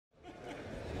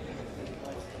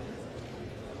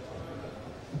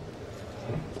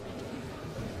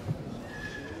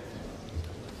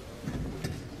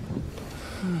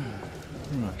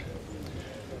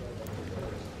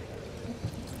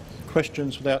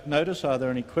questions without notice. Are there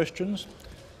any questions?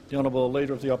 The Honourable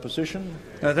Leader of the Opposition.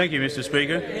 Thank you, Mr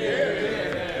Speaker.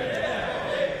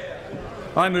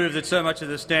 I move that so much of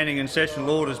the standing and sessional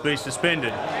orders be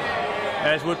suspended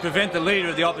as would prevent the Leader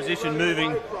of the Opposition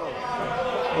moving—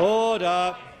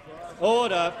 Order!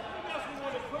 Order!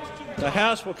 The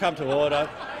House will come to order.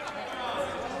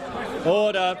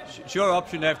 Order! It's your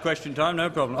option to have question time, no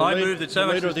problem. I move that so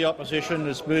much— The Leader of the Opposition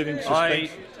is moving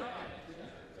suspension.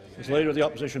 Is the Leader of the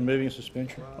Opposition moving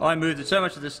suspension? I move that so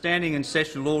much of the standing and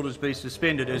sessional orders be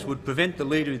suspended as would prevent the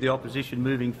Leader of the Opposition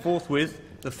moving forthwith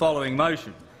the following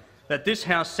motion: that this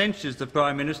House censures the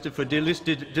Prime Minister for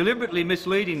deliberately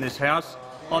misleading this House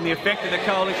on the effect of the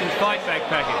Coalition's Fight Back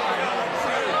package.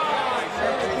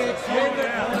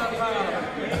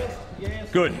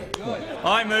 Good.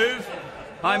 I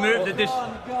move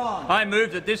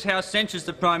that this House censures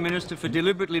the Prime Minister for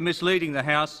deliberately misleading the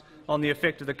House on the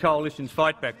effect of the Coalition's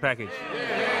Fight Back package.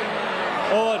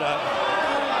 Order!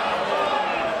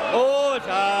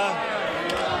 Order!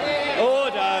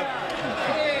 Order!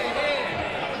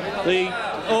 The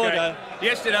order. Okay.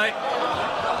 Yesterday,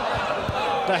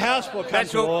 the House will come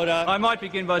to order. I might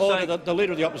begin by saying the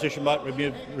Leader of the Opposition might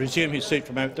resume his seat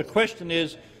for a moment. The question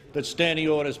is that standing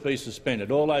orders be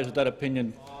suspended. All those of that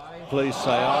opinion, please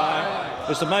say aye.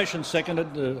 Is the motion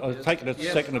seconded? I take it it's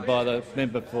seconded by the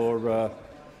member for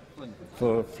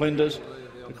Flinders.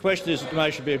 The question is that the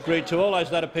motion be agreed to. All those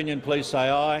of that opinion, please say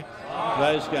aye.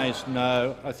 Those against,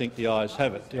 no. I think the ayes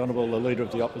have it. The Honourable Leader of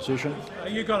the Opposition.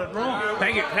 You got it wrong.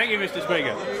 Thank you, Mr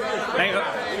Speaker.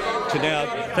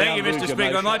 Thank you, Mr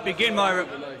Speaker. I might begin my—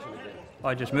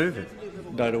 I just moved it.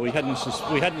 No, we hadn't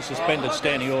suspended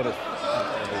standing orders.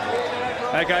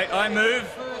 Okay, I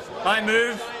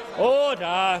move.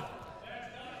 Order!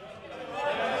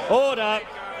 Order!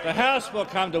 The House will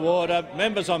come to order.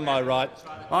 Members on my right.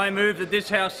 I move that this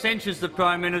House censures the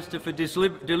Prime Minister for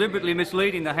deliberately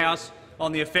misleading the House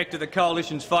on the effect of the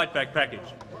Coalition's Fight Back package.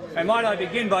 And might I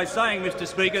begin by saying, Mr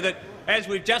Speaker, that as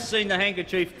we've just seen the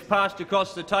handkerchief passed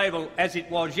across the table as it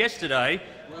was yesterday,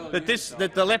 that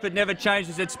the leopard never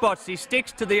changes its spots. He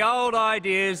sticks to the old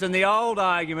ideas and the old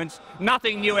arguments.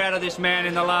 Nothing new out of this man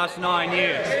in the last 9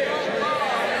 years.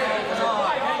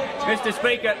 Mr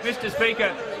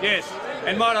Speaker, yes.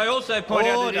 And might I also point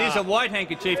out that it is a white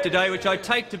handkerchief today, which I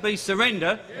take to be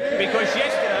surrender, because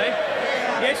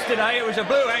yesterday it was a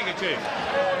blue handkerchief.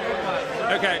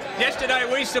 Okay.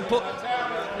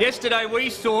 Yesterday we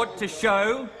sought to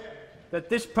show that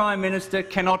this Prime Minister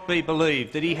cannot be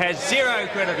believed, that he has zero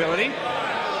credibility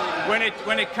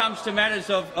when it comes to matters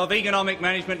of economic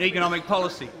management and economic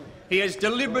policy. He has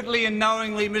deliberately and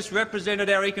knowingly misrepresented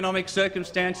our economic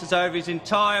circumstances over his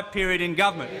entire period in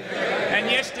government.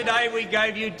 And yesterday we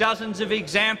gave you dozens of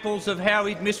examples of how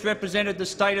he'd misrepresented the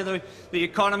state of the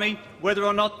economy, whether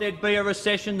or not there'd be a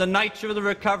recession, the nature of the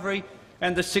recovery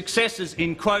and the successes,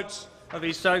 in quotes, of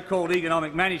his so-called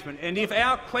economic management. And if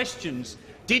our questions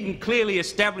didn't clearly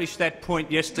establish that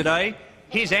point yesterday,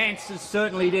 his answers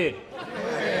certainly did.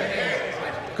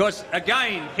 Because,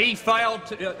 again, he failed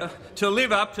to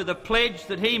live up to the pledge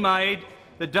that he made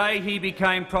the day he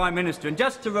became Prime Minister. And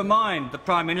just to remind the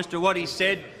Prime Minister what he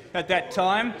said at that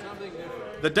time,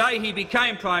 the day he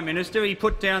became Prime Minister, he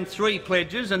put down 3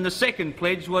 pledges, and the second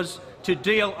pledge was to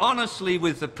deal honestly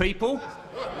with the people,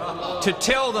 to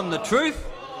tell them the truth,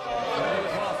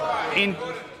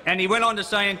 and he went on to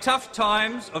say, in tough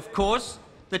times, of course,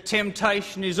 the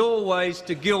temptation is always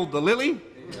to gild the lily.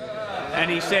 And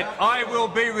he said, I will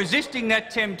be resisting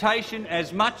that temptation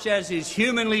as much as is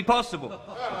humanly possible.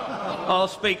 I'll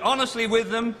speak honestly with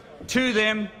them, to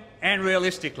them and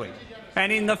realistically.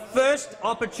 And in the first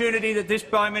opportunity that this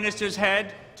Prime Minister has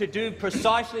had to do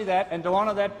precisely that and to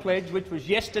honour that pledge, which was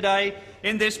yesterday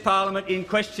in this parliament in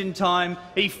question time,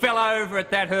 he fell over at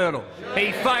that hurdle.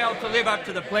 He failed to live up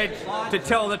to the pledge to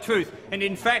tell the truth. And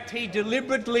in fact, he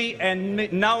deliberately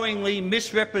and knowingly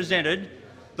misrepresented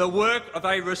the work of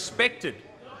a respected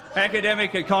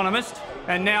academic economist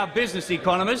and now business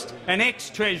economist, an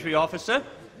ex-Treasury officer,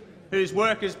 whose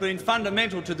work has been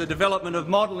fundamental to the development of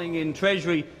modelling in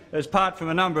Treasury apart from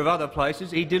a number of other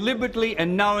places. He deliberately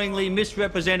and knowingly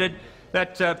misrepresented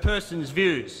that person's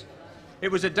views. It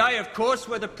was a day, of course,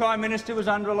 where the Prime Minister was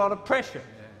under a lot of pressure.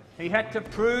 He had to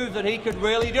prove that he could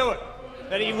really do it,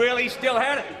 that he really still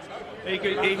had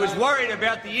it. He was worried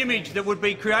about the image that would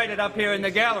be created up here in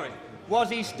the gallery. Was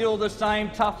he still the same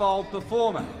tough old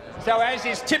performer? So, as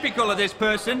is typical of this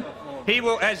person, he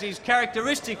will, as is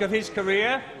characteristic of his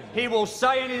career, he will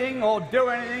say anything or do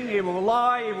anything. He will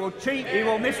lie, he will cheat, he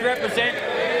will misrepresent,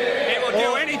 he will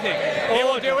do anything. He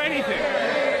will do anything.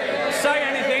 Say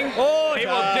anything. He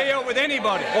will deal with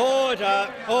anybody.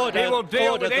 Order. He will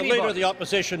deal with The anybody. Leader of the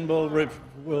Opposition will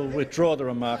withdraw the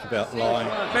remark about lying.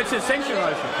 It's a censure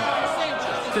motion.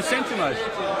 It's a censure motion.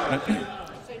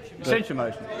 Censure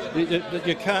motion.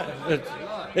 You can't.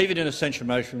 Even in a censure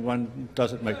motion, one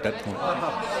doesn't make that point.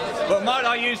 But might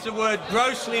I use the word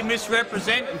grossly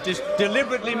misrepresent,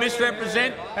 deliberately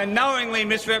misrepresent and knowingly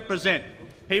misrepresent?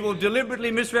 He will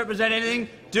deliberately misrepresent anything,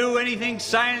 do anything,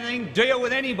 say anything, deal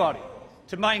with anybody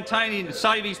to maintain and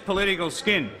save his political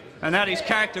skin. And that is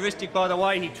characteristic by the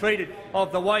way he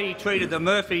treated the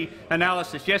Murphy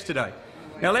analysis yesterday.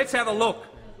 Now let's have a look.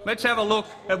 Let's have a look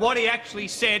at what he actually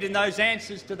said in those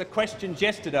answers to the questions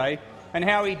yesterday and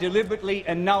how he deliberately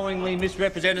and knowingly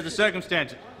misrepresented the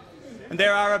circumstances. And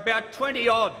there are about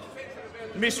 20-odd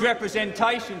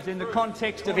misrepresentations in the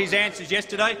context of his answers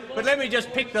yesterday, but let me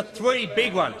just pick the three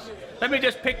big ones.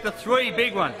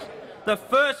 The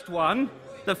first one,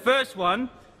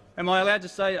 am I allowed to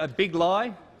say a big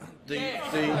lie?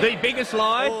 The biggest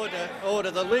lie?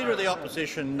 Order. The Leader of the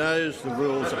Opposition knows the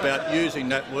rules about using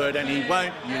that word and he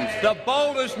won't use it. The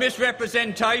boldest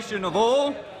misrepresentation of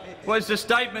all was the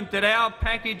statement that our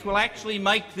package will actually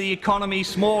make the economy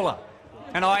smaller.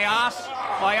 And I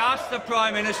asked the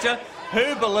Prime Minister,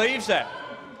 who believes that?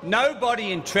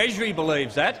 Nobody in Treasury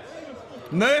believes that.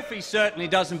 Murphy certainly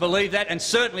doesn't believe that and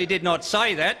certainly did not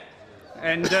say that.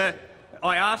 And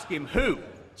I asked him who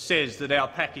says that our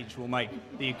package will make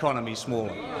the economy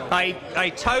smaller.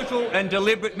 A total and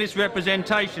deliberate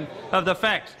misrepresentation of the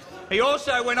facts. He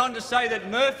also went on to say that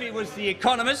Murphy was the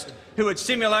economist who had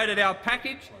simulated our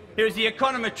package. He was the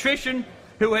econometrician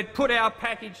who had put our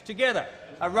package together.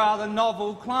 A rather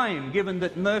novel claim, given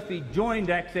that Murphy joined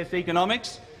Access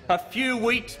Economics a few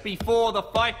weeks before the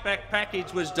Fight Back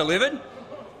package was delivered,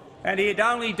 and he had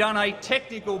only done a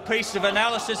technical piece of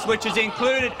analysis which is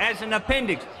included as an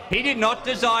appendix. He did not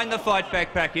design the Fight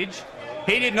Back package.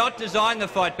 And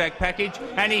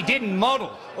he didn't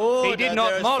model. He did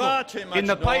not model in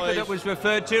the paper that was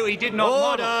referred to. He did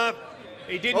not model.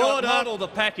 He did not model the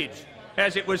package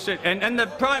as it was said. And the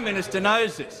Prime Minister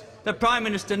knows this. The Prime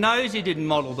Minister knows he didn't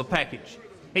model the package.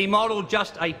 He modelled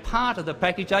just a part of the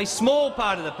package, a small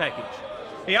part of the package.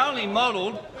 He only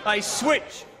modelled a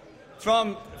switch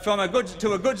from a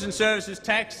goods and services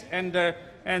tax and the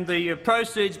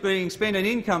proceeds being spent in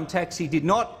income tax. He did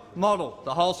not model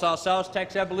the wholesale sales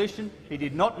tax abolition. He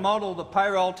did not model the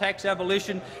payroll tax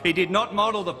abolition. He did not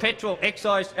model the petrol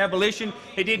excise abolition.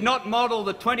 He did not model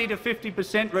the 20 to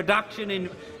 50% reduction in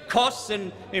costs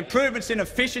and improvements in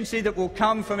efficiency that will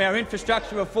come from our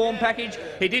infrastructure reform package.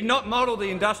 He did not model the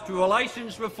industrial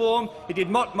relations reform. He did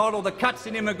not model the cuts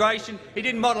in immigration. He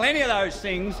didn't model any of those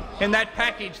things in that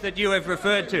package that you have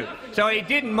referred to. So he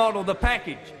didn't model the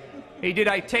package. He did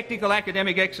a technical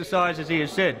academic exercise, as he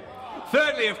has said.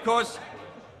 Thirdly, of course,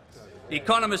 the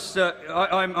economists,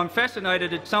 I'm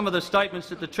fascinated at some of the statements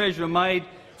that the Treasurer made.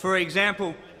 For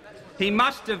example, he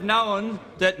must have known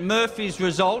that Murphy's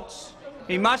results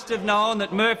did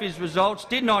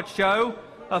not show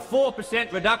a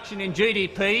 4% reduction in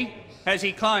GDP, as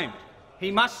he claimed.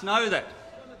 He must know that.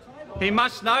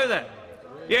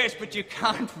 Yes, but you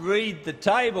can't read the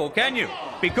table, can you?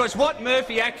 Because what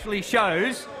Murphy actually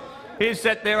shows is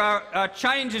that there are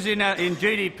changes in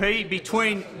GDP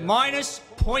between minus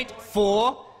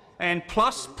 0.4 and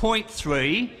plus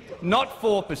 0.3, not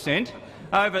 4%,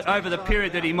 over the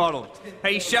period that he modelled.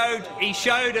 He showed,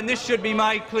 and this should be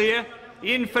made clear,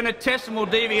 infinitesimal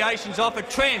deviations off a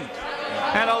trend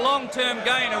and a long-term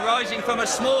gain arising from a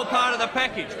small part of the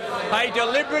package. A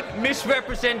deliberate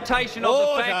misrepresentation of the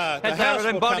facts as they were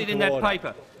embodied in that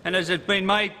paper, and as has been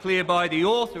made clear by the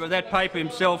author of that paper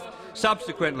himself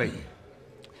subsequently.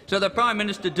 So the Prime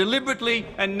Minister deliberately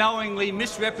and knowingly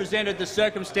misrepresented the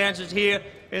circumstances here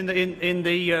in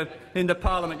the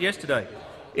Parliament yesterday.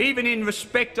 Even in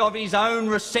respect of his own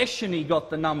recession, he got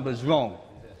the numbers wrong.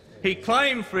 He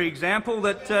claimed, for example,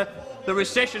 that the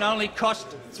recession only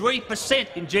cost 3%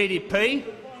 in GDP,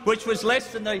 which was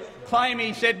less than the claim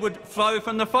he said would flow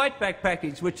from the Fight Back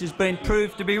package, which has been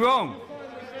proved to be wrong.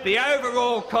 The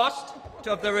overall cost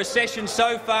of the recession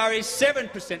so far is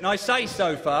 7%. And I say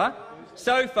so far.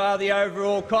 So far, the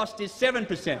overall cost is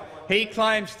 7%. He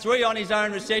claims 3% on his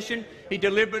own recession. He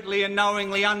deliberately and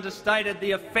knowingly understated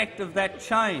the effect of that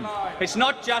change. It's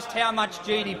not just how much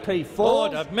GDP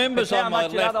falls, members it's how on my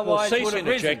much it left will otherwise cease would have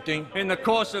risen interjecting in the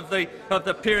course of the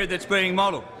period that's being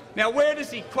modelled. Now, where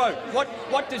does he quote?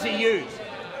 What does he use?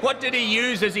 What did he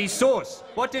use as his source?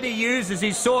 What did he use as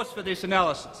his source for this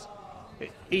analysis?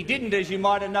 He didn't, as you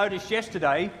might have noticed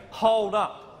yesterday, hold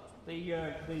up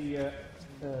the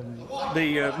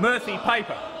Murphy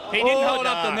paper. He didn't hold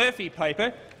up the Murphy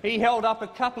paper. he held up a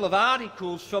couple of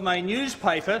articles from a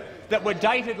newspaper that were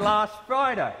dated last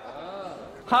Friday.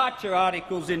 Hartcher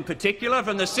articles in particular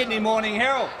from the Sydney Morning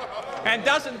Herald. And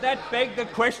doesn't that beg the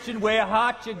question where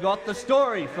Hartcher got the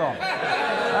story from?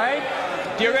 Eh?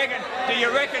 Do you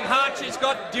reckon Hartcher's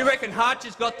got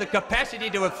the capacity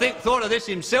to have thought of this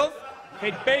himself?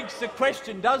 It begs the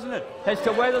question, doesn't it, as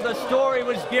to whether the story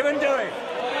was given to him.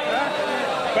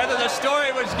 Whether the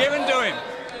story was given to him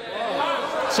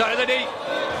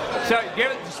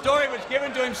the story was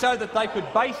given to him so that they could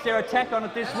base their attack on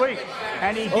it this week.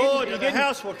 And he didn't. Order. The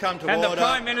House will come to order. And the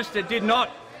Prime Minister did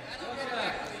not.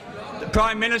 The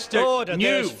Prime Minister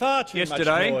knew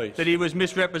yesterday that he was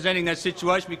misrepresenting that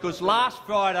situation, because last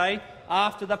Friday,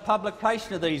 after the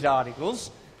publication of these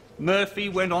articles, Murphy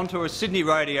went on to a Sydney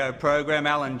radio program,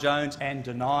 Alan Jones, and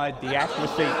denied the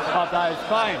accuracy of those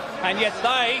claims. And yet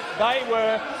they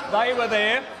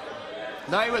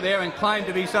were there and claimed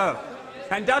to be so.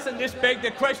 And doesn't this beg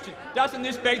the question? Doesn't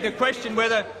this beg the question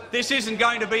whether this isn't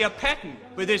going to be a pattern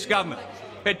with this government?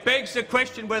 It begs the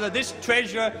question whether this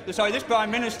Prime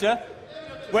Minister,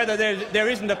 whether there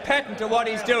isn't a pattern to what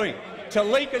he's doing. To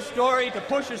leak a story, to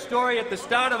push a story at the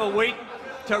start of a week,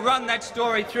 to run that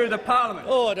story through the parliament.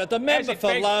 Order. The member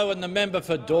for Lowe and the member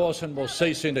for Dawson will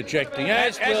cease interjecting.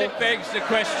 As it begs the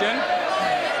question.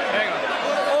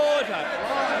 Order.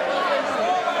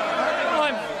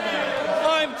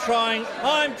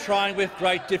 I'm trying with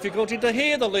great difficulty to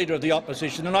hear the Leader of the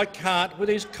Opposition, and I can't with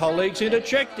his colleagues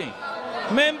interjecting.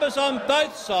 Members on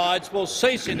both sides will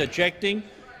cease interjecting,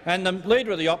 and the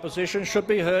Leader of the Opposition should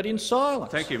be heard in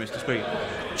silence. Thank you, Mr Speaker.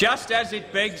 Just as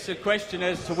it begs the question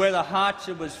as to whether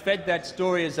Hartcher was fed that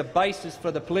story as a basis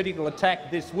for the political attack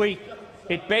this week,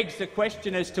 it begs the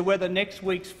question as to whether next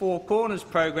week's Four Corners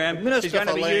program is going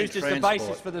to be used as the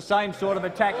basis for the same sort of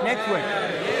attack next week.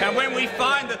 And when we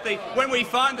find that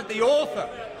the author,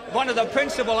 one of the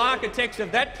principal architects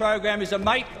of that program, is a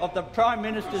mate of the Prime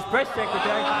Minister's press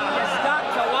secretary,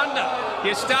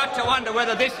 you start to wonder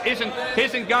whether this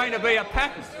isn't going to be a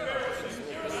pattern.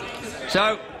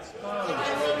 So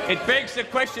it begs the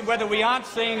question whether we aren't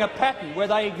seeing a pattern, where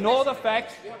they ignore the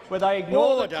facts, where they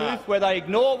ignore the truth, where they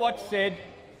ignore what's said,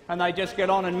 and they just get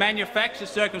on and manufacture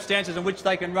circumstances in which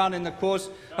they can run in the course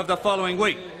of the following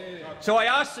week. So I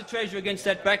asked the Treasurer against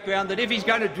that background that if he's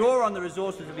going to draw on the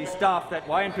resources of his staff that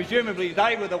way, and presumably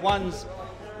they were the ones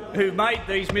who made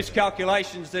these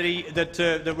miscalculations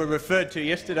that were referred to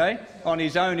yesterday on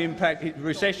his own impact,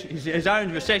 his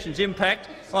own recession's impact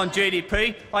on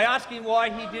GDP, I asked him why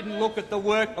he didn't look at the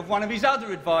work of one of his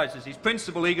other advisers, his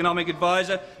principal economic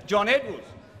adviser, John Edwards,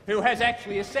 who has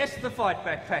actually assessed the Fight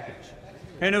Back package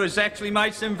and who has actually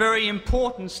made some very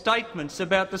important statements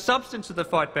about the substance of the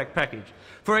Fight Back package.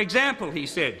 For example, he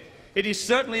said, "It is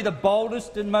certainly the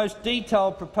boldest and most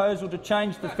detailed proposal to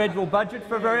change the federal budget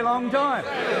for a very long time."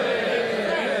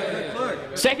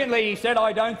 Secondly, he said,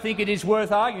 "I don't think it is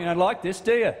worth arguing." I like this,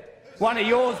 do you? One of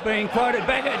yours being quoted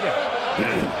back at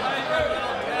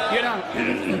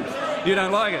you. You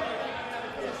don't like it.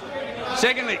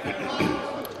 Secondly,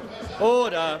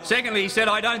 he said,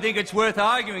 "I don't think it's worth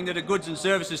arguing that a goods and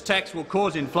services tax will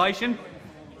cause inflation.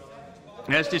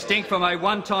 As distinct from a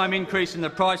one-time increase in the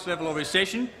price level or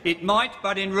recession, it might,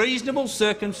 but in reasonable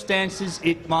circumstances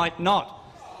it might not.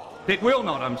 It will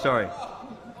not, I'm sorry."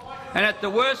 And at the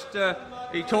worst,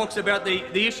 he talks about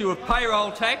the issue of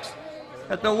payroll tax.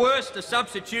 At the worst, the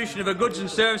substitution of a goods and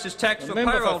services tax for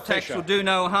payroll tax will do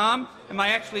no harm and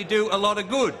may actually do a lot of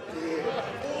good.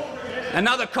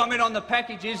 Another comment on the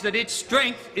package is that its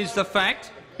strength is the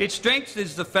fact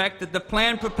that the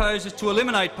plan proposes to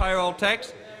eliminate payroll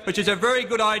tax, which is a very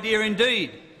good idea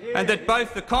indeed, and that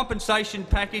both the compensation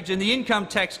package and the income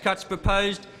tax cuts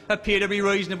proposed appear to be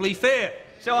reasonably fair.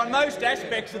 So on most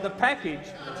aspects of the package,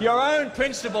 your own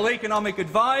principal economic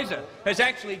adviser has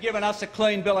actually given us a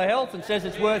clean bill of health and says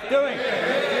it's worth doing.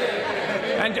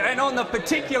 And on the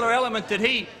particular element that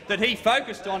he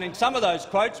focused on in some of those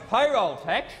quotes, payroll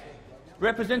tax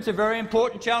represents a very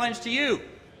important challenge to you.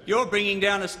 You're bringing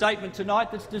down a statement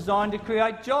tonight that's designed to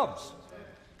create jobs.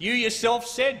 You yourself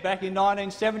said back in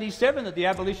 1977 that the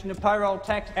abolition of payroll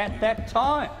tax at that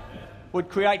time would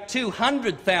create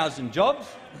 200,000 jobs.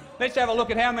 Let's have a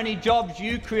look at how many jobs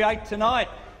you create tonight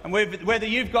and whether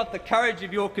you've got the courage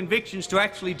of your convictions to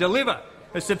actually deliver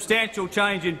a substantial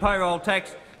change in payroll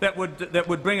tax that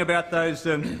would bring about those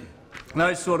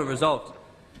sort of results.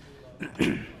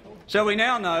 So we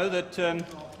now know that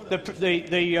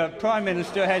the Prime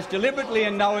Minister has deliberately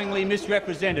and knowingly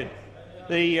misrepresented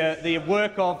the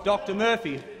work of Dr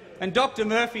Murphy, and Dr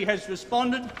Murphy has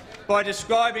responded by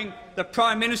describing the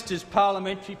Prime Minister's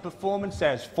parliamentary performance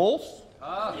as false,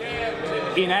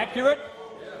 inaccurate,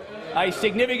 a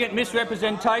significant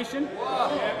misrepresentation,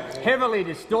 heavily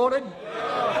distorted,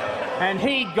 and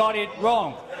he got it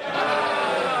wrong.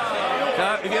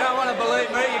 So if you don't want to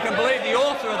believe me, you can believe the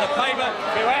author of the paper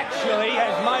who actually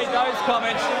has made those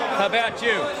comments about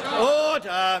you.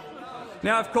 Order!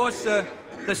 Now, of course,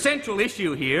 the central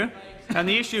issue here, and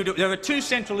the issue there are two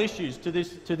central issues to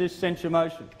this censure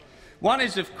motion. One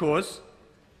is, of course,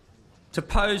 to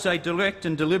pose a direct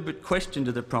and deliberate question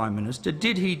to the Prime Minister.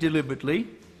 Did he deliberately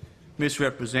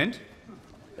misrepresent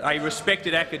a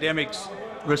respected academic's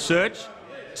research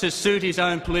to suit his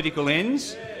own political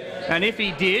ends? And if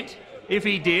he did,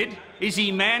 is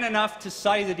he man enough to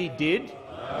say that he did?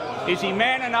 Is he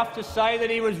man enough to say that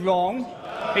he was wrong?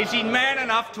 Is he man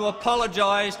enough to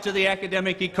apologise to the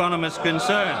academic economists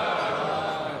concerned?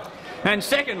 And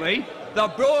secondly, the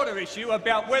broader issue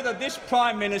about whether this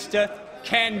Prime Minister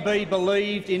can be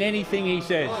believed in anything he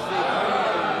says.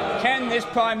 Can this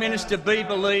Prime Minister be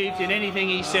believed in anything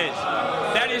he says?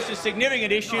 That is a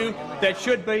significant issue that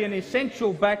should be an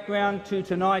essential background to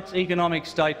tonight's economic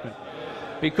statement,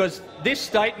 because this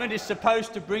statement is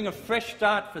supposed to bring a fresh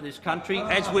start for this country,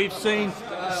 as we've seen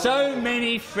so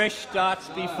many fresh starts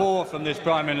before from this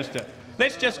Prime Minister.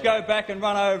 Let's just go back and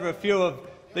run over a few of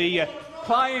the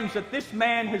claims that this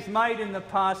man has made in the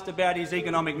past about his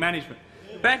economic management.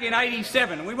 Back in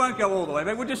 '87, and we won't go all the way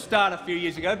back, we'll just start a few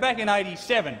years ago. Back in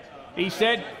 '87, he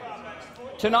said,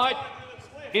 tonight,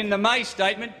 in the May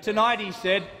statement, he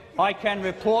said, I can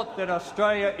report that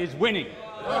Australia is winning.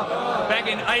 Back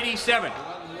in '87,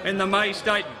 in the May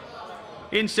statement.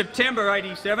 In September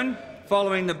 '87,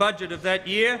 following the budget of that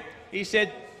year, he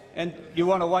said, and you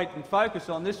want to wait and focus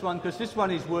on this one because this one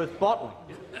is worth bottling.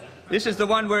 This is the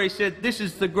one where he said, this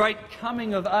is the great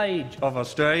coming of age of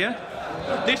Australia.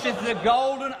 This is the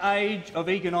golden age of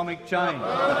economic change.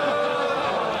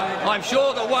 I'm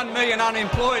sure the 1 million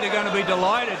unemployed are going to be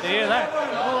delighted to hear that.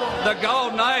 The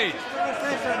golden age.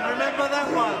 Remember that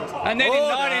one? And then in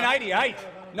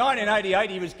 1988,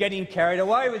 he was getting carried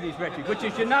away with his rhetoric, which,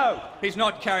 as you know, is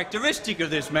not characteristic of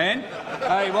this man.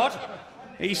 Hey, what?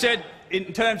 He said,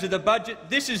 in terms of the budget,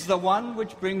 this is the one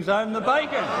which brings home the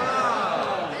bacon.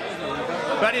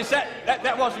 But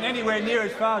that wasn't anywhere near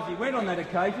as far as he went on that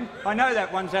occasion. I know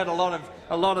that one's had a lot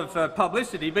of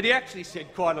publicity, but he actually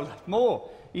said quite a lot more.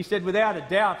 He said, without a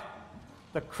doubt,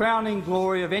 the crowning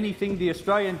glory of anything the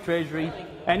Australian Treasury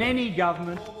and any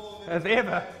government have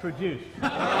ever produced.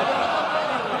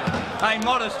 A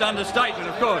modest understatement,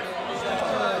 of course.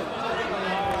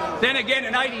 Then again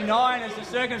in '89, as the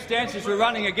circumstances were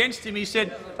running against him, he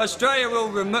said Australia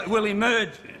will emerge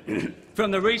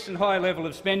from the recent high level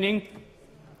of spending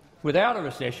without a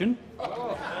recession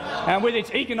and with its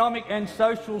economic and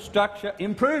social structure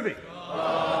improving.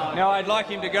 Now, I'd like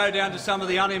him to go down to some of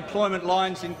the unemployment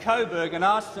lines in Coburg and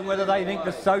ask them whether they think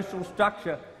the social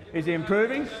structure is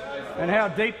improving and how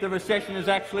deep the recession has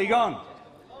actually gone.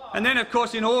 And then, of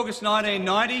course, in August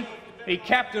 1990, he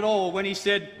capped it all when he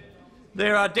said,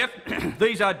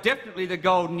 these are definitely the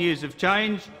golden years of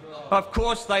change. Of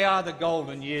course they are the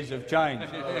golden years of change.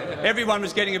 Everyone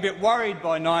was getting a bit worried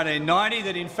by 1990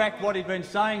 that, in fact, what he'd been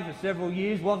saying for several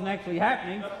years wasn't actually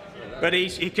happening, but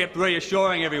he kept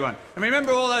reassuring everyone. And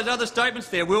remember all those other statements?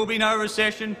 There will be no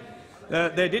recession.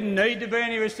 There didn't need to be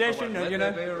any recession.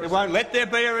 They won't let there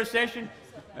be a recession.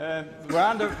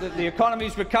 The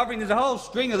economy's recovering. There's a whole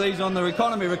string of these on the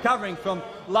economy recovering from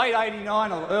late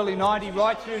 '89 or early '90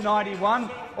 right through '91.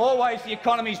 Always the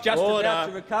economy's just about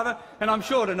to recover, and I'm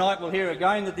sure tonight we'll hear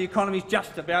again that the economy's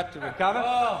just about to recover.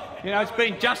 You know, it's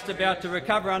been just about to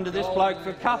recover under this bloke for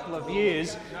a couple of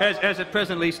years as it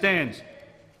presently stands.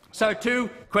 So, two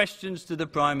questions to the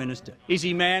Prime Minister. Is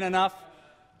he man enough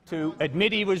to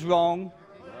admit he was wrong,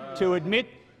 to admit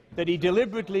that he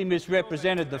deliberately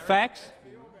misrepresented the facts?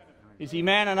 Is he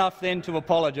man enough then to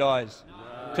apologise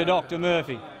to Dr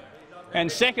Murphy?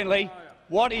 And secondly,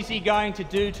 what is he going to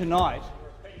do tonight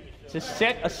to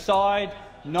set aside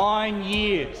 9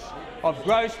 years of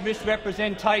gross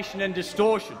misrepresentation and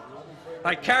distortion,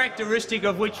 a characteristic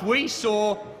of which we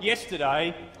saw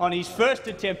yesterday on his first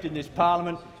attempt in this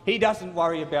parliament? He doesn't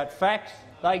worry about facts.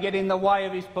 They get in the way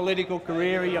of his political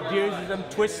career. He abuses them,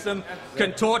 twists them,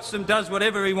 contorts them, does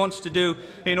whatever he wants to do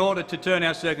in order to turn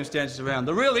our circumstances around.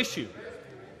 The real issue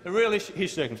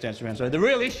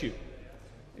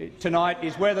tonight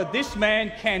is whether this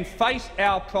man can face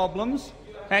our problems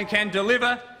and can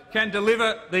deliver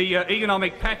the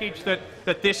economic package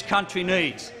that this country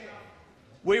needs.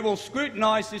 We will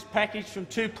scrutinise this package from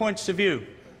 2 points of view.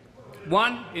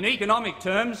 One, in economic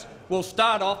terms, we'll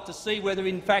start off to see whether,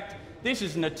 in fact, this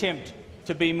is an attempt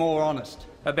to be more honest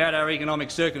about our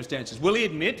economic circumstances? Will he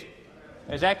admit,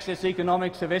 as Access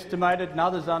Economics have estimated and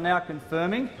others are now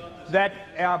confirming, that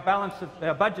our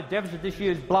budget deficit this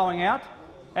year is blowing out?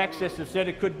 Access have said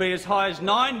it could be as high as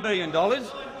 $9 billion,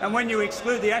 and when you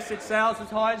exclude the asset sales, as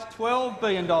high as $12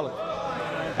 billion.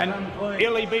 And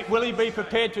will he be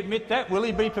prepared to admit that? Will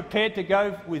he be prepared to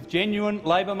go with genuine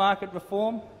labour market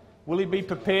reform? Will he be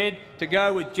prepared to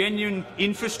go with genuine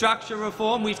infrastructure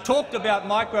reform? We've talked about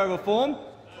micro-reform.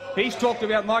 He's talked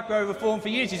about micro-reform for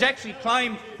years. He's actually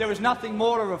claimed there was nothing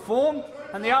more to reform,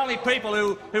 and the only people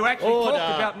who actually talked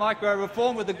about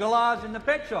micro-reform were the galahs in the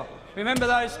pet shop. Remember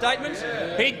those statements?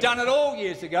 He'd done it all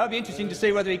years ago. It'll be interesting to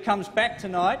see whether he comes back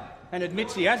tonight and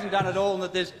admits he hasn't done it all and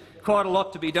that there's quite a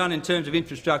lot to be done in terms of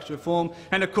infrastructure reform.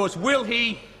 And, of course, will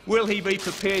he be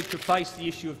prepared to face the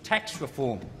issue of tax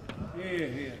reform?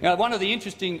 Now, one of the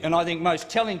interesting and I think most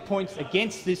telling points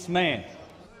against this man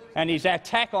and his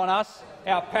attack on us,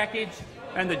 our package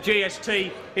and the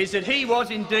GST, is that he was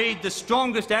indeed the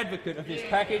strongest advocate of this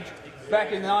package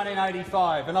back in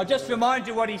 1985. And I'll just remind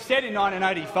you what he said in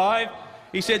 1985.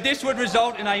 He said this would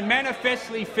result in a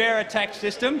manifestly fairer tax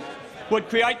system, would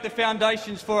create the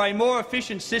foundations for a more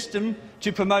efficient system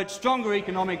to promote stronger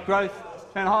economic growth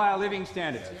and higher living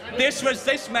standards. This was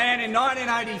this man in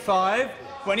 1985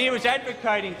 when he was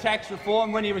advocating tax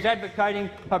reform, when he was advocating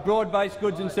a broad-based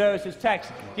goods and services tax.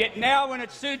 Yet now, when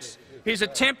it suits his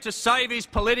attempt to save his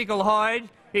political hide,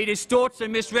 he distorts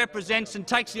and misrepresents and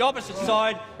takes the opposite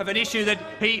side of an issue that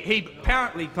he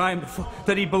apparently claimed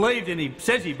that he believed in. He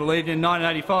says he believed in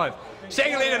 1985.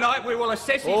 Secondly, tonight we will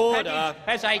assess his package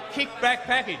as a kickback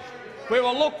package. We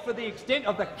will look for the extent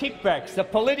of the kickbacks, the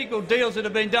political deals that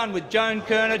have been done with Joan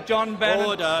Kerner, John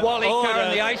Bannon, Wally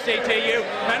Curran, the ACTU,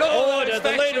 and all those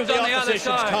The Leader of the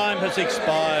Opposition's time has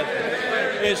expired.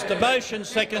 Is the motion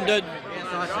seconded?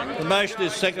 The motion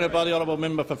is seconded by the honourable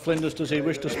member for Flinders. Does he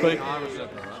wish to speak?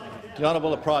 The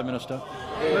Honourable Prime Minister.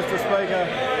 Mr.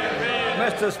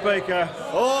 Speaker.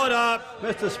 Order.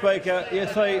 Mr. Speaker, you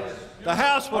see, the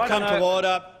House will come to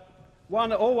order.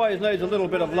 One always needs a little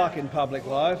bit of luck in public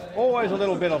life, always a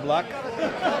little bit of luck.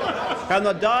 And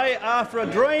the day after a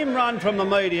dream run from the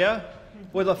media,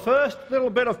 with the first little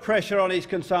bit of pressure on his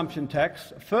consumption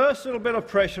tax, first little bit of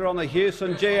pressure on the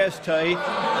Houston GST,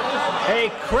 he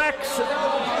cracks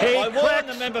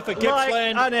the member for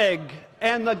Gippsland like an egg,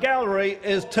 and the gallery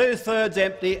is two-thirds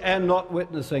empty and not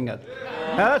witnessing it.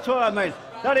 Now, that's what I mean.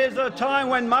 That is a time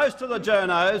when most of the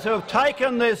journos who have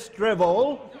taken this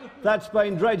drivel that's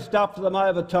been dredged up to them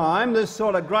over time, this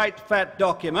sort of great fat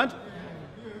document,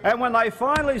 and when they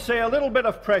finally see a little bit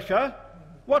of pressure,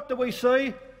 what do we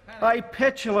see? A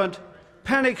petulant,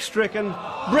 panic-stricken,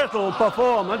 brittle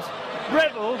performance.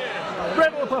 Brittle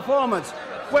performance.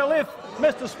 Well, if,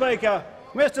 Mr. Speaker,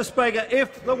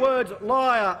 if the words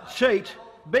liar, cheat,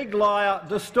 big liar,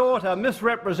 distorter,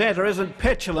 misrepresenter isn't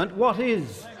petulant, what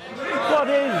is? What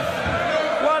is?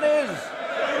 What is?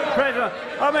 President,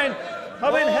 I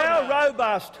mean, how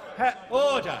robust?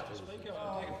 Order.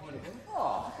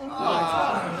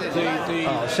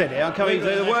 Sit down. Coming to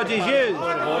the words he's used.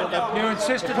 You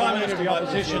insisted the Leader of the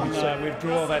Opposition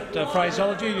withdraw that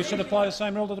phraseology. You should apply the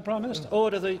same rule to the Prime Minister.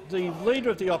 Order. The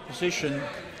Leader of the Opposition.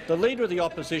 The Leader of the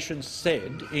Opposition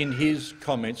said in his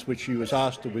comments, which he was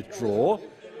asked to withdraw,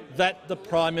 that the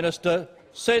Prime Minister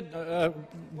said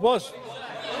was.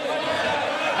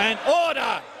 And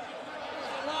order.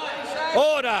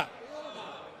 Order.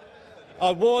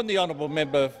 I warned the honourable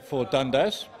member for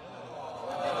Dundas,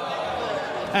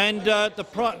 and there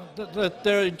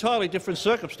are entirely different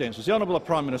circumstances. The honourable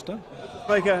Prime Minister.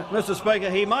 Mr. Speaker,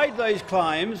 he made these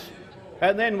claims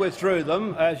and then withdrew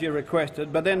them, as you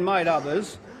requested, but then made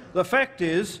others. The fact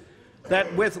is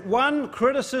that with one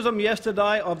criticism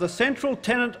yesterday of the central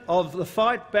tenet of the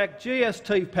Fight Back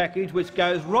GST package, which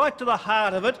goes right to the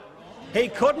heart of it, he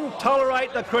couldn't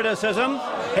tolerate the criticism.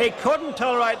 He couldn't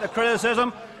tolerate the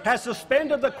criticism. Has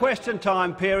suspended the question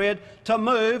time period to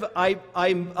move a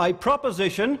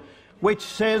proposition which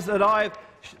says that I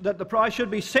should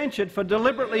be censured for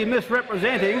deliberately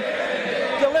misrepresenting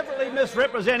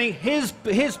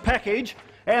his package,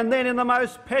 and then in the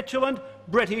most petulant,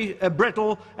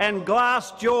 brittle and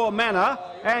glass-jaw manner,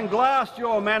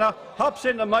 hops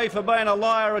into me for being a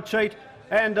liar, a cheat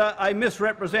and a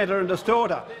misrepresenter and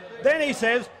distorter. Then he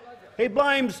says he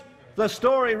blames the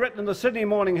story written in the Sydney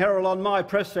Morning Herald on my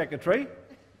press secretary,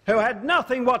 who had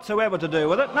nothing whatsoever to do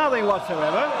with it, nothing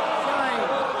whatsoever.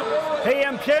 He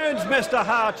impugns Mr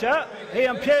Harcher,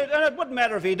 and it wouldn't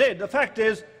matter if he did. The fact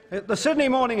is, the Sydney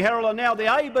Morning Herald and now the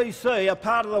ABC are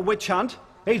part of the witch hunt.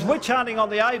 He's witch hunting on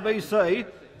the ABC,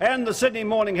 and the Sydney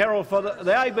Morning Herald for the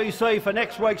ABC for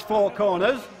next week's Four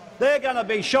Corners. They're going to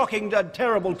be shocking and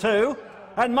terrible too,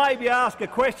 and maybe ask a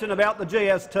question about the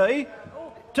GST.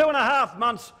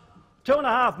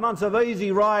 2.5 months of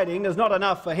easy riding is not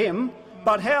enough for him,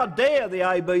 but how dare the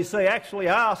ABC actually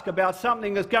ask about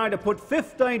something that's going to put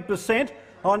 15%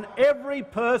 on every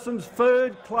person's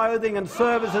food, clothing and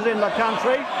services in the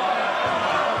country?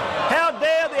 How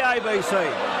dare the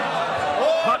ABC?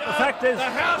 But the fact is,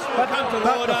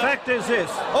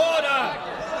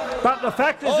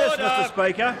 Mr.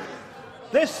 Speaker,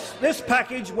 this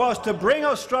package was to bring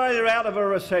Australia out of a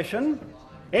recession,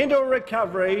 into a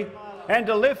recovery, and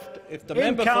to lift if the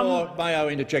member for Mayo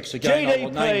interjects again, GDP, I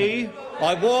will name him.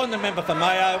 I warn the member for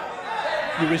Mayo.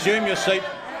 You resume your seat.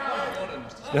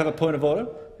 You have a point of order.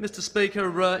 Mr.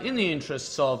 Speaker, in the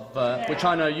interests of, which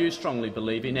I know you strongly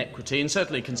believe in, equity, and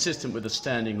certainly consistent with the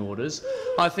standing orders,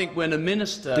 I think when a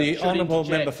minister should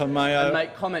interject and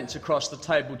make comments across the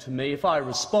table to me, if I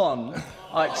respond,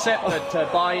 I accept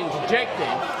that by interjecting,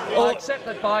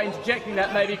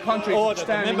 that may be contrary to the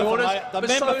standing orders. The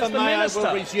member for Mayo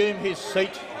will resume his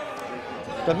seat.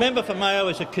 The member for Mayo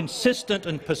is a consistent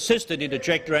and persistent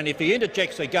interjector, and if he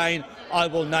interjects again, I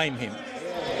will name him.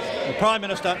 The Prime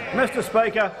Minister. Mr.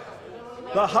 Speaker,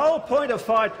 the whole point of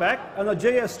Fightback and the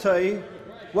GST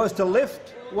was to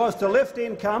lift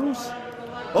incomes,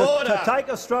 to take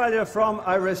Australia from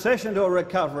a recession to a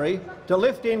recovery, to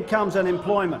lift incomes and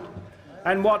employment.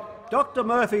 And what Dr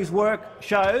Murphy's work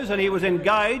shows, and he was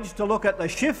engaged to look at the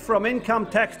shift from income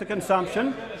tax to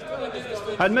consumption.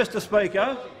 And Mr.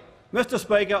 Speaker,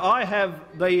 I have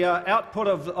the output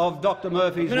of Dr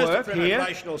Murphy's work here.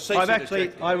 I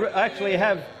actually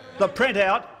have the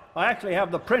printout.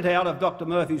 of Dr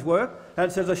Murphy's work,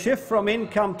 and it says a shift from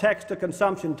income tax to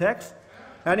consumption tax.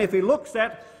 And if he looks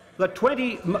at the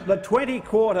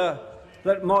 20-quarter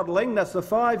modelling, that's the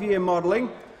 5-year modelling,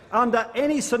 under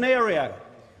any scenario,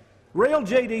 real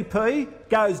GDP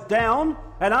goes down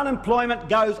and unemployment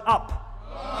goes up.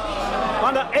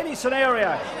 Under any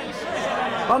scenario.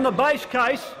 On the base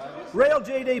case, real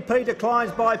GDP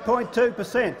declines by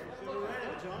 0.2%.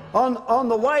 On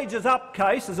the wages up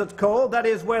case, as it's called, that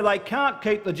is where they can't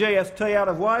keep the GST out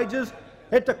of wages,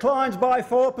 it declines by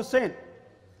 4%,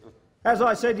 as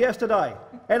I said yesterday.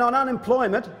 And on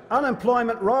unemployment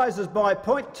rises by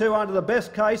 0.2 under the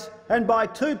best case and by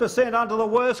 2% under the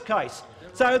worst case.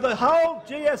 So the whole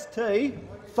GST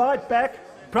Fightback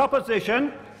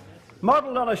proposition,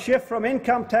 modelled on a shift from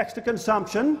income tax to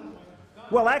consumption,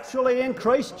 will actually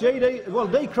decrease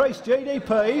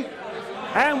GDP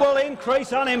and will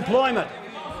increase unemployment.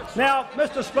 Now,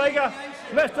 Mr. Speaker,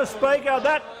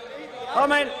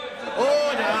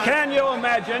 can you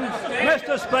imagine?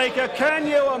 Mr. Speaker, can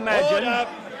you imagine?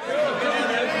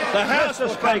 The House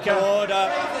will come to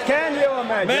order. Can you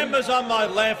imagine? Members on my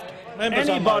left.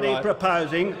 Anybody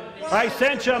proposing a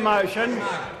censure motion?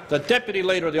 The Deputy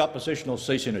Leader of the Opposition will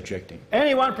cease interjecting.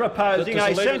 Anyone proposing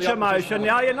a censure motion?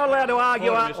 No, you're not allowed to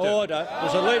argue. Order.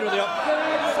 There's a Leader of the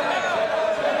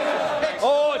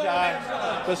Order.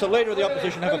 Does the Leader of the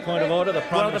Opposition have a point of order? The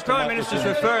Prime Minister is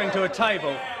referring to a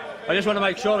table. I just want to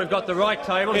make sure we've got the right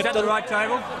table. Is that the right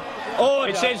table?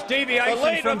 Order. It says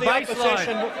deviations from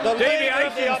baseline. The Leader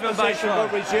of the Opposition will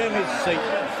resume his seat.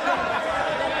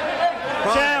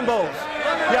 Shambles.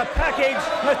 Your package,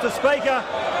 Mr. Speaker,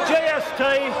 GST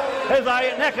is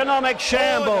an economic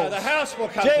shambles. Order. The House will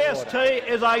come GST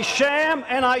is a sham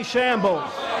and a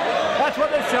shambles. That's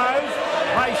what this shows,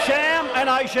 a sham and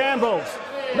a shambles.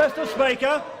 Mr.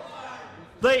 Speaker,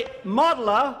 the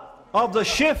modeller of the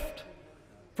shift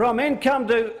from income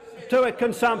to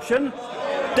consumption,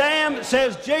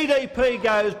 says GDP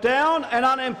goes down and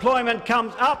unemployment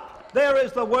comes up. There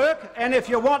is the work, and if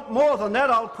you want more than that,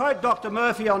 I'll quote Dr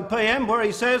Murphy on PM, where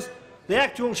he says the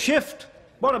actual shift.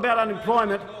 What about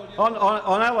unemployment on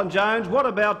Alan Jones? What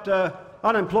about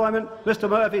unemployment, Mr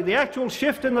Murphy? The actual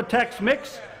shift in the tax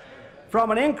mix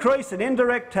from an increase in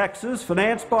indirect taxes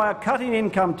financed by a cut in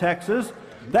income taxes,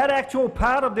 that actual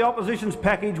part of the opposition's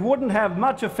package wouldn't have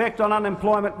much effect on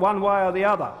unemployment one way or the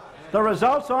other. The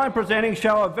results I'm presenting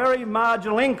show a very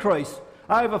marginal increase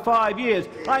over 5 years.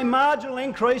 A marginal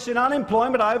increase in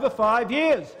unemployment over 5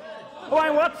 years. I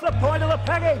mean, what's the point of the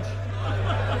package?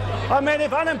 I mean,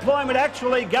 if unemployment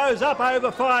actually goes up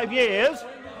over 5 years,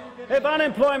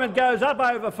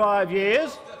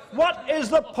 what is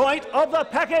the point of the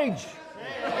package?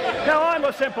 Now, I'm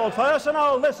a simple person.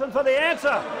 I'll listen for the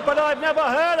answer, but I've never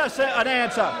heard an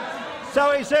answer.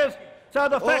 So he says, so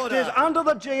the fact is, under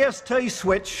the GST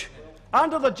switch,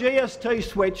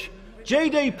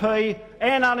 GDP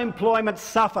and unemployment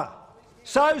suffer.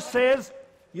 So says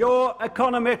your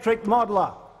econometric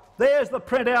modeller. There's the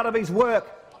printout of his work.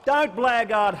 Don't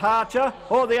blackguard Harcher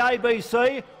or the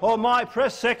ABC or my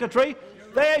press secretary.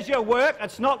 There's your work.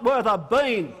 It's not worth a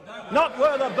bean. Not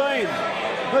worth a bean.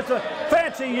 It's a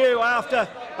fancy you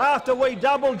after we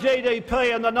doubled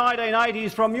GDP in the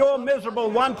 1980s from your miserable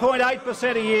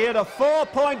 1.8% a year to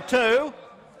 4.2.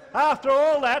 After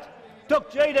all that,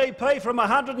 took GDP from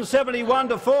 171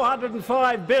 to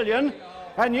 405 billion,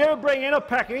 and you bring in a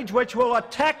package which will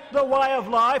attack the way of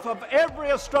life of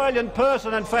every Australian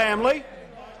person and family,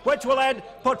 which will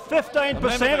put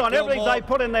 15% on everything they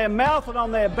put in their mouth and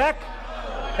on their back,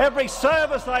 every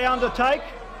service they undertake,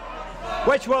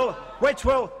 which will,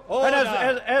 and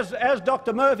as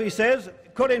Dr Murphy says,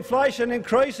 could inflation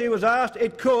increase? He was asked.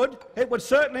 It could. It would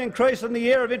certainly increase in the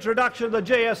year of introduction of the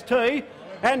GST.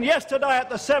 And yesterday at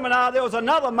the seminar there was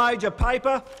another major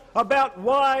paper about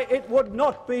why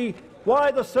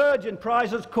the surge in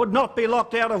prices could not be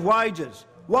locked out of wages,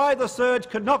 why the surge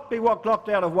could not be locked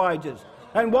out of wages,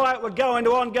 and why it would go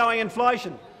into ongoing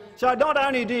inflation. So not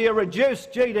only do you reduce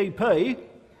GDP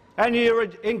and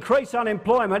you increase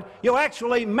unemployment, you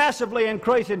actually massively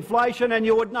increase inflation, and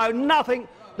you would do nothing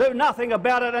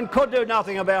about it and could do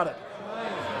nothing about it.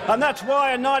 And that's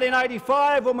why in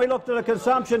 1985, when we looked at a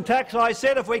consumption tax, I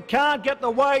said if we can't get the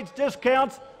wage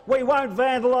discounts, we won't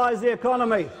vandalise the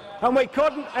economy. And we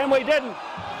couldn't, and we didn't.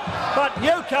 But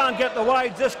you can't get the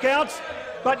wage discounts,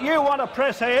 but you want to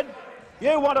press ahead.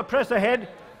 You want to press ahead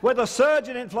with a surge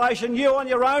in inflation. You, on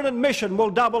your own admission,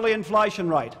 will double the inflation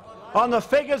rate. On the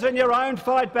figures in your own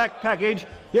fight-back package,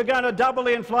 you're going to double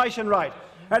the inflation rate.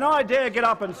 And I dare get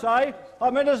up and say,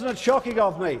 I mean, isn't it shocking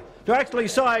of me to actually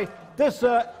say this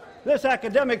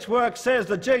academics' work says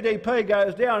that GDP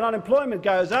goes down and unemployment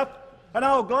goes up, and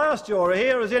old Glassjaw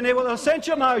here is in here with a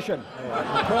censure motion.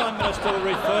 The Prime Minister will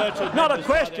refer to... Not a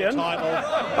question.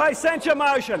 A censure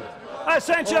motion. A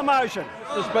censure motion.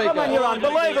 Mr. Speaker, I mean, you're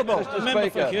unbelievable. Mr.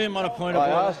 Speaker, I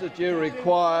ask that you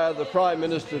require the Prime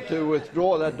Minister to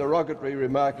withdraw that derogatory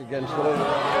remark against the Leader.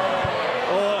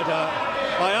 Order.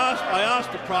 I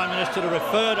asked the Prime Minister to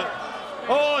refer to...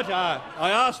 Order!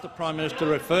 I asked the Prime Minister to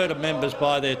refer to members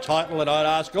by their title, and I'd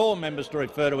ask all members to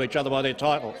refer to each other by their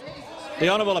title. The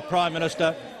Honourable Prime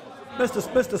Minister...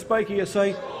 Mr. Speaker, you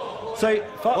see...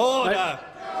 Order!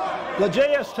 The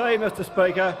GST, Mr.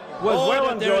 Speaker, was well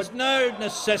and good. There is no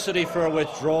necessity for a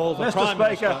withdrawal. Mr.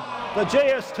 Speaker, the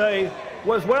GST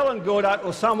was well and good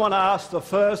until someone asked the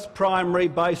first primary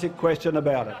basic question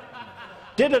about it.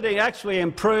 Did it actually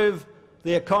improve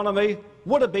the economy?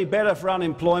 Would it be better for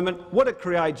unemployment? Would it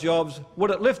create jobs?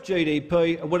 Would it lift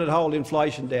GDP? And would it hold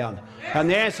inflation down? And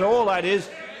the answer to all that is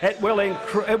it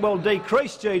will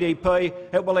decrease GDP,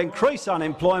 it will increase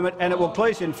unemployment, and it will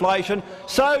increase inflation.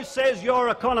 So says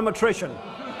your econometrician.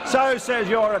 So says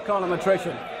your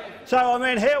econometrician. So, I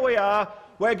mean, here we are.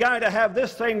 We're going to have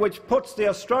this thing which puts the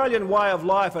Australian way of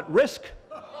life at risk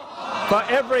for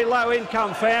every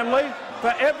low-income family,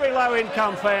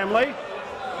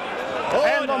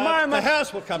 And the moment the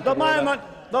House will come to order.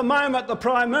 The moment the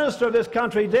Prime Minister of this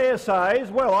country dare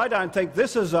says, well, I don't think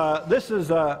this is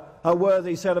a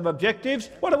worthy set of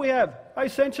objectives, what do we have? A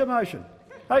censure motion.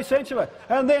 A censure motion.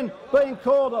 And then being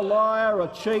called a liar, a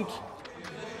cheat,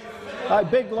 a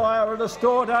big liar, a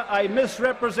distorter, a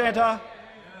misrepresenter.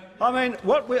 I mean,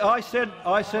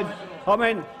 I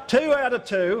mean, 2 out of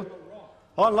 2.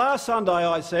 On last Sunday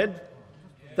I said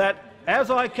that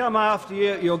as I come after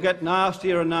you, you'll get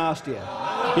nastier and nastier.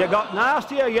 You got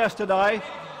nastier yesterday,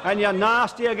 and you're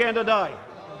nasty again today.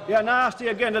 You're nasty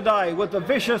again today with the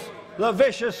vicious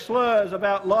slurs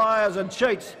about liars and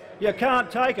cheats. You can't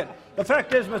take it. The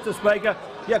fact is, Mr. Speaker,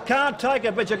 you can't take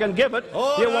it, but you can give it.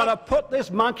 You want to put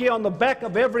this monkey on the back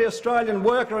of every Australian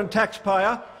worker and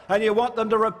taxpayer, and you want them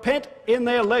to repent in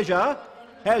their leisure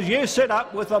as you set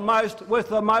up with the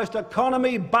most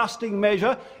economy-busting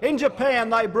measure. In Japan,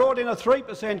 they brought in a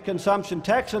 3% consumption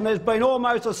tax, and there's been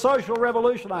almost a social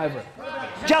revolution over it.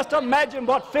 Just imagine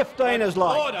what 15 is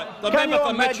like. Order. The member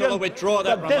for Mitchell will withdraw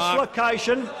that remark.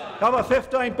 Dislocation of a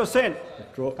 15%.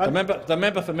 The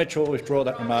member for Mitchell will withdraw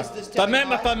that remark. The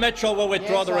member for Mitchell will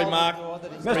withdraw the remark.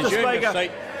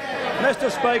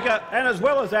 Mr. Speaker, and as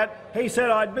well as that, he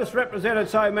said I'd misrepresented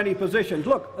so many positions.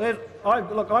 Look,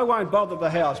 I won't bother the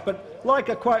House, but like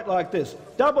a quote like this: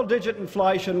 double-digit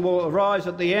inflation will arise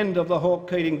at the end of the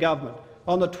Hawke-Keating government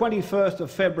on the 21st of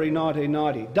February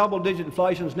 1990. Double-digit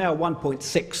inflation is now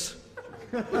 1.6.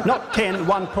 Not 10,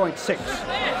 1.6.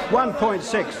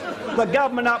 1.6. The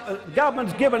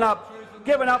government's given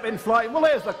up inflation. Well,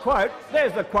 there's the quote.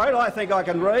 There's the quote. I think I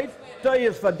can read. D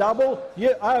is for double.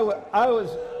 O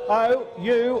is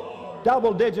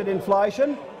double-digit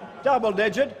inflation.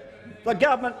 Double-digit. the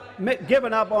government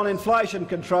given up on inflation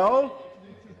control,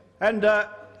 and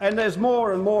there's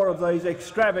more and more of these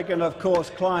extravagant, of course,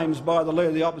 claims by the Leader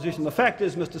of the Opposition. The fact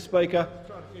is, Mr Speaker,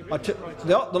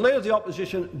 the Leader of the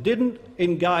Opposition didn't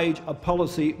engage a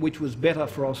policy which was better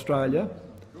for Australia.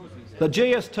 The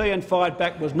GST and Fight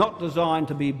Back was not designed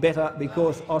to be better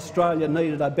because Australia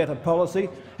needed a better policy.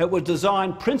 It was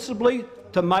designed principally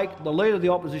to make the Leader of the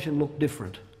Opposition look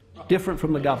different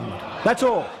from the government. That's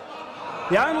all.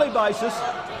 The only basis,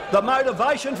 the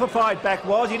motivation for Fight Back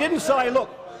was he didn't say, look,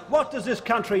 what does this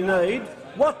country need?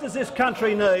 What does this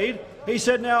country need? He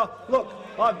said, now, look,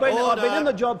 I've been in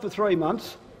the job for 3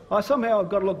 months. Somehow I've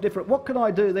got to look different. What can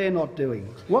I do they're not doing?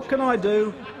 What can I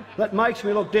do that makes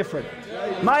me look different?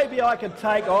 Maybe I could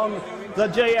take on the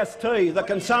GST, the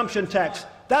consumption tax.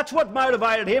 That's what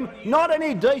motivated him, not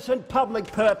any decent public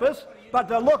purpose, but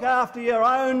to look after your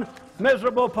own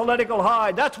miserable political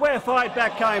hide. That's where Fight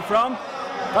Back came from.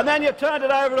 And then you turned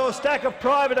it over to a stack of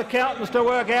private accountants to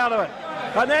work out of it.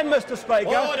 And then, Mr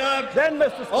Speaker, on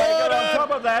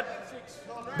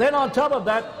top of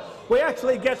that, we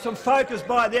actually get some focus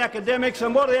by the academics,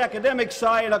 and what do the academics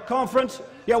say in a conference?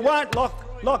 You won't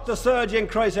lock the surge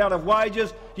increase out of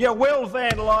wages, you will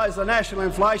vandalise the national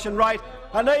inflation rate,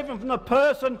 and even from the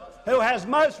person who has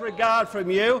most regard from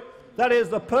you, that is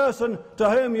the person to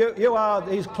whom you are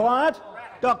his client,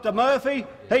 Dr Murphy,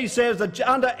 he says that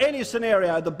under any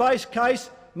scenario, the base case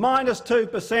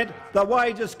 -2%, the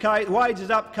wages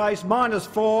up case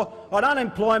 -4%, on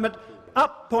unemployment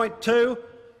up 0.2%,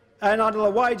 and under the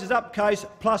wages up case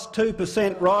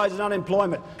 +2% rise in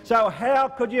unemployment. So how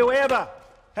could you ever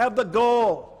have the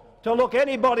gall to look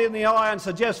anybody in the eye and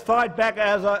suggest Fight Back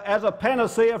as a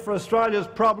panacea for Australia's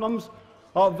problems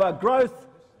of growth,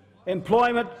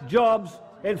 employment, jobs,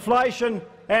 inflation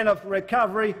and of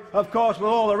recovery, of course, with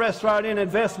all the rest thrown in,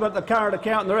 investment, the current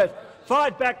account and the rest?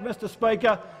 Fight Back, Mr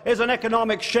Speaker, is an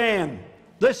economic sham.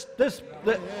 This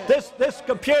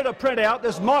computer printout,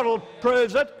 this model,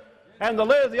 proves it. And the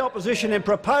Leader of the Opposition, in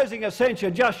proposing a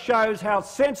censure, just shows how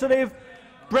sensitive,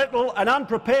 brittle and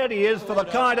unprepared he is for the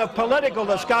kind of political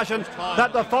discussion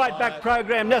that the Fight Back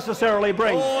program necessarily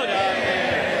brings.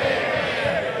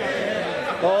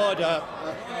 Order.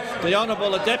 The Honourable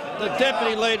the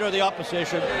Deputy Leader of the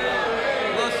Opposition.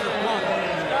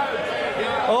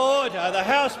 Order. The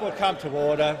House will come to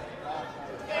order.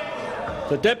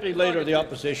 The Deputy Leader of the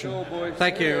Opposition.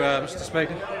 Thank you, Mr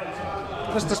Speaker.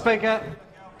 Mr Speaker,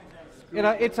 you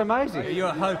know, it's amazing. You're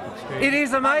hopeless. It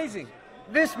is amazing.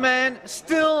 This man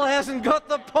still hasn't got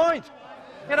the point.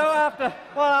 You know, after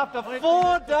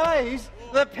 4 days,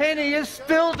 the penny is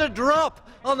still to drop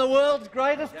on the world's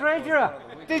greatest treasurer.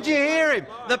 Did you hear him?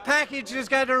 The package is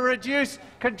going to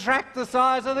contract the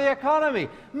size of the economy.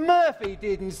 Murphy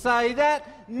didn't say that,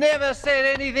 never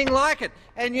said anything like it.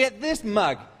 And yet this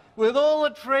mug, with all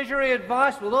the Treasury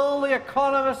advice, with all the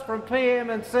economists from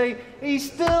PM&C, he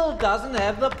still doesn't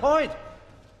have the point.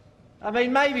 I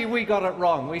mean, maybe we got it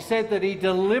wrong. We said that he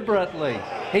deliberately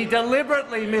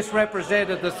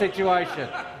misrepresented the situation.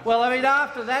 Well, I mean,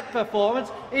 after that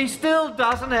performance, he still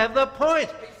doesn't have the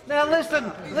point. Now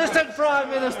listen,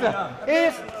 Prime Minister.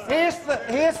 Here's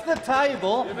the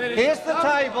table. Here's the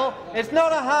table. It's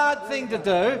not a hard thing to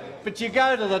do, but you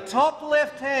go to the top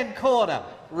left-hand corner,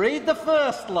 read the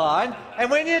first line, and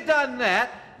when you've done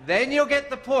that, then you'll get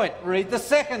the point. Read the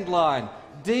second line.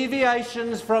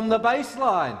 Deviations from the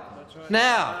baseline.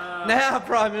 Now,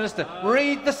 Prime Minister,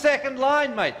 read the second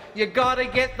line, mate. You've got to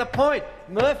get the point.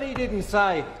 Murphy didn't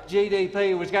say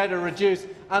GDP was going to reduce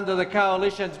under the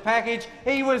Coalition's package.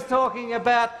 He was talking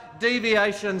about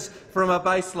deviations from a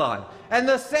baseline. And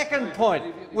the second point,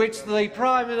 which the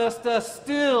Prime Minister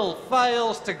still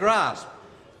fails to grasp,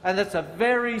 and it's a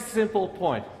very simple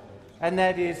point, and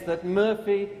that is that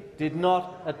Murphy did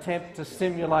not attempt to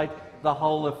simulate the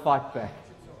whole of Fight Back.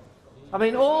 I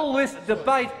mean, all this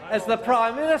debate, as the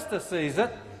Prime Minister sees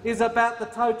it, is about the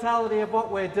totality of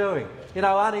what we're doing. You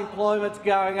know, unemployment's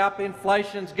going up,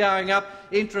 inflation's going up,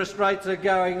 interest rates are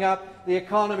going up, the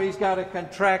economy's going to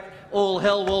contract, all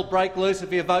hell will break loose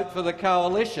if you vote for the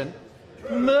Coalition.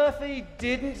 Murphy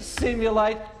didn't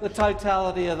simulate the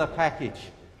totality of the package.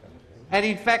 And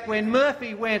in fact, when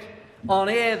Murphy went on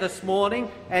air this morning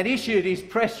and issued his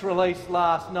press release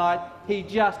last night, he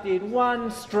just in one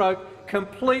stroke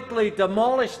completely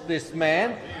demolished this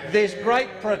man, this great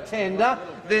pretender,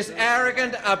 this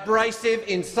arrogant, abrasive,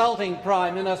 insulting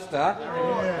Prime Minister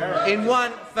in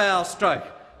one foul stroke.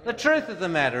 The truth of the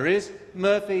matter is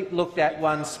Murphy looked at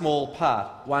one small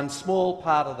part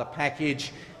of the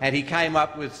package, and he came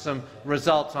up with some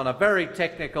results on a very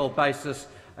technical basis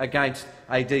against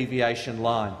a deviation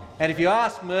line. And if you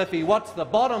ask Murphy what's the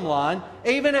bottom line,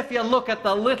 even if you look at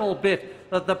the little bit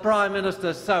that the Prime Minister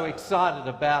is so excited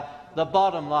about, the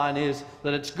bottom line is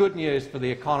that it's good news for the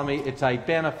economy. It's a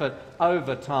benefit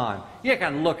over time. You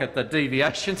can look at the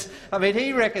deviations. I mean,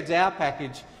 he reckons our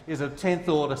package is of 10th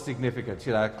order significance,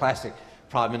 you know, a classic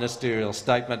Prime Ministerial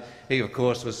statement. He, of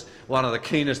course, was one of the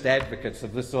keenest advocates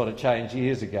of this sort of change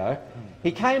years ago.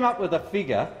 He came up with a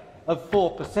figure of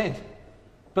 4%.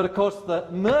 But, of course, the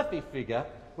Murphy figure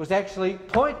was actually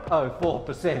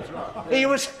 0.04%. He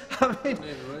was, I mean,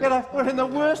 you know, we're in the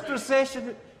worst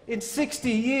recession in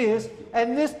 60 years,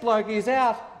 and this bloke is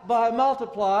out by a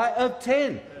multiplier of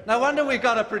 10. No wonder we've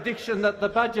got a prediction that the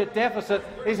budget deficit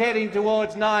is heading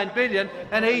towards $9 billion,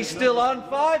 and he's still on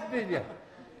 $5 billion.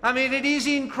 I mean, it is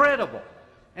incredible.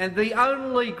 And the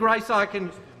only grace I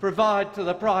can provide to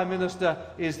the Prime Minister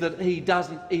is that he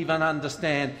doesn't even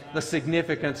understand the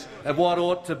significance of what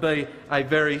ought to be a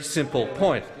very simple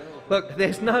point. Look,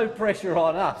 there's no pressure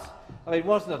on us. I mean,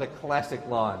 wasn't it a classic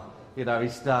line? You know, he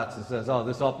starts and says, oh,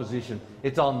 this opposition,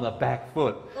 it's on the back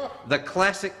foot. The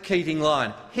classic Keating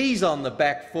line, he's on the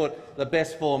back foot, the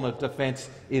best form of defence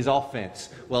is offence.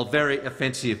 Well, very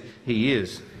offensive he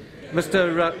is.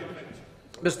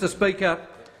 Mr. Speaker,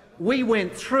 we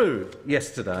went through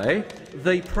yesterday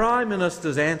the Prime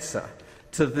Minister's answer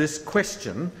to this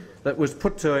question that was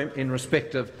put to him in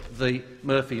respect of the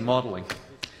Murphy modelling,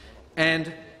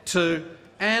 and to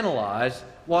analyse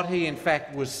what he in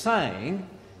fact was saying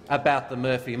about the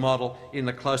Murphy model in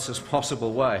the closest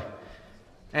possible way.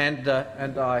 And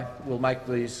I will make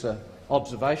these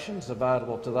observations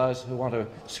available to those who want to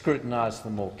scrutinise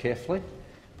them more carefully.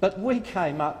 But we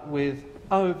came up with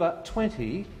over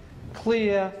 20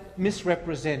 clear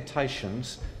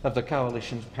misrepresentations of the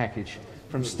Coalition's package.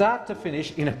 From start to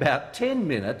finish, in about 10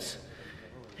 minutes,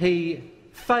 he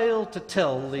failed to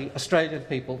tell the Australian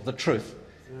people the truth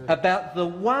about the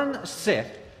one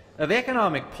set of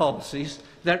economic policies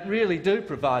that really do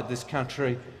provide this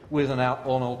country with an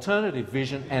alternative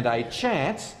vision and a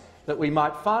chance that we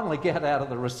might finally get out of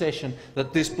the recession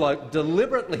that this bloke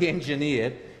deliberately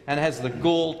engineered and has the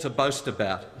gall to boast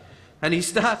about. And he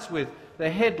starts with the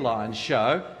headlines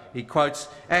show. He quotes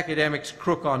academics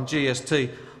crook on GST,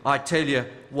 I tell you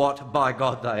what, by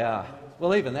God they are.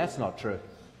 Well, even that's not true.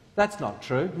 That's not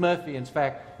true. Murphy, in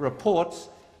fact, reports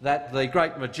that the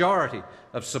great majority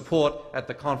of support at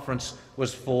the conference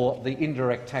was for the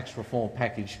indirect tax reform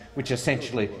package, which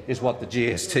essentially is what the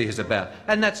GST is about.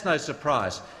 And that's no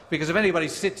surprise, because if anybody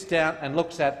sits down and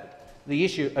looks at the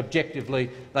issue objectively,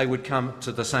 they would come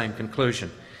to the same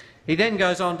conclusion. He then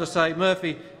goes on to say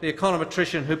Murphy, the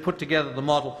econometrician who put together the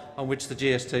model on which the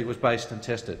GST was based and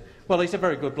tested. Well, he's a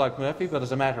very good bloke, Murphy, but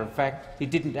as a matter of fact, he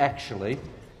didn't actually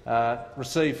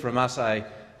receive from us a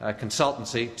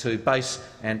consultancy to base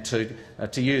and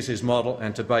to use his model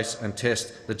and to base and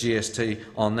test the GST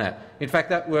on that. In fact,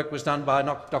 that work was done by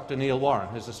Dr Neil Warren,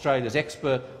 who's Australia's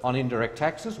expert on indirect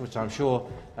taxes, which I'm sure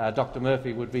Dr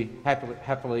Murphy would be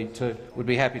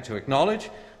happy to acknowledge,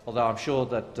 although I'm sure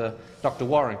that Dr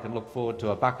Warren can look forward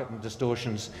to a bucket and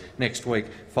distortions next week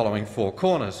following Four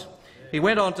Corners. He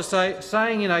went on to say,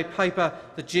 saying in a paper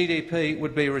that GDP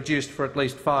would be reduced for at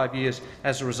least 5 years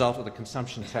as a result of the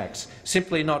consumption tax.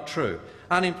 Simply not true.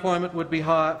 Unemployment would be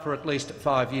higher for at least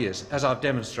 5 years, as I've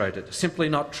demonstrated. Simply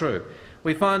not true.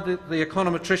 We find that the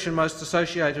econometrician most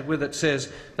associated with it says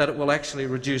that it will actually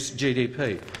reduce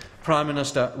GDP. Prime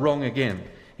Minister, wrong again.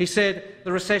 He said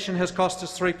the recession has cost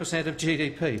us 3% of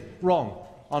GDP. Wrong.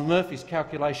 On Murphy's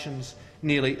calculations,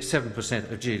 nearly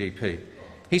 7% of GDP.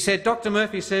 He said Dr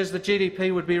Murphy says that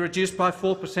GDP would be reduced by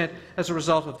 4% as a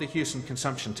result of the Houston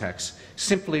consumption tax.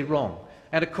 Simply wrong.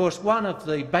 And of course, one of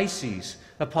the bases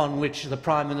upon which the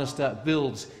Prime Minister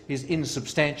builds his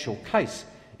insubstantial case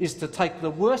is to take the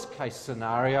worst-case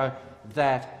scenario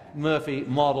that Murphy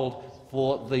modelled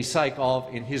for the sake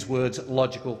of, in his words,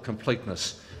 logical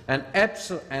completeness. An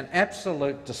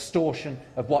absolute distortion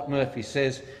of what Murphy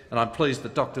says, and I'm pleased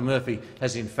that Dr Murphy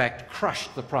has in fact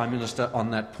crushed the Prime Minister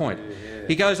on that point.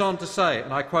 He goes on to say,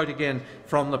 and I quote again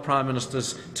from the Prime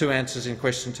Minister's two answers in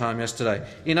question time yesterday,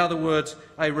 in other words,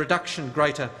 a reduction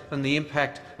greater than the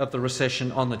impact of the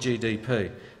recession on the GDP.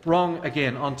 Wrong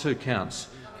again on two counts.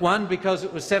 One, because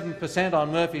it was 7%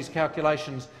 on Murphy's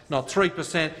calculations, not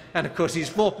 3%, and of course his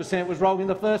 4% was wrong in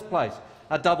the first place.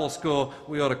 A double score,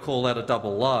 we ought to call that a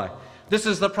double lie. This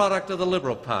is the product of the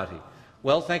Liberal Party.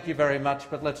 Well, thank you very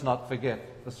much, but let's not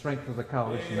forget the strength of the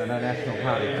coalition and our National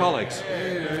Party colleagues.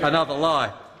 Another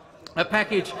lie. A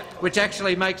package which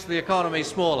actually makes the economy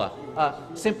smaller.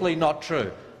 Simply not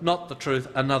true. not the truth,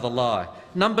 another lie.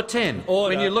 Number 10,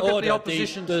 order, when you look at the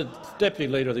opposition... The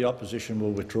Deputy Leader of the Opposition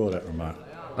will withdraw that remark.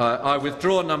 I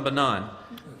withdraw number 9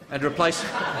 and replace...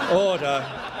 Order.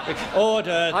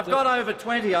 Order. I've got over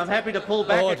 20. I'm happy to pull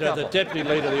back a couple. The Deputy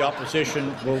Leader of the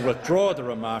Opposition will withdraw the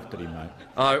remark that he made.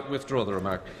 I withdraw the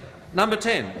remark. Number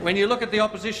 10. When you look at the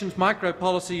opposition's micro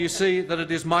policy, you see that it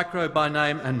is micro by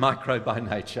name and micro by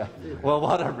nature. Well,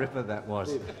 what a ripper that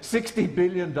was. $60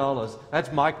 billion.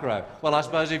 That's micro. Well, I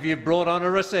suppose if you brought on a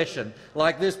recession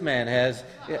like this man has,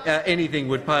 anything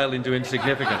would pale into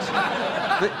insignificance.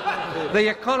 The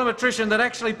econometrician that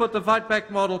actually put the Fight Back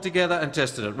model together and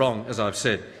tested it, wrong, as I've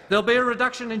said. There'll be a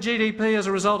reduction in GDP as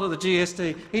a result of the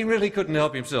GST. He really couldn't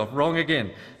help himself. Wrong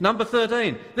again. Number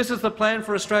 13. This is the plan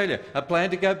for Australia, a plan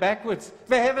to go backwards.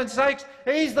 For heaven's sakes,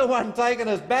 he's the one taking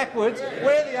us backwards.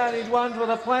 We're the only ones with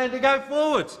a plan to go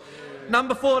forwards.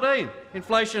 Number 14.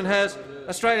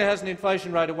 Australia has an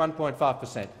inflation rate of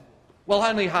 1.5%. Well,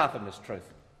 only half of them is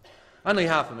truth. Only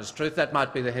half of them is truth. That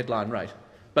might be the headline rate.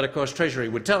 But of course Treasury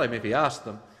would tell him, if he asked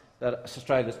them, that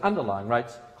Australia's underlying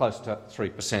rate's close to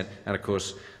 3%, and of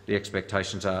course the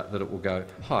expectations are that it will go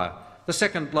higher. The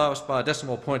second lowest by a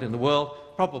decimal point in the world,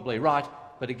 probably right,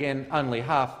 but again only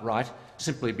half right,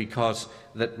 simply because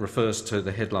that refers to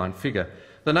the headline figure.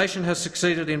 The nation has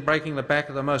succeeded in breaking the back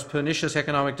of the most pernicious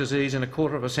economic disease in a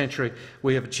quarter of a century.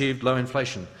 We have achieved low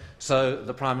inflation. So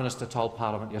the Prime Minister told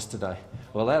Parliament yesterday.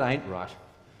 Well, that ain't right.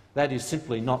 That is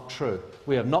simply not true.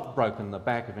 We have not broken the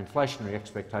back of inflationary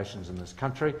expectations in this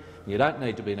country. You don't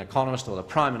need to be an economist or the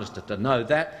Prime Minister to know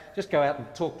that. Just go out and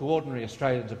talk to ordinary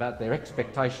Australians about their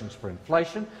expectations for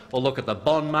inflation, or look at the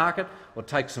bond market, or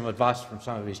take some advice from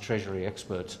some of his Treasury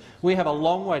experts. We have a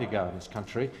long way to go in this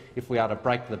country if we are to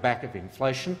break the back of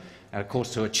inflation. And of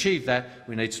course, to achieve that,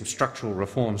 we need some structural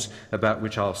reforms, about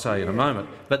which I'll say in a moment.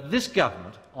 But this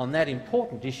government, on that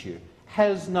important issue,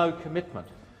 has no commitment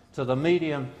to the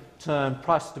medium-term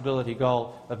price stability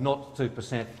goal of 0 to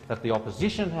 2% that the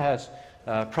opposition has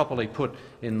properly put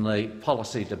in the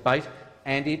policy debate,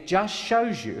 and it just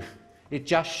shows you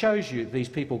these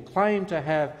people claim to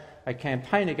have a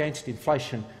campaign against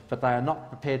inflation, but they are not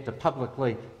prepared to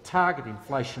publicly target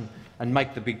inflation and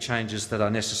make the big changes that are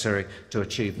necessary to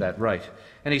achieve that rate.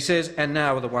 And he says, and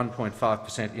now with a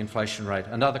 1.5% inflation rate.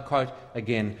 Another quote,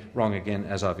 again, wrong again,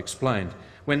 as I've explained.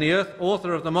 When the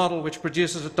author of the model which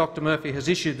produces it, Dr Murphy, has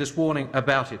issued this warning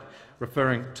about it,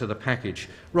 referring to the package.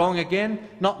 Wrong again,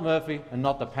 not Murphy and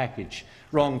not the package.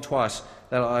 Wrong twice.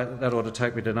 That ought to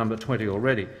take me to number 20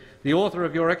 already. The author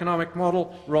of your economic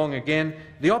model, wrong again.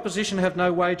 The opposition have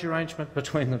no wage arrangement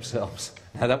between themselves.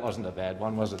 Now, that wasn't a bad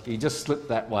one, was it? He just slipped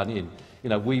that one in. You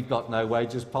know, we've got no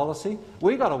wages policy.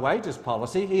 We've got a wages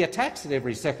policy. He attacks it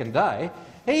every second day.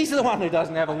 He's the one who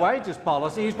doesn't have a wages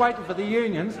policy. He's waiting for the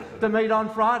unions to meet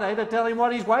on Friday to tell him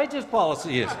what his wages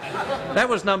policy is. That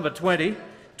was number 20.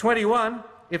 21.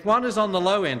 If one is on the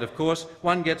low end, of course,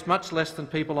 one gets much less than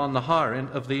people on the higher end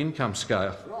of the income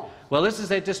scale. Well, this is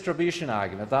their distribution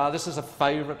argument. This is a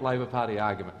favourite Labor Party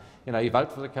argument. You know, you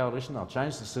vote for the coalition, they'll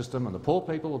change the system, and the poor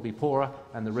people will be poorer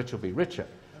and the rich will be richer.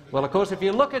 Well, of course, if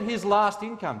you look at his last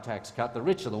income tax cut, the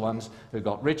rich are the ones who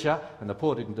got richer and the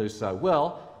poor didn't do so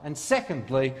well. And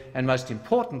secondly, and most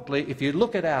importantly, if you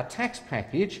look at our tax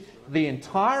package, the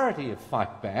entirety of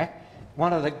Fight Back,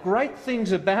 one of the great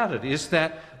things about it is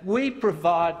that we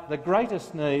provide the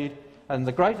greatest need and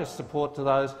the greatest support to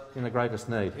those in the greatest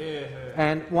need.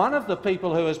 And one of the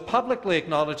people who has publicly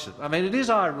acknowledged it, I mean, it is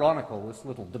ironical, this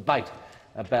little debate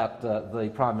about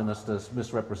the Prime Minister's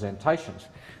misrepresentations,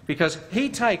 because he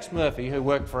takes Murphy, who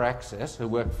worked for Access, who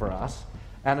worked for us,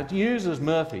 and it uses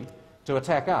Murphy to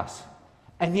attack us.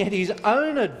 And yet his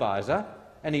own advisor,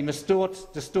 and he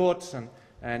distorts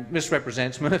and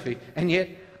misrepresents Murphy, and yet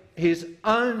his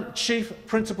own chief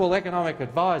principal economic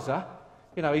advisor,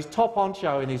 you know, his top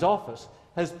honcho in his office,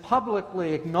 has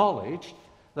publicly acknowledged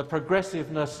the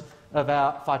progressiveness of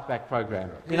our Fight Back program.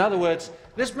 In other words,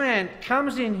 this man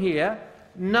comes in here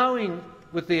knowing,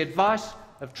 with the advice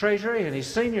of Treasury and his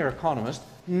senior economist,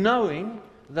 knowing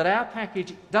that our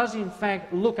package does in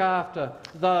fact look after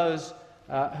those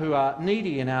who are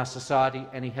needy in our society,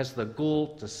 and he has the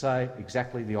gall to say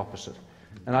exactly the opposite.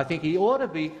 And I think he ought to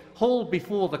be hauled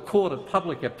before the court of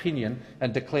public opinion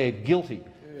and declared guilty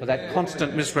for that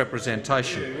constant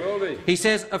misrepresentation. He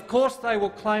says, of course they will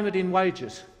claim it in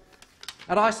wages.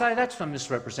 And I say that's a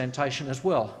misrepresentation as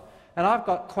well. And I've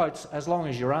got quotes as long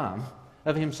as your arm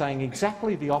of him saying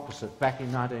exactly the opposite back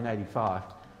in 1985.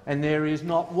 And there is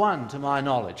not one, to my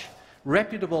knowledge,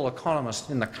 reputable economist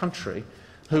in the country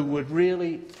who would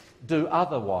really do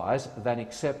otherwise than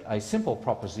accept a simple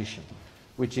proposition,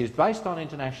 which is based on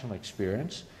international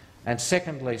experience, and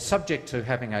secondly, subject to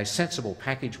having a sensible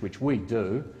package, which we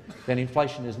do, then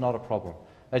inflation is not a problem.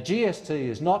 A GST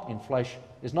is not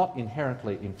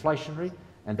inherently inflationary,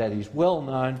 and that is well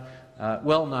known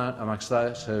amongst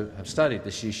those who have studied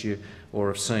this issue or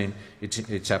have seen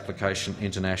its application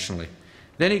internationally.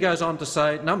 Then he goes on to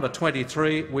say, number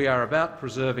 23, we are about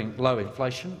preserving low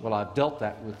inflation. Well, I've dealt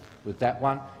that with that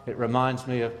one. It reminds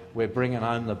me of we're bringing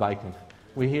home the bacon.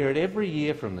 We hear it every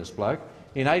year from this bloke.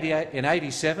 In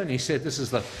 87, he said this is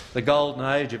the golden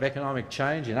age of economic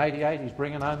change. In 88, he's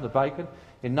bringing home the bacon.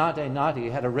 In 1990, he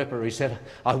had a ripper. He said,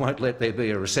 I won't let there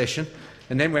be a recession.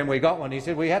 And then when we got one, he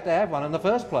said we had to have one in the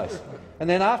first place. And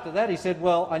then after that, he said,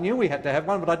 well, I knew we had to have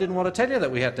one, but I didn't want to tell you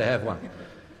that we had to have one.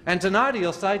 And tonight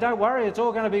he'll say, don't worry, it's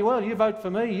all going to be well. You vote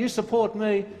for me, you support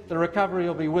me, the recovery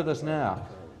will be with us now.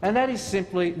 And that is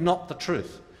simply not the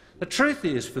truth. The truth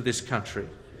is, for this country,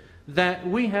 that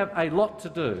we have a lot to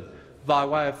do by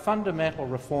way of fundamental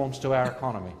reforms to our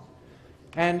economy.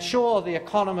 And sure, the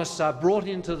economists are brought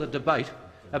into the debate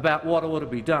about what ought to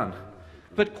be done.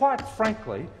 But quite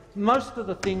frankly, most of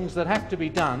the things that have to be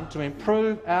done to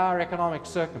improve our economic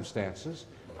circumstances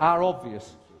are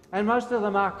obvious, and most of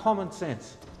them are common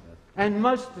sense. And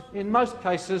in most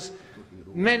cases,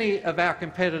 many of our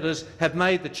competitors have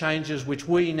made the changes which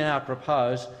we now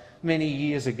propose many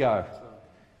years ago.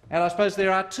 And I suppose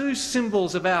there are two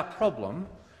symbols of our problem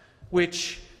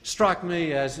which strike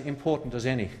me as important as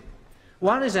any.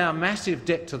 One is our massive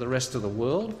debt to the rest of the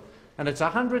world, and it's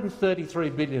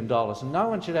 $133 billion, and no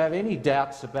one should have any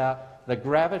doubts about the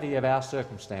gravity of our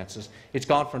circumstances. It's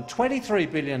gone from $23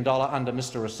 billion under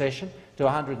Mr Recession to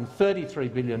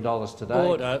 $133 billion today,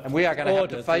 Order. And we are going to have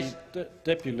to face— The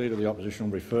Deputy Leader of the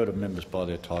Opposition will refer to members by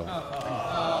their title.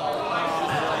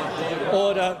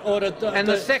 Order. And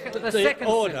the second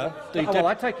order. Well,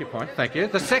 I take your point. Thank you.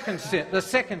 The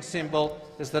second symbol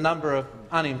is the number of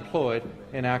unemployed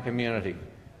in our community,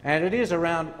 and it is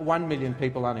around 1 million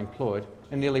people unemployed,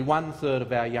 and nearly 1/3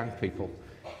 of our young people.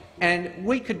 And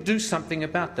we could do something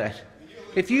about that.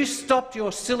 If you stopped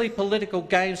your silly political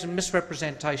games and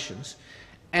misrepresentations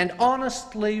and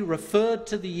honestly referred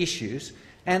to the issues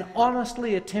and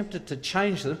honestly attempted to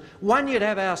change them, one, you'd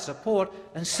have our support,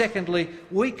 and secondly,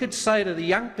 we could say to the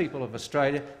young people of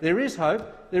Australia, there is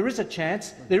hope, there is a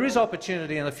chance, there is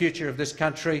opportunity in the future of this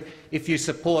country if you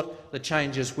support the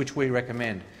changes which we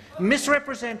recommend.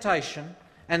 Misrepresentation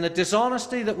and the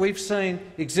dishonesty that we've seen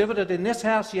exhibited in this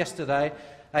House yesterday,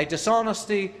 a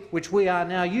dishonesty which we are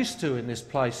now used to in this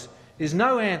place, is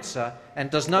no answer and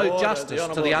does no justice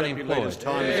to the unemployed.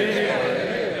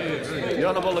 The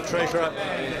Honourable the Treasurer.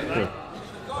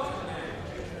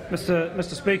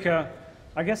 Mr Speaker,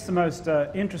 I guess the most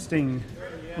interesting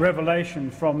revelation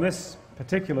from this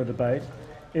particular debate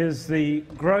is the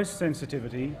gross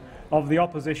sensitivity of the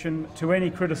opposition to any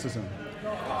criticism.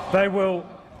 They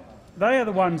are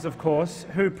the ones, of course,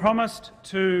 who promised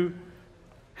to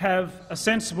have a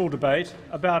sensible debate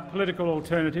about political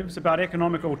alternatives, about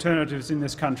economic alternatives in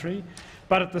this country,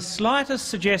 but at the slightest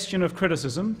suggestion of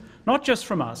criticism, not just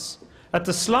from us, at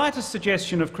the slightest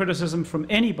suggestion of criticism from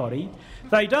anybody,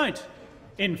 they don't,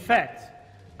 in fact,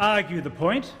 argue the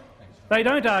point. They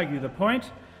don't argue the point.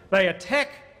 They attack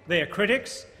their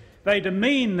critics. They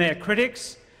demean their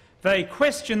critics. They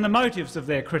question the motives of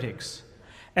their critics.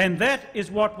 And that is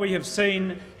what we have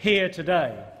seen here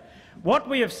today. What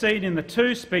we have seen in the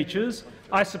two speeches,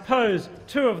 I suppose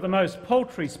two of the most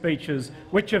paltry speeches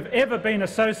which have ever been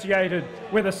associated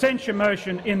with a censure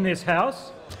motion in this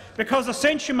House, because a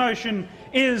censure motion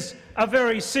is a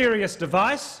very serious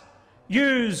device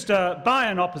used by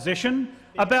an opposition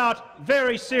about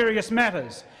very serious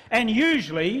matters, and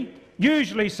usually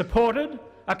supported,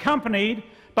 accompanied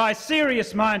by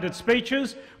serious-minded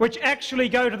speeches which actually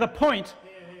go to the point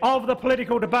of the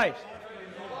political debate.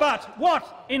 But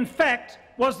what, in fact,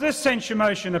 was this censure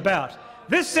motion about?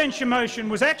 This censure motion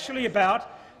was actually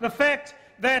about the fact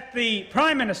that the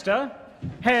Prime Minister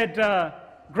had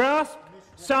grasped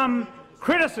some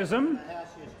criticism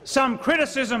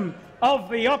of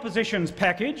the opposition's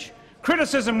package,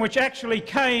 criticism which actually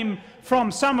came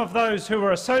from some of those who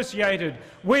were associated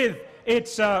with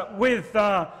its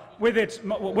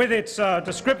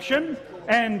description,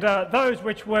 and those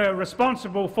which were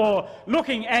responsible for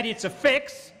looking at its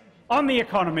effects on the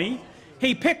economy.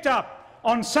 He picked up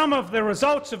on some of the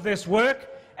results of this work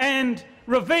and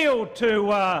revealed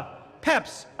to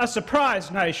perhaps a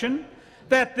surprised nation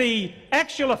that the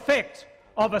actual effect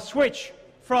of a switch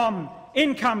from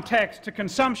income tax to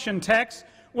consumption tax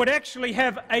would actually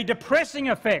have a depressing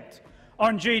effect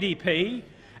on GDP,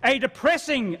 a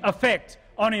depressing effect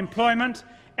on employment,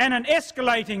 and an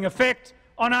escalating effect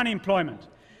on unemployment.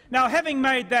 Now, having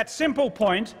made that simple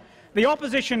point, the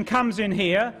opposition comes in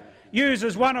here,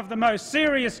 uses one of the most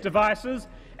serious devices,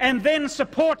 and then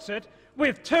supports it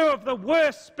with two of the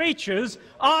worst speeches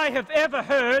I have ever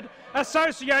heard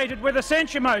associated with a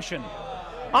censure motion.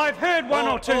 I've heard one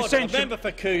or two censure... The member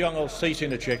for Kooyong will cease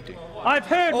interjecting. I've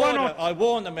heard I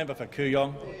warn the member for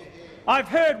Kooyong. I've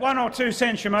heard one or two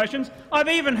censure motions. I've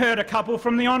even heard a couple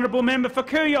from the honourable member for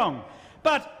Kooyong.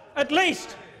 But at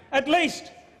least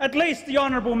the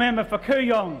honourable member for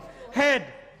Kooyong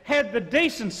had the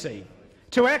decency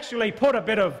to actually put a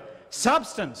bit of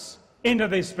substance into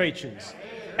these speeches,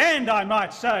 and I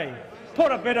might say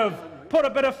put a bit of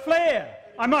flair.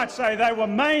 I might say they were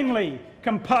mainly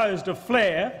composed of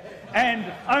flair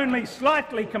and only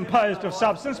slightly composed of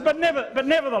substance, but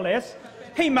nevertheless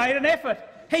he made an effort.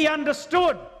 He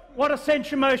understood what a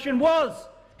censure motion was.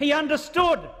 He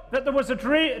understood that there was a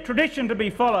tradition to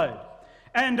be followed,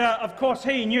 and of course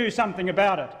he knew something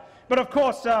about it. But of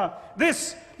course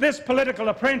this political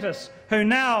apprentice who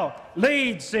now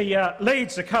leads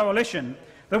the coalition,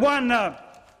 the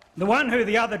one who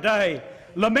the other day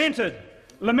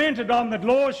lamented on the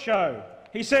Laws Show,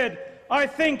 he said, "I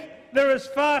think there is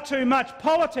far too much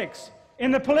politics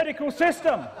in the political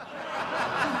system."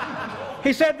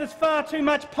 He said there's far too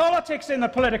much politics in the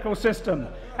political system,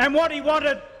 and what he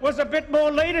wanted was a bit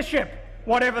more leadership,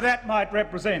 whatever that might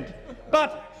represent.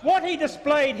 But what he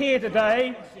displayed here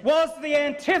today was the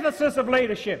antithesis of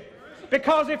leadership,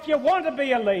 because if you want to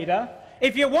be a leader,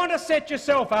 if you want to set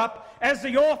yourself up as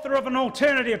the author of an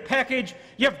alternative package,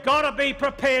 you've got to be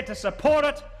prepared to support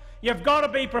it, you've got to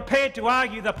be prepared to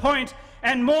argue the point,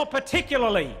 and more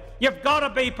particularly, you've got to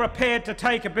be prepared to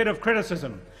take a bit of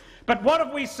criticism. But what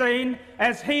have we seen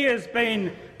as he has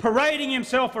been parading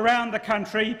himself around the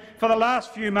country for the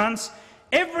last few months?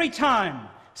 Every time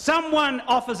someone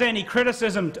offers any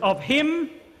criticism of him,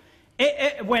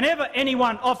 whenever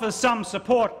anyone offers some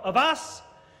support of us,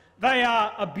 they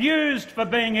are abused for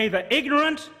being either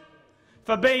ignorant,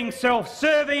 for being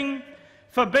self-serving,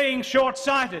 for being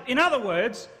short-sighted. In other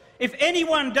words, if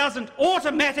anyone doesn't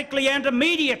automatically and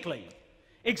immediately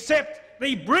accept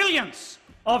the brilliance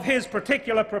of his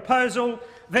particular proposal,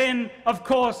 then, of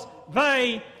course,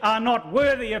 they are not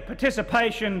worthy of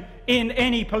participation in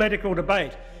any political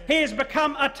debate. He has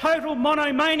become a total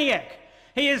monomaniac.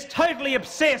 He is totally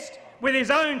obsessed with his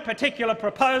own particular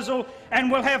proposal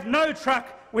and will have no truck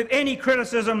with any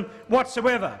criticism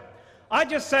whatsoever. I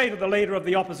just say to the Leader of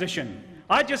the Opposition,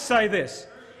 I just say this,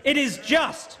 it is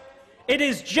just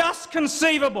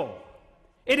conceivable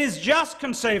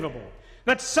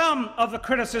that some of the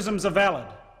criticisms are valid.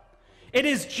 It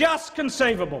is just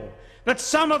conceivable that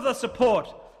some of the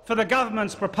support for the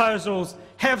government's proposals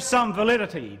have some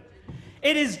validity.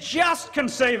 It is just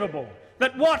conceivable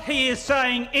that what he is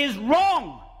saying is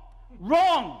wrong.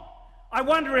 Wrong. I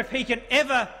wonder if he can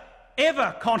ever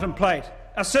contemplate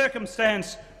a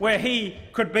circumstance where he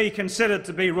could be considered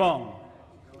to be wrong.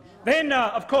 Then,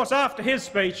 of course, after his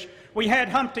speech, we had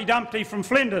Humpty Dumpty from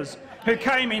Flinders, who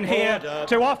came in here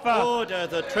to offer... Order.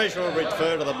 The Treasurer will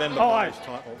refer to the member by his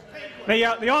title.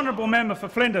 The honourable member for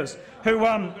Flinders,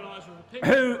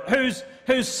 whose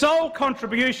sole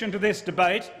contribution to this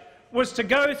debate was to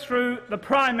go through the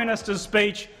Prime Minister's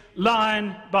speech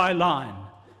line by line.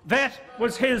 That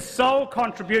was his sole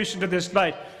contribution to this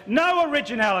debate. No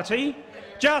originality,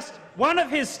 just one of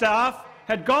his staff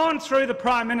had gone through the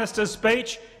Prime Minister's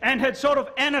speech and had sort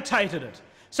of annotated it.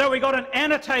 So we got an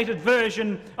annotated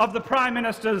version of the Prime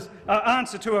Minister's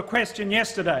answer to a question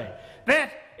yesterday.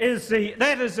 That is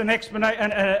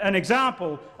an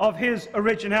example of his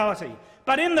originality.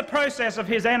 But in the process of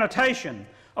his annotation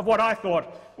of what I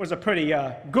thought was a pretty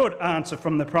good answer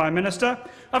from the Prime Minister,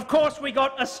 of course we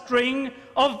got a string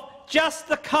of just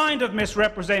the kind of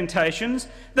misrepresentations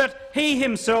that he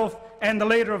himself and the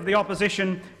Leader of the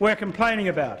Opposition were complaining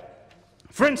about.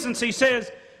 For instance, he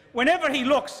says, whenever he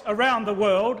looks around the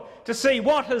world to see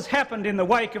what has happened in the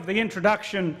wake of the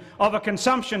introduction of a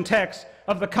consumption tax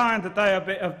of the kind that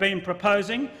they have been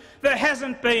proposing, there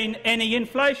hasn't been any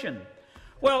inflation.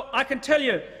 Well, I can tell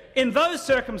you, in those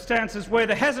circumstances where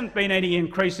there hasn't been any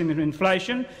increase in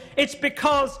inflation, it's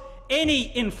because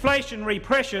any inflationary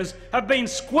pressures have been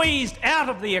squeezed out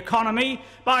of the economy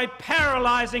by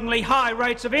paralysingly high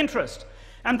rates of interest.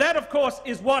 And that, of course,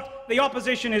 is what the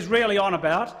opposition is really on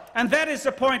about, and that is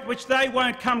the point which they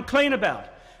won't come clean about,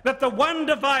 that the one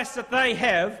device that they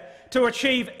have to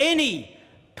achieve any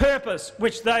purpose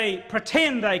which they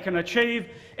pretend they can achieve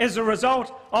is a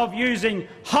result of using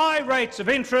high rates of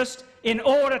interest in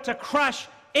order to crush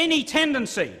any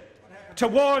tendency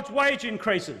towards wage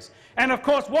increases. And of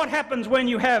course, what happens when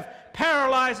you have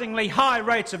paralysingly high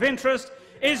rates of interest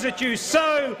is that you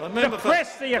so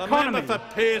depress the economy. The member for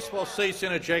Pearce will cease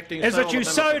interjecting. Is that you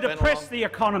so depress the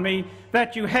economy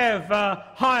that you have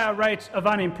higher rates of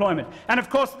unemployment. And of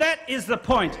course that is the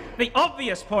point, the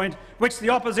obvious point, which the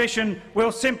opposition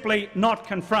will simply not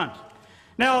confront.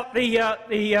 Now,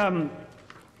 the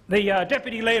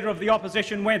Deputy Leader of the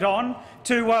Opposition went on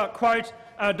to quote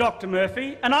Dr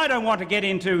Murphy, and I don't want to get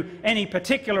into any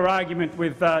particular argument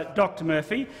with Dr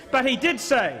Murphy, but he did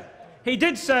say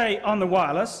on the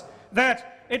wireless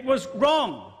that it was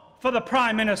wrong for the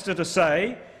Prime Minister to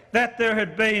say that there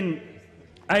had been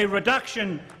a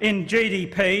reduction in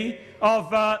GDP of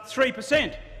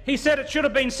 3%. He said it should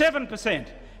have been 7%.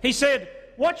 He said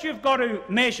what you've got to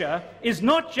measure is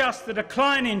not just the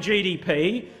decline in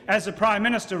GDP, as the Prime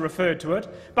Minister referred to it,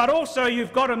 but also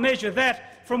you've got to measure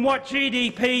that from what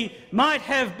GDP might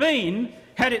have been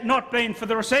had it not been for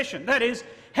the recession. That is,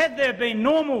 had there been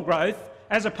normal growth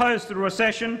as opposed to the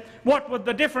recession, what would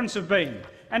the difference have been?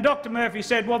 And Dr Murphy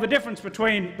said, well, the difference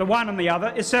between the one and the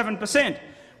other is 7%.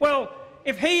 Well,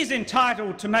 if he's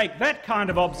entitled to make that kind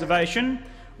of observation,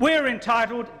 we're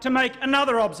entitled to make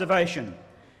another observation.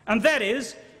 And that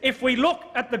is, if we look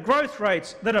at the growth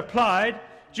rates that applied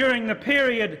during the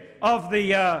period of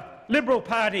the Liberal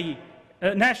Party,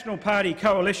 National Party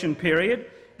coalition period,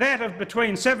 that of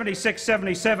between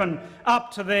 76–77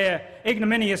 up to their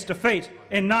ignominious defeat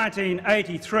in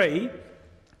 1983,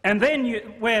 and then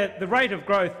where the rate of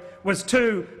growth was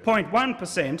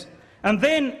 2.1%, and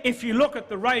then if you look at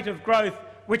the rate of growth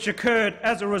which occurred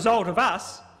as a result of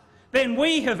us, then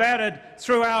we have added,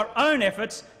 through our own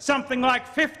efforts, something like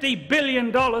 $50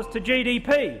 billion to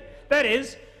GDP. That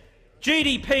is,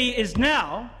 GDP is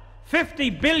now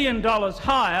 $50 billion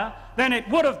higher than it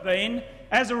would have been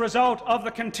as a result of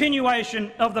the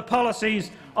continuation of the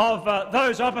policies of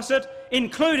those opposite,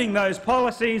 including those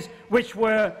policies which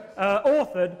were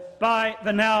authored by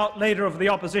the now Leader of the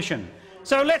Opposition.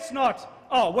 So let's not,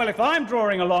 oh, well, if I'm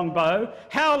drawing a long bow,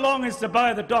 how long is the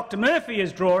bow that Dr Murphy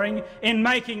is drawing in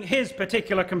making his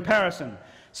particular comparison?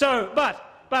 So,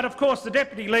 but of course the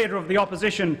Deputy Leader of the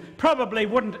Opposition probably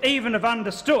wouldn't even have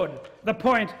understood the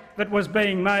point that was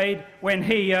being made when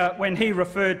he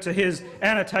referred to his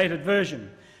annotated version.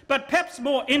 But perhaps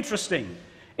more interesting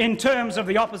in terms of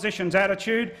the opposition's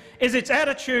attitude is its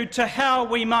attitude to how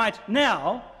we might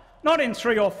now, not in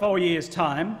 3 or 4 years'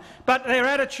 time, but their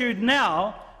attitude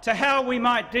now to how we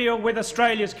might deal with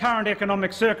Australia's current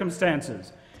economic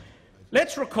circumstances.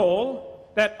 Let's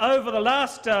recall that over the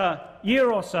last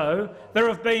year or so there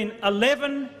have been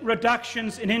 11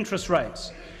 reductions in interest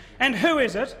rates. And who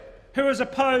is it who has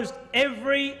opposed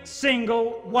every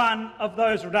single one of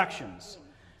those reductions?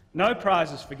 No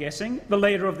prizes for guessing, the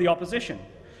Leader of the Opposition.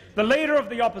 The Leader of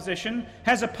the Opposition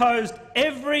has opposed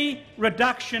every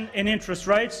reduction in interest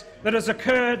rates that has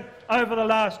occurred over the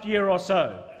last year or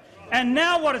so. And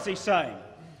now what is he saying?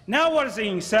 Now what is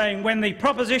he saying when the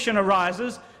proposition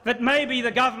arises that maybe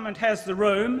the government has the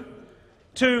room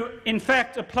to, in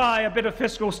fact, apply a bit of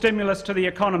fiscal stimulus to the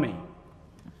economy?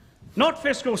 Not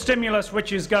fiscal stimulus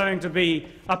which is going to be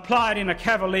applied in a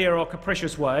cavalier or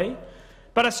capricious way,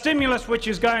 but a stimulus which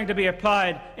is going to be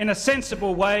applied in a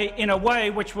sensible way, in a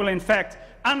way which will in fact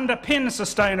underpin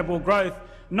sustainable growth,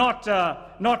 not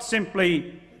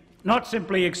simply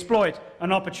exploit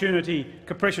an opportunity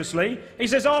capriciously. He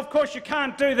says, oh, of course you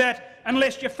can't do that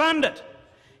unless you fund it.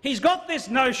 He's got this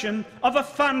notion of a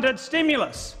funded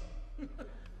stimulus.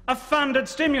 A funded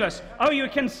stimulus. Oh, you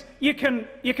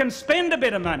can spend a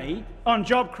bit of money on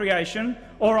job creation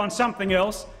or on something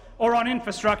else or on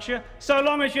infrastructure so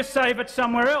long as you save it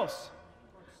somewhere else.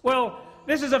 Well,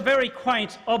 this is a very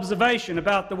quaint observation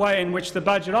about the way in which the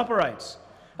budget operates.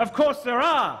 Of course, there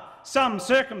are some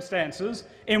circumstances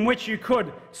in which you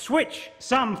could switch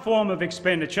some form of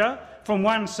expenditure from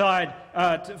one side,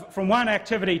 from one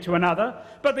activity to another,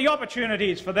 but the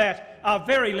opportunities for that are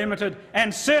very limited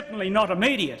and certainly not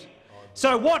immediate.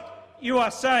 So what you are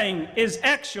saying is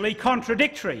actually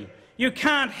contradictory. You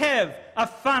can't have a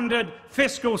funded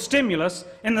fiscal stimulus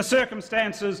in the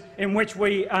circumstances in which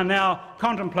we are now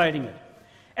contemplating it.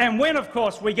 And when, of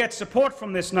course, we get support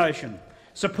from this notion,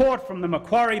 support from the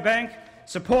Macquarie Bank,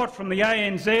 support from the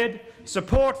ANZ,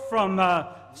 support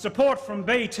from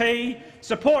BT,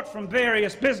 support from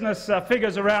various business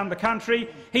figures around the country,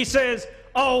 he says,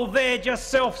 oh, they're just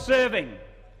self-serving.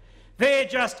 They're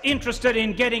just interested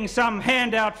in getting some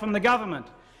handout from the government.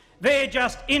 They're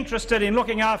just interested in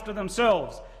looking after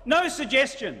themselves. No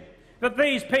suggestion that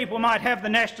these people might have the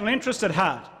national interest at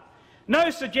heart. No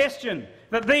suggestion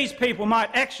that these people might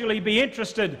actually be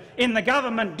interested in the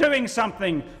government doing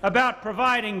something about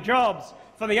providing jobs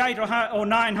for the 800,000 or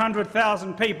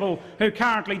 900,000 people who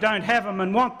currently don't have them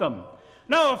and want them?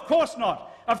 No, of course not.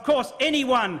 Of course,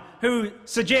 anyone who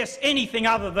suggests anything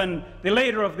other than the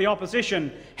Leader of the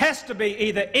Opposition has to be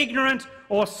either ignorant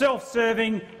or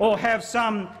self-serving or have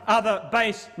some other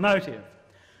base motive.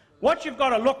 What you've got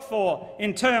to look for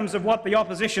in terms of what the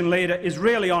Opposition Leader is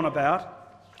really on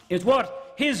about is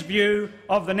what his view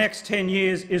of the next 10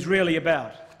 years is really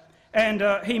about. And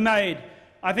he made,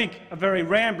 I think, a very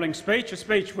rambling speech, a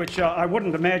speech which I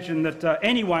wouldn't imagine that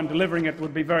anyone delivering it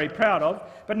would be very proud of,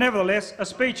 but nevertheless a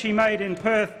speech he made in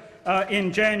Perth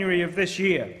in January of this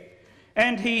year.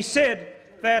 And he said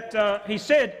that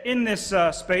in this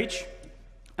speech,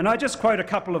 and I just quote a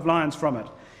couple of lines from it.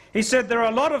 He said, "There are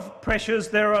a lot of pressures,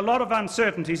 there are a lot of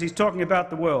uncertainties." He's talking about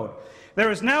the world. "There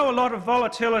is now a lot of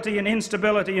volatility and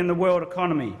instability in the world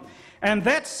economy, and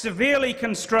that severely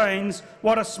constrains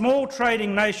what a small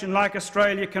trading nation like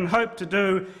Australia can hope to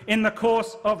do in the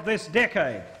course of this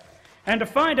decade." And to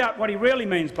find out what he really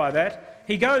means by that,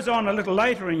 he goes on a little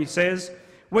later and he says,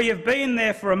 "We have been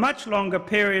there for a much longer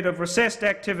period of recessed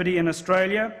activity in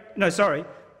Australia." No, sorry.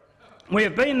 "We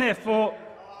have been there for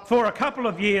a couple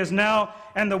of years now,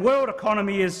 and the world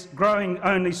economy is growing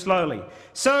only slowly.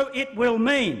 So it will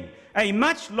mean a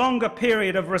much longer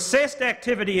period of recessed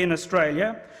activity in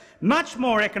Australia, much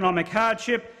more economic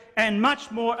hardship and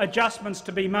much more adjustments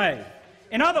to be made."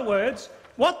 In other words,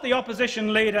 what the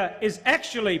Opposition Leader is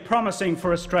actually promising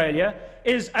for Australia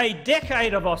is a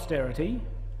decade of austerity,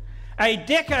 a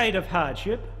decade of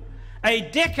hardship, a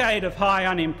decade of high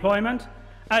unemployment,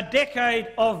 a decade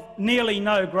of nearly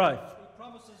no growth.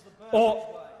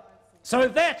 So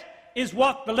that is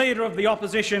what the Leader of the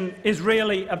Opposition is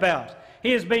really about.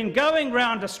 He has been going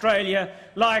round Australia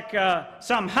like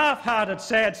some half-hearted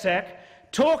sad sack,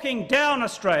 talking down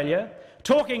Australia,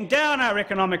 talking down our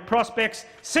economic prospects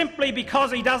simply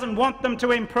because he doesn't want them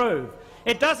to improve.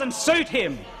 It doesn't suit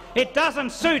him. It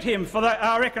doesn't suit him for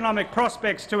our economic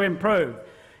prospects to improve.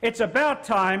 It's about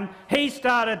time he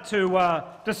started to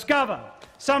discover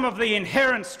some of the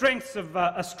inherent strengths of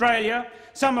Australia,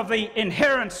 some of the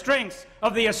inherent strengths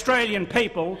of the Australian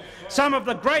people, some of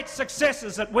the great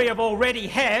successes that we have already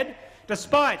had,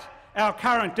 despite our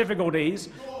current difficulties,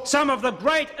 some of the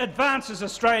great advances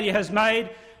Australia has made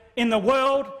in the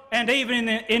world and even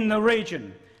in the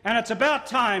region. And it's about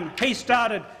time he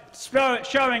started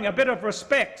showing a bit of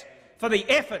respect for the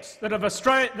efforts that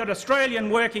Australian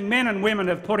working men and women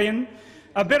have put in,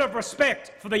 a bit of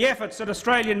respect for the efforts that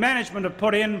Australian management have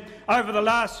put in over the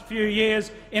last few years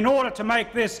in order to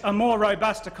make this a more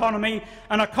robust economy,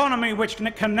 an economy which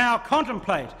can now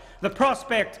contemplate the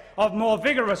prospect of more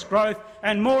vigorous growth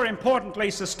and, more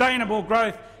importantly, sustainable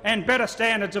growth and better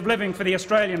standards of living for the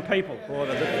Australian people.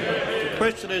 Order. The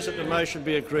question is that the motion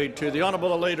be agreed to. The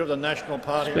Honourable Leader of the National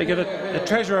Party. Speaker, the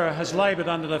Treasurer has laboured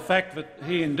under the fact that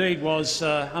he indeed was,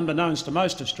 unbeknownst to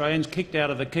most Australians, kicked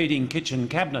out of the Keating Kitchen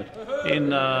Cabinet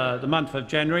in the month of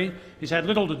January. He's had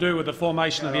little to do with the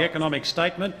formation of the economic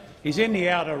statement. He's in the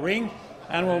outer ring,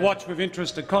 and we'll watch with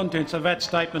interest the contents of that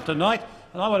statement tonight.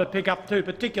 And I want to pick up two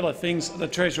particular things the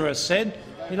Treasurer has said.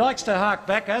 He likes to hark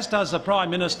back, as does the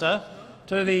Prime Minister,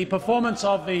 to the performance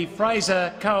of the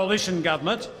Fraser coalition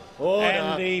government. Order.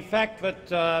 And the fact that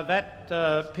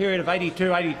that period of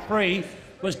 82-83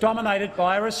 was dominated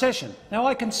by a recession. Now,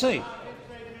 I concede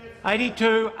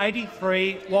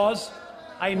 82-83 was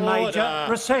a major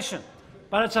recession,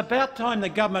 but it's about time the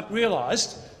government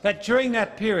realised that during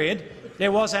that period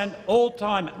there was an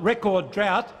all-time record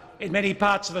drought in many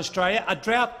parts of Australia, a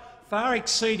drought far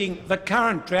exceeding the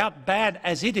current drought, bad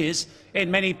as it is in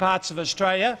many parts of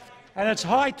Australia. And it's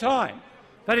high time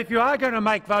that if you are going to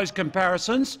make those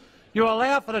comparisons, you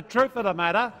allow for the truth of the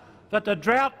matter that the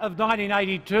drought of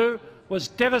 1982 was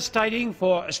devastating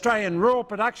for Australian rural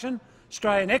production,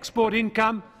 Australian export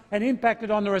income, and impacted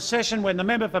on the recession when the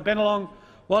member for Bennelong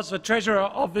was the Treasurer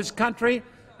of this country,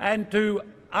 and to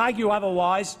argue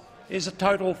otherwise is a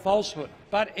total falsehood.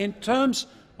 But in terms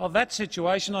of that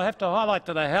situation, I have to highlight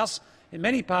to the House, in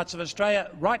many parts of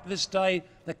Australia, right this day,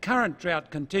 the current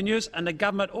drought continues, and the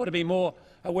government ought to be more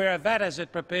aware of that as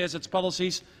it prepares its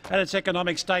policies and its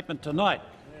economic statement tonight.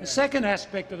 The second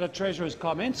aspect of the Treasurer's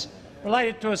comments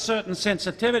related to a certain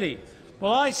sensitivity.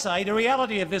 Well, I say the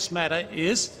reality of this matter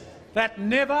is that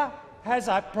never has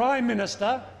a Prime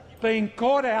Minister been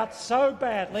caught out so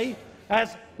badly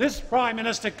as this Prime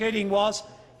Minister Keating was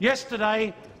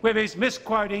yesterday with his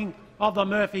misquoting of the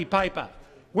Murphy paper.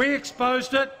 We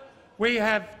exposed it. We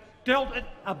have dealt it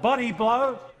a body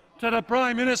blow to the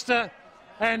Prime Minister,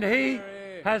 and he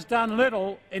has done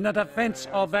little in the defence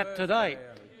of that today.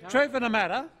 Truth of the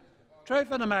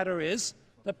matter is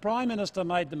the Prime Minister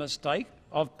made the mistake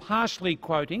of partially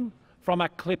quoting from a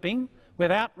clipping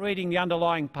without reading the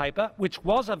underlying paper, which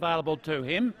was available to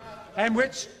him, and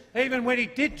which, even when he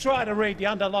did try to read the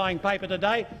underlying paper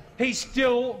today, he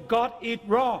still got it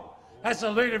wrong, as the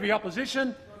Leader of the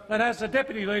Opposition and as the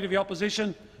Deputy Leader of the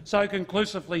Opposition so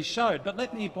conclusively showed. But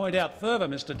let me point out further,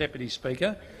 Mr Deputy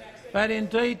Speaker, that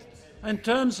indeed, in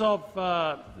terms of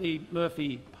the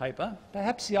Murphy paper,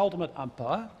 perhaps the ultimate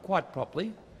umpire, quite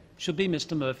properly, should be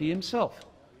Mr Murphy himself.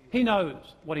 He knows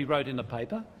what he wrote in the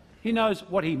paper. He knows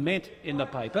what he meant in the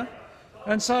paper.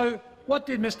 And so what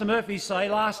did Mr Murphy say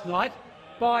last night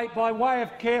by way of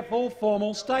careful,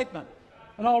 formal statement?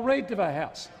 And I'll read to the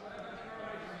House.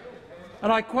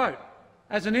 And I quote,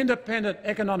 "As an independent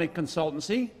economic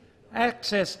consultancy,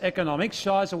 Access Economics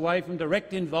shies away from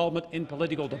direct involvement in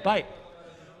political debate.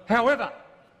 However,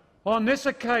 on this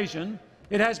occasion,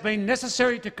 it has been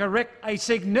necessary to correct a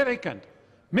significant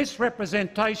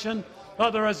misrepresentation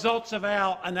of the results of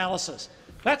our analysis."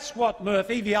 That's what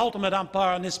Murphy, the ultimate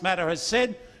umpire on this matter, has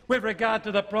said with regard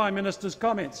to the Prime Minister's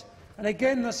comments. And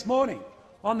again this morning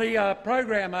on the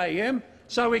program AM,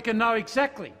 so we can know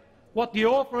exactly what the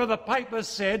author of the paper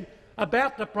said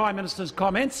about the Prime Minister's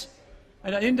comments,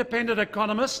 an independent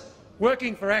economist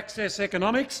working for Access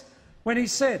Economics, when he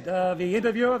said, the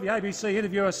ABC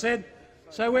interviewer said,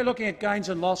 so we're looking at gains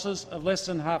and losses of less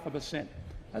than 0.5%,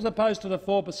 as opposed to the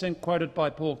 4% quoted by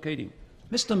Paul Keating.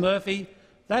 Mr Murphy,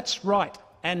 that's right,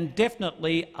 and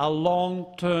definitely a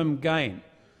long-term gain.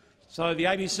 So the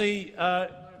ABC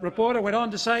reporter went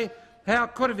on to say, how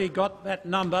could he got that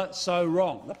number so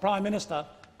wrong? The Prime Minister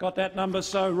got that number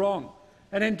so wrong.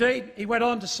 And indeed, he went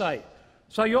on to say,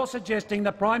 so you're suggesting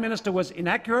the Prime Minister was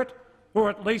inaccurate, or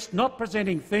at least not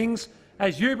presenting things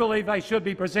as you believe they should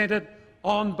be presented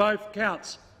on both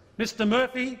counts. Mr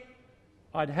Murphy,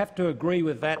 I'd have to agree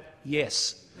with that,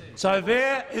 yes. So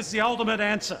there is the ultimate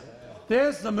answer.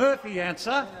 There's the Murphy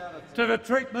answer to the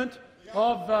treatment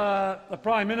of the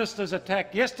Prime Minister's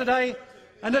attack yesterday.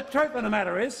 And the truth of the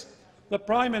matter is the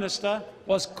Prime Minister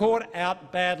was caught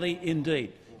out badly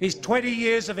indeed. His 20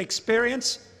 years of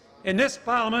experience in this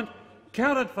parliament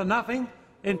counted for nothing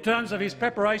in terms of his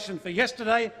preparation for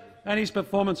yesterday and his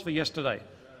performance for yesterday.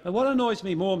 And what annoys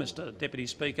me more, Mr Deputy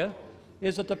Speaker,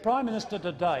 is that the Prime Minister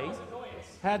today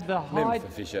had the height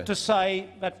to say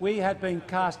that we had been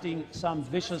casting some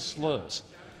vicious slurs,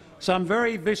 some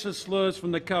very vicious slurs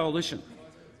from the coalition.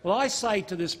 Well, I say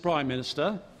to this Prime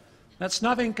Minister, that's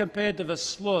nothing compared to the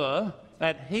slur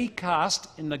that he cast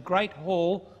in the Great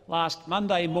Hall last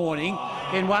Monday morning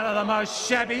in one of the most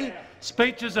shabby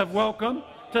speeches of welcome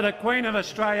to the Queen of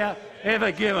Australia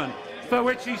ever given, for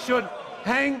which he should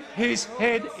hang his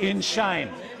head in shame.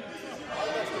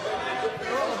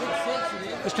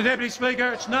 Mr Deputy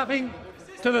Speaker, it's nothing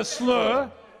to the slur,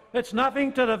 it's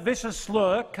nothing to the vicious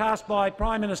slur cast by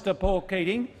Prime Minister Paul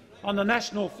Keating on the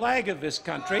national flag of this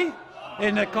country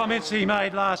in the comments he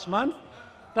made last month,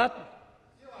 but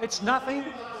it's nothing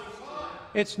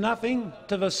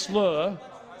to the slur.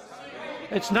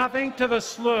 It's nothing to the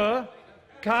slur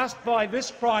cast by this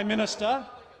Prime Minister,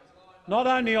 not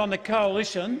only on the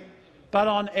coalition, but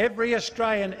on every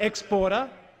Australian exporter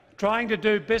trying to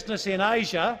do business in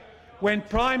Asia, when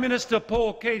Prime Minister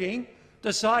Paul Keating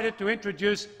decided to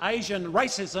introduce Asian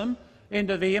racism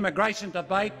into the immigration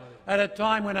debate at a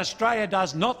time when Australia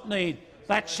does not need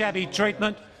that shabby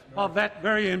treatment of that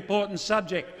very important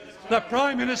subject. The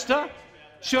Prime Minister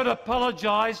should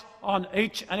apologise on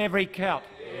each and every count.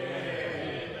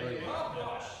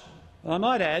 I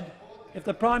might add, if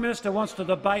the Prime Minister wants to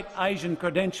debate Asian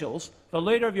credentials, the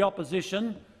Leader of the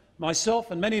Opposition,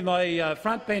 myself and many of my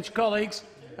frontbench colleagues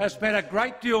have spent a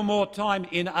great deal more time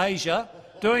in Asia,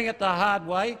 doing it the hard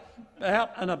way,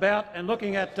 out and about and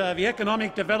looking at the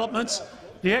economic developments,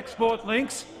 the export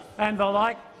links and the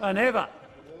like than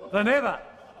ever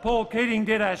Paul Keating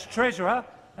did as Treasurer,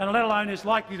 and let alone is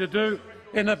likely to do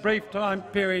in the brief time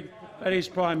period that he's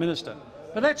Prime Minister.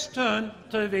 But let's turn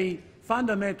to the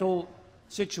fundamental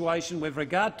situation with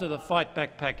regard to the Fight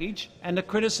Back package and the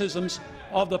criticisms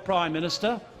of the Prime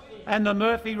Minister and the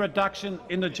Murphy reduction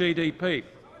in the GDP.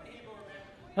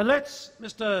 And let's,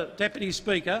 Mr Deputy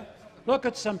Speaker, look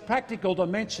at some practical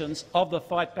dimensions of the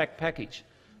Fight Back package.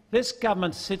 This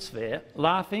government sits there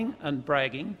laughing and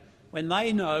bragging when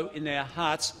they know in their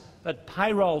hearts that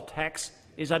payroll tax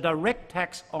is a direct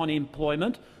tax on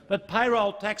employment, but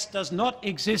payroll tax does not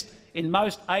exist in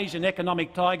most Asian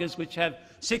economic tigers which have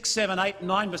 6, 7, 8,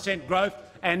 9% growth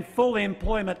and full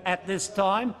employment at this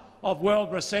time of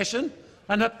world recession,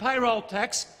 and that payroll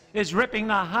tax is ripping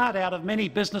the heart out of many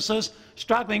businesses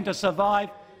struggling to survive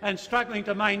and struggling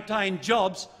to maintain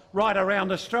jobs right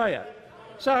around Australia.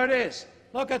 So it is.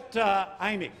 Look at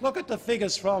AMIC. Look at the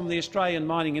figures from the Australian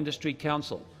Mining Industry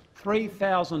Council.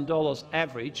 $3,000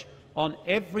 average on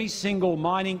every single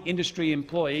mining industry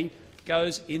employee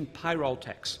goes in payroll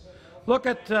tax. Look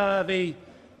at the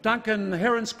Duncan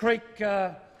Herons Creek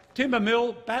timber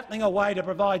mill battling away to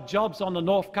provide jobs on the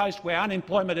North Coast where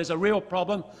unemployment is a real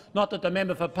problem. Not that the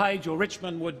member for Page or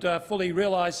Richmond would fully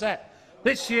realise that.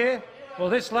 This year, or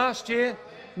this last year,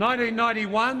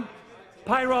 1991,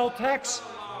 payroll tax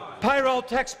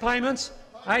payments,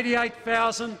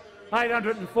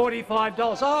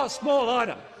 $88,845. Oh, a small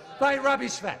item. They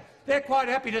rubbish that. They're quite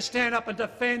happy to stand up and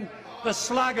defend the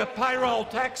slug of payroll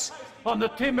tax on the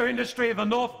timber industry of the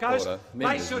North Coast.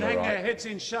 They should hang their heads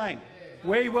in shame.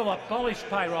 We will abolish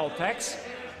payroll tax.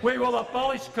 We will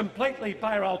abolish completely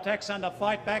payroll tax under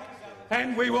Fightback,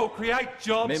 and we will create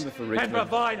jobs and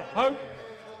provide hope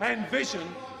and vision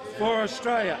for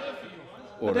Australia.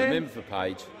 Order. Member for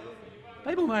Page.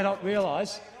 People may not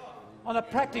realise, on a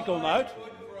practical note,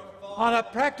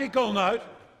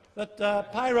 that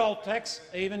payroll tax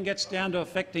even gets down to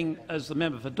affecting, as the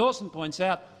member for Dawson points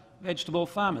out, vegetable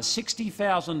farmers.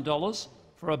 $60,000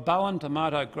 for a Bowen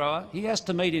tomato grower. He has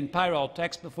to meet in payroll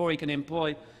tax before he can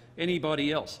employ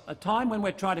anybody else. A time when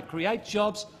we're trying to create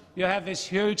jobs, you have this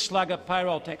huge slug of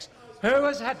payroll tax. Who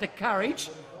has had the courage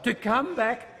to come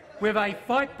back with a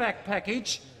Fightback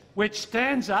package which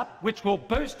stands up, which will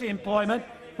boost employment,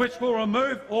 which will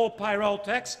remove all payroll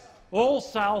tax, all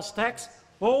sales tax,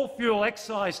 all fuel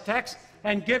excise tax,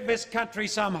 and give this country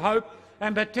some hope,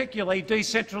 and particularly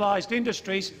decentralised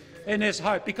industries in this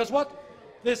hope? Because what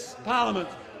this parliament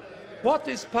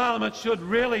should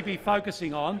really be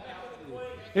focusing on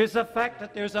is the fact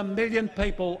that there's 1 million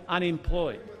people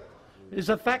unemployed. Is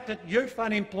the fact that youth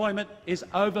unemployment is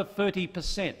over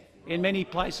 30% in many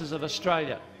places of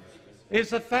Australia. Is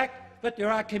the fact that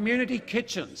there are community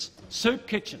kitchens, soup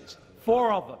kitchens,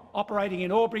 4 of them, operating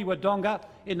in Albury-Wodonga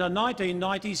in the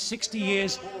 1990s, 60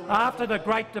 years after the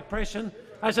Great Depression,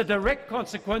 as a direct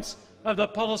consequence of the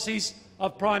policies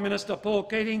of Prime Minister Paul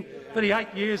Keating for the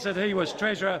 8 years that he was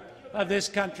Treasurer of this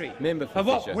country. And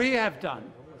what we have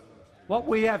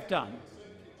done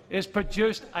is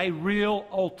produced a real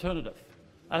alternative,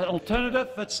 an alternative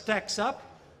that stacks up,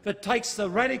 that takes the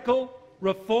radical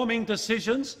reforming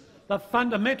decisions, the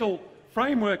fundamental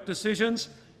framework decisions,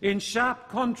 in sharp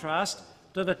contrast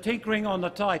to the tinkering on the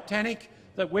Titanic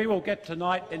that we will get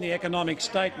tonight in the economic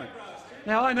statement.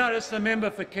 Now, I notice the member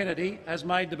for Kennedy has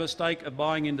made the mistake of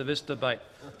buying into this debate.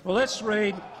 Well, let's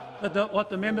read what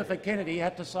the member for Kennedy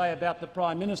had to say about the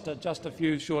Prime Minister just a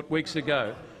few short weeks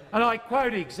ago. And I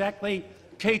quote exactly,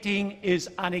 "Keating is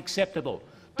unacceptable."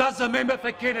 Does the member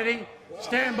for Kennedy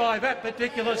stand by that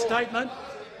particular statement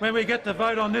when we get to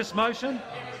vote on this motion?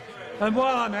 And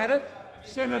while I'm at it,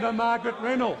 Senator Margaret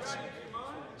Reynolds.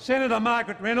 Senator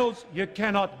Margaret Reynolds, you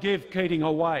cannot give Keating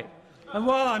away. And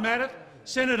while I'm at it,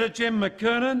 Senator Jim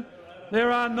McKernan,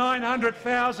 there are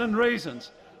 900,000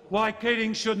 reasons why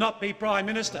Keating should not be Prime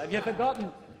Minister. Have you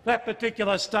forgotten that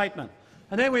particular statement?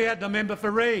 And then we had the member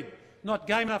for Reid, not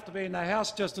game enough to be in the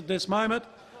House just at this moment.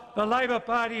 The Labor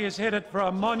Party is headed for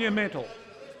a monumental,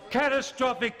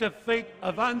 catastrophic defeat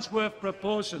of Unsworth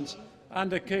proportions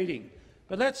under Keating.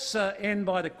 But let's end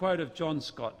by the quote of John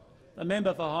Scott, the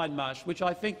member for Hindmarsh, which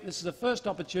I think this is the first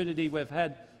opportunity we've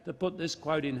had to put this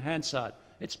quote in Hansard.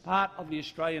 It's part of the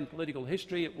Australian political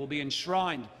history. It will be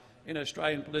enshrined in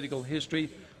Australian political history.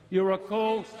 You'll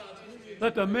recall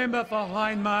that the member for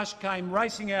Hindmarsh came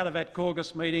racing out of that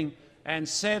caucus meeting and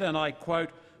said, and I quote,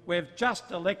 "We've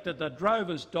just elected the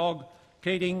drover's dog,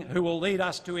 Keating, who will lead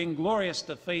us to inglorious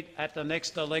defeat at the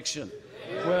next election."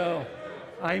 Well,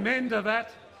 amen to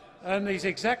that, and he's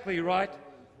exactly right.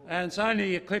 And it's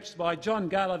only eclipsed by John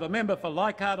Garlow, a member for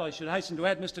Leichhardt, I should hasten to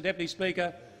add, Mr Deputy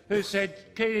Speaker, who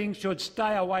said Keating should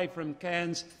stay away from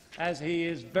Cairns as he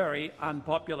is very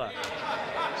unpopular.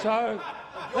 So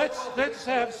let's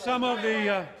have some of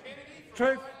the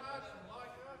truth.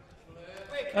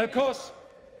 Of course,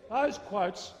 those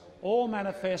quotes all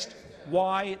manifest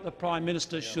why the Prime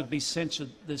Minister should be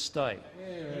censured this day.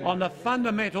 On the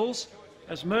fundamentals,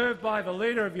 as moved by the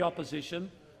Leader of the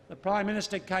Opposition, the Prime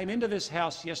Minister came into this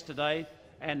House yesterday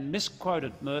and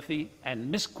misquoted Murphy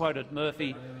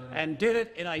and did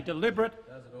it in a deliberate,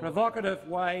 provocative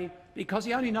way because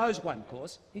he only knows one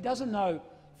course. He doesn't know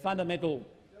fundamental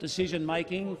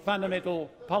decision-making, fundamental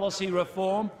policy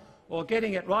reform, or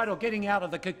getting it right, or getting out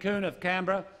of the cocoon of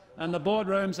Canberra and the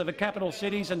boardrooms of the capital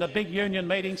cities and the big union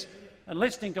meetings and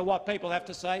listening to what people have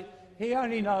to say. He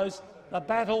only knows the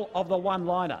battle of the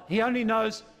one-liner. He only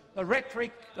knows the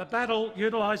rhetoric, the battle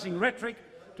utilising rhetoric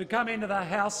to come into the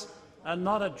House and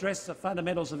not address the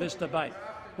fundamentals of this debate.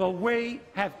 Well, we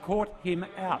have caught him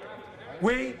out.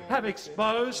 We have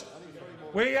exposed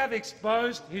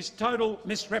his total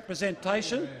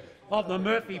misrepresentation of the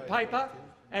Murphy paper,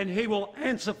 and he will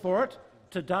answer for it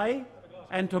today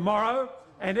and tomorrow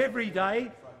and every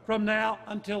day from now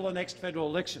until the next federal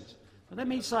elections. But let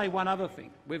me say one other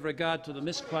thing with regard to the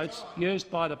misquotes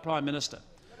used by the Prime Minister.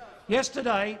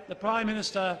 Yesterday, the Prime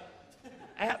Minister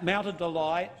mounted the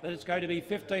lie that it's going to be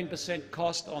 15%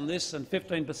 cost on this and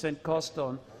 15% cost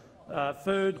on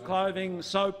food, clothing,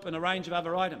 soap and a range of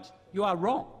other items. You are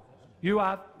wrong. You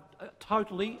are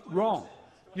totally wrong.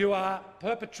 You are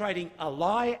perpetrating a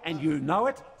lie and you know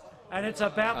it, and it's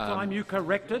about time you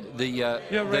corrected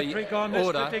your rhetoric on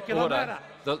this particular matter.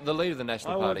 The Leader of the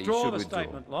National Party should withdraw. I will draw the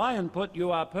statement lie and put you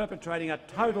are perpetrating a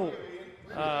total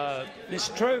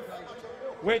mistruth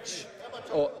which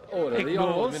Order. The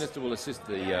Honourable Minister will assist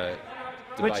the debate.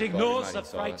 Which ignores the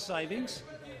freight savings,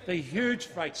 the huge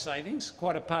freight savings,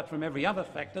 quite apart from every other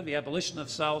factor, the abolition of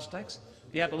sales tax,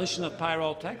 the abolition of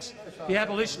payroll tax, the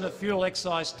abolition of fuel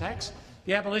excise tax,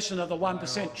 the abolition of the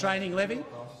 1% training levy,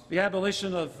 the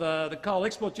abolition of the coal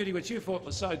export duty, which you thought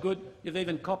was so good, you've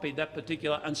even copied that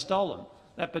particular and stolen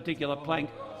that particular plank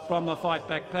from the Fight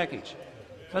Back package.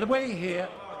 But we hear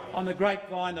on the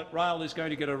grapevine that rail is going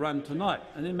to get a run tonight,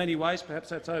 and in many ways perhaps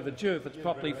that's overdue if it's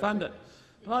properly funded.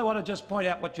 But I want to just point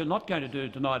out what you're not going to do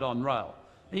tonight on rail.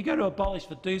 You're going to abolish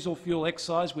the diesel fuel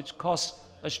excise, which costs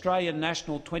Australian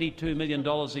National $22 million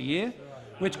a year,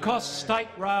 which costs State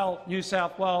Rail New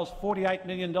South Wales $48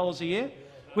 million a year,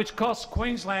 which costs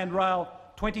Queensland Rail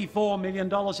 $24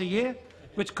 million a year,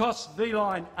 which costs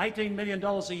V-Line $18 million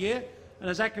a year, and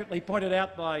as accurately pointed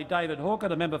out by David Hawker,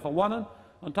 the member for Wannon,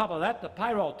 on top of that, the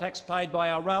payroll tax paid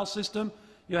by our rail system,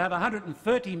 you have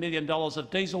 $130 million of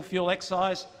diesel fuel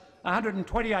excise,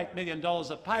 $128 million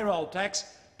of payroll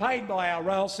tax paid by our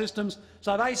rail systems,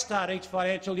 so they start each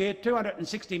financial year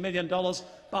 $260 million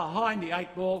behind the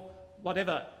 8 ball,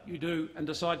 whatever you do and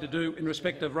decide to do in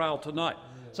respect of rail tonight.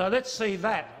 So let's see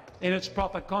that in its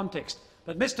proper context.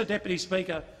 But, Mr Deputy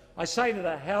Speaker, I say to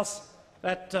the House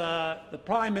that the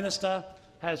Prime Minister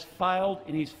has failed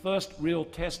in his first real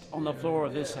test on the floor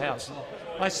of this House.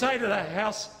 I say to the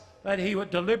House that he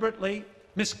deliberately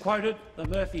misquoted the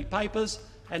Murphy papers,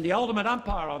 and the ultimate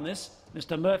umpire on this,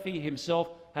 Mr Murphy himself,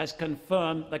 has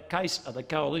confirmed the case of the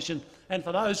coalition, and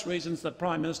for those reasons the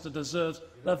Prime Minister deserves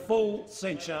the full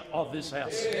censure of this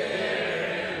House.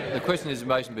 The question is the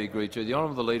motion be agreed to. The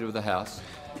Honourable Leader of the House.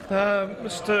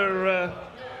 Mr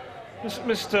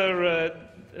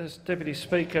Deputy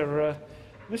Speaker,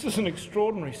 this is an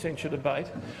extraordinary censure debate.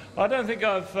 I don't think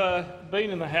I've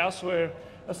been in the House where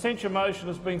a censure motion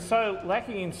has been so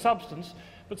lacking in substance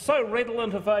but so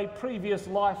redolent of a previous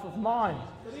life of mine.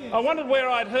 I wondered where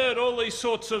I'd heard all these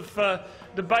sorts of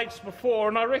debates before,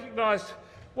 and I recognised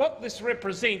what this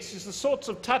represents is the sorts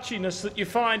of touchiness that you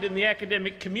find in the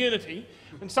academic community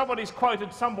when somebody's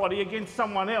quoted somebody against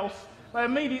someone else. They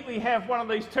immediately have one of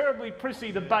these terribly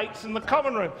prissy debates in the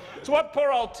common room. So what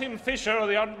poor old Tim Fischer, or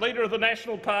the Leader of the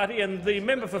National Party, and the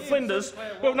member for Flinders,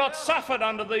 who have not suffered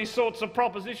under these sorts of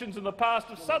propositions in the past,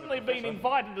 have suddenly been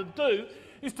invited to do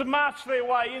is to march their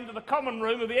way into the common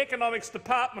room of the Economics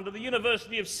Department of the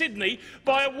University of Sydney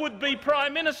by a would-be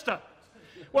Prime Minister.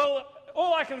 Well,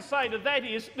 all I can say to that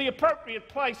is the appropriate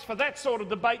place for that sort of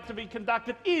debate to be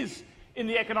conducted is in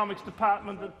the Economics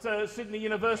Department at Sydney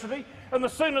University, and the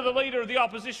sooner the Leader of the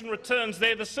Opposition returns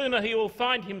there, the sooner he will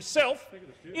find himself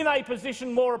in a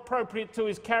position more appropriate to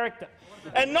his character,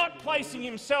 and not placing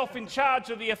himself in charge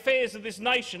of the affairs of this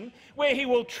nation, where he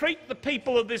will treat the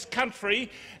people of this country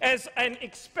as an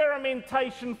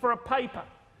experimentation for a paper,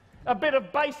 a bit of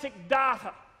basic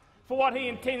data for what he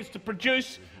intends to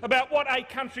produce about what a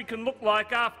country can look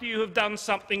like after you have done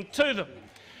something to them.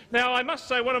 Now, I must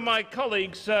say one of my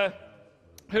colleagues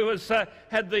who has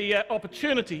had the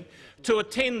opportunity to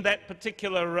attend that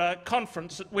particular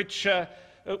conference at which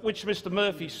Mr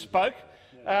Murphy spoke.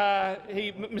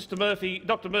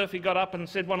 Dr Murphy got up and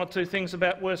said one or two things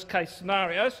about worst-case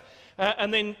scenarios,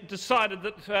 and then decided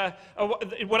that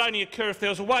it would only occur if there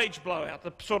was a wage blowout.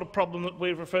 The sort of problem that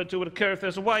we've referred to would occur if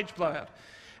there's a wage blowout.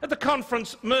 At the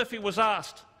conference, Murphy was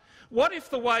asked, what if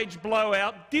the wage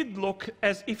blowout did look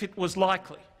as if it was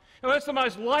likely? Well, that's the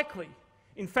most likely,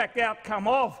 in fact, outcome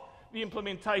of the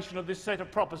implementation of this set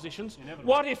of propositions.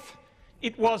 What if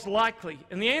it was likely?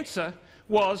 And the answer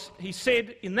was, he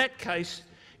said, in that case,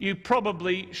 you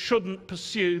probably shouldn't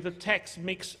pursue the tax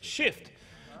mix shift.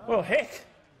 Well, heck,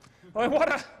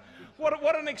 what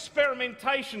What an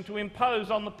experimentation to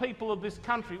impose on the people of this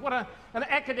country. What an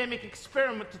academic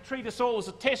experiment to treat us all as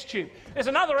a test tube. There's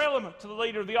another element to the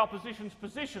Leader of the Opposition's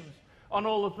positions on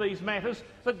all of these matters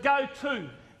that go to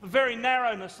the very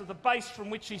narrowness of the base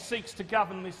from which he seeks to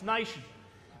govern this nation,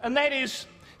 and that is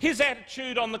his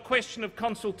attitude on the question of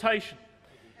consultation.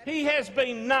 He has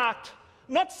been narked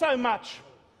not so much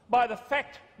by the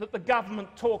fact that the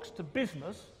government talks to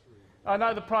business. I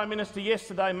know the Prime Minister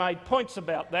yesterday made points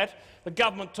about that. The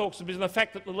government talks to business, the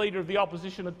fact that the Leader of the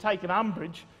Opposition had taken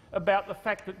umbrage about the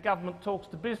fact that government talks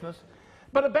to business,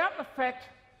 but about the fact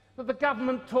that the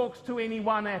government talks to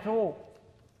anyone at all.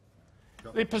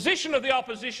 The position of the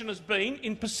opposition has been,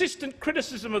 in persistent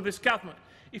criticism of this government,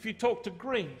 if you talk to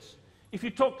Greens, if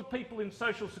you talk to people in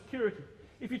social security,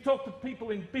 if you talk to people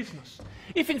in business,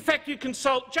 if in fact you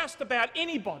consult just about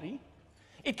anybody,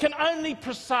 it can only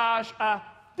presage a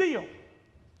deal,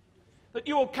 that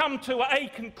you will come to a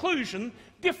conclusion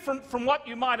different from what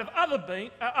you might have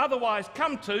otherwise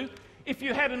come to if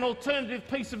you had an alternative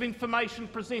piece of information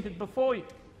presented before you.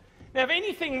 Now, if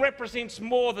anything represents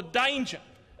more the danger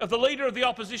of the Leader of the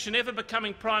Opposition ever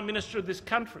becoming Prime Minister of this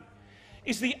country,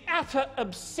 is the utter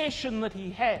obsession that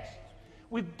he has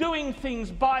with doing things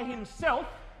by himself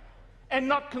and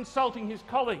not consulting his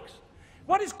colleagues.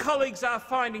 What his colleagues are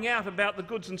finding out about the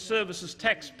goods and services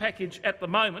tax package at the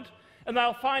moment, and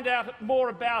they'll find out more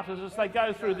about it as they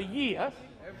go through the year,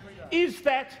 is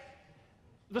that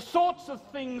the sorts of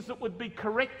things that would be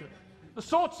corrected, the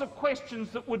sorts of questions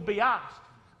that would be asked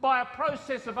by a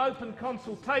process of open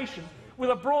consultation with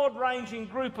a broad-ranging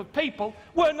group of people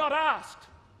were not asked.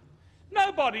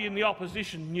 Nobody in the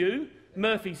opposition knew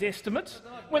Murphy's estimates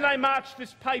when they marched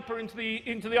this paper into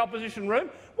the opposition room.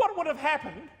 What would have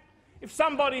happened if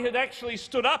somebody had actually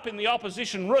stood up in the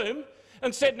opposition room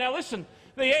and said, now listen,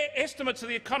 the estimates of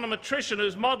the econometrician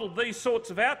who's modelled these sorts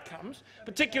of outcomes,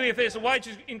 particularly if there's a wage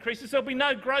increases, there'll be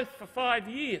no growth for 5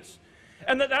 years,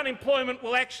 and that unemployment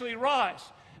will actually rise.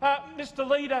 Mr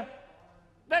Leader,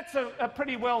 that's a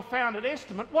pretty well-founded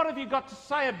estimate. What have you got to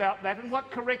say about that, and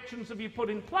what corrections have you put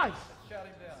in place?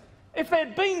 If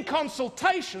there'd been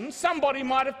consultation, somebody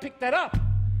might have picked that up,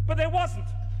 but there wasn't.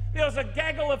 There was a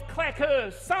gaggle of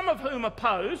claqueurs, some of whom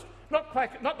opposed, not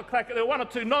the claqueurs, there were one or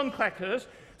two non-claqueurs,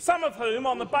 some of whom,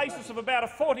 on the basis of about a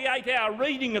 48-hour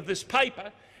reading of this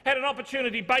paper, had an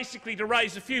opportunity basically to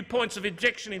raise a few points of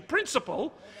objection in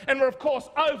principle, and were of course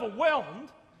overwhelmed,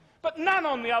 but none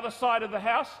on the other side of the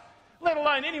House, let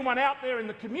alone anyone out there in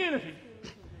the community,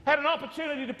 had an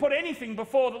opportunity to put anything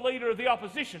before the Leader of the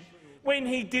Opposition when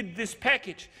he did this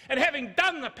package. And having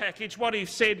done the package, what he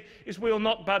said is we'll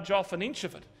not budge off an inch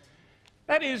of it.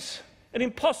 That is an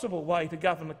impossible way to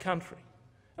govern the country,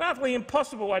 an utterly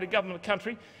impossible way to govern the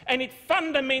country, and it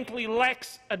fundamentally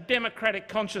lacks a democratic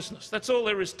consciousness. That's all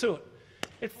there is to it.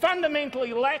 It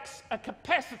fundamentally lacks a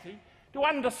capacity to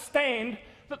understand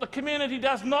that the community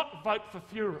does not vote for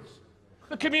Führers.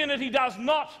 The community does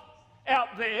not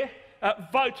out there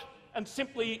vote and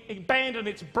simply abandon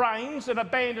its brains and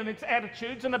abandon its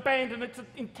attitudes and abandon its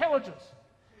intelligence.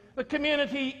 The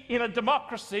community in a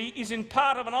democracy is in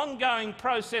part of an ongoing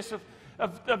process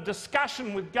of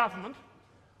discussion with government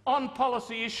on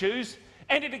policy issues,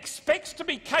 and it expects to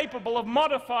be capable of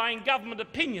modifying government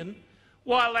opinion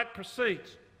while that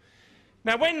proceeds.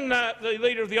 Now, when the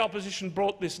Leader of the Opposition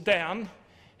brought this down,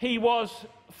 he was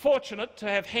fortunate to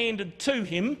have handed to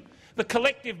him the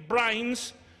collective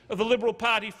brains of the Liberal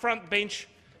Party front bench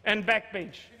and back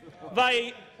bench.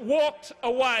 They walked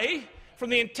away from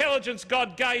the intelligence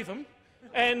God gave them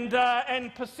and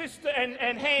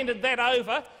handed that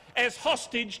over as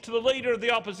hostage to the Leader of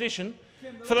the Opposition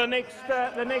for the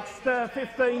next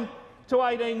 15 to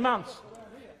 18 months.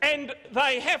 And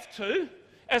they have to,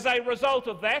 as a result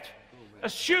of that,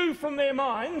 eschew from their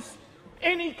minds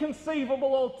any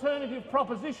conceivable alternative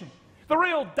proposition. The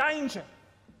real danger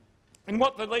in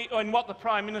what the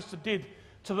Prime Minister did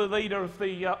to the Leader of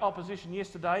the Opposition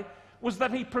yesterday was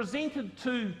that he presented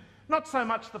to not so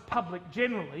much the public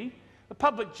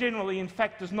generally in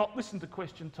fact does not listen to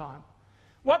question time.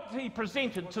 What he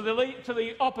presented to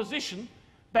the opposition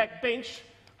backbench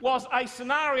was a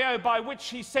scenario by which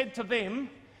he said to them,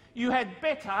 you had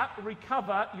better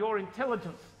recover your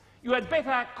intelligence. You had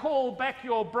better call back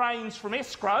your brains from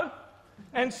escrow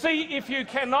and see if you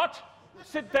cannot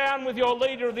sit down with your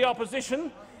Leader of the Opposition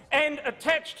and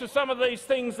attach to some of these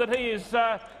things that he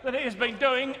has been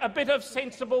doing a bit of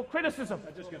sensible criticism.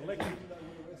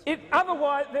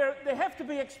 Otherwise, there have to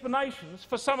be explanations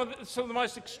for some of the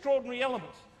most extraordinary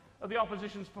elements of the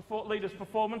opposition's leader's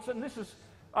performance, and this is,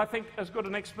 I think, as good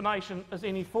an explanation as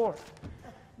any for it.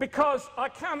 because I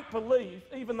can't believe,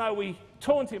 even though we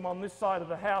taunt him on this side of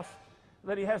the House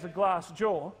that he has a glass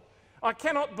jaw, I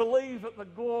cannot believe that the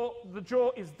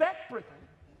jaw is that brittle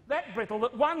that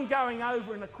one going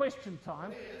over in a question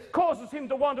time causes him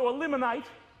to want to eliminate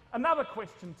another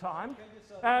question time,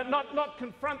 not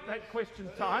confront that question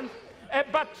time,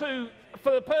 but to,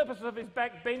 for the purpose of his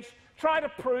backbench, try to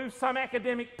prove some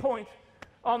academic point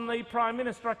on the Prime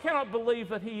Minister. I cannot believe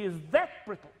that he is that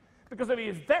brittle, because if he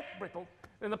is that brittle,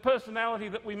 then the personality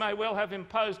that we may well have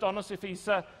imposed on us if he's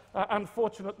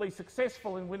unfortunately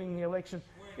successful in winning the election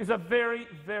is a very,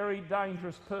 very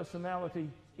dangerous personality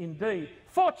indeed.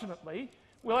 Fortunately,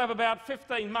 we'll have about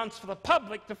 15 months for the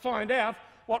public to find out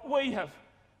what we have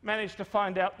managed to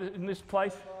find out in this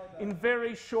place in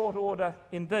very short order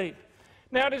indeed.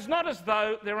 Now, it is not as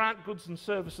though there aren't goods and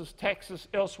services taxes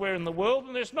elsewhere in the world,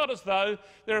 and it's not as though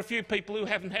there are a few people who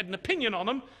haven't had an opinion on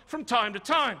them from time to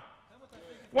time.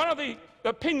 One of the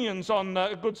opinions on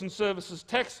goods and services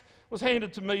tax was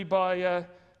handed to me by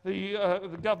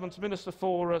the government's Minister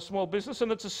for Small Business, and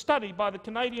it's a study by the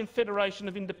Canadian Federation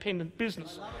of Independent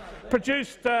Business,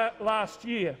 produced last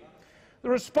year. The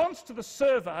response to the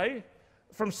survey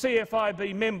from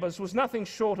CFIB members was nothing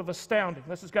short of astounding.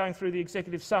 This is going through the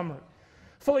executive summary.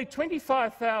 Fully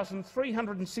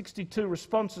 25,362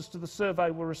 responses to the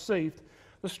survey were received,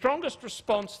 the strongest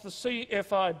response the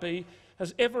CFIB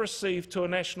has ever received to a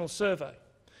national survey.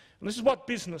 And this is what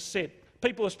business said.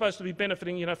 People are supposed to be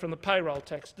benefiting, from the payroll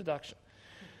tax deduction.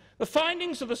 The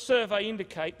findings of the survey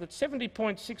indicate that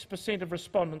 70.6% of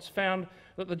respondents found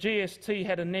that the GST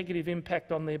had a negative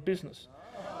impact on their business,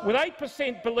 with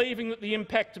 8% believing that the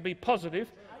impact to be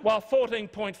positive, while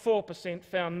 14.4%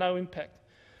 found no impact.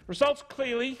 Results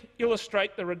clearly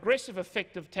illustrate the regressive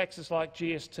effect of taxes like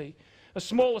GST, as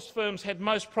smallest firms had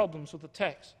most problems with the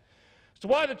tax. As to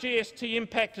why the GST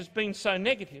impact has been so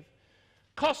negative,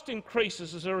 cost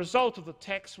increases as a result of the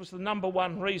tax was the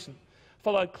 #1 reason,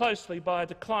 followed closely by a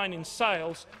decline in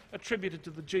sales attributed to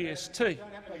the GST.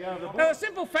 Now, the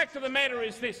simple fact of the matter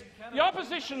is this. The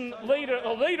opposition leader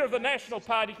or leader of the National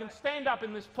Party can stand up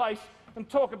in this place and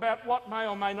talk about what may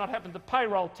or may not happen to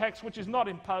payroll tax, which is not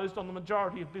imposed on the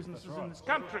majority of businesses in this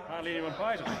country. Hardly anyone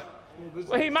pays it.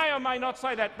 Well, he may or may not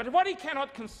say that, but what he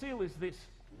cannot conceal is this,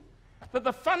 that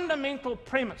the fundamental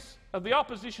premise of the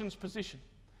opposition's position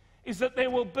is that there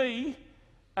will be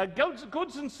a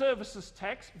goods and services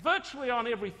tax virtually on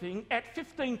everything at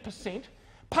 15%,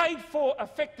 paid for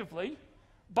effectively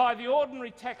by the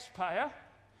ordinary taxpayer,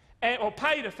 or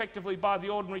paid effectively by the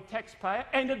ordinary taxpayer,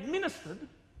 and administered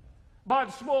by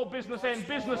the small business and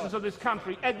businesses of this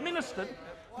country, administered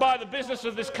by the business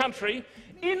of this country.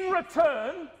 In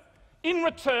return,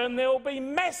 there will be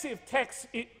massive tax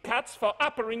cuts for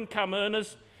upper income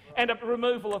earners and a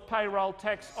removal of payroll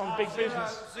tax on big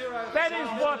business. That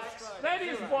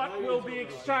is what will be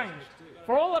exchanged.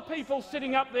 For all the people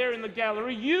sitting up there in the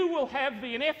gallery, you will have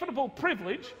the ineffable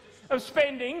privilege of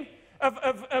paying a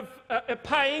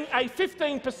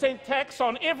 15% tax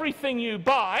on everything you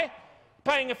buy,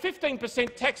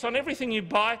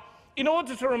 in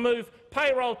order to remove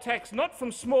payroll tax not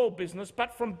from small business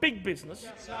but from big business,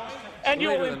 and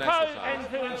you'll impose and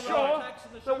to ensure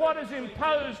that what is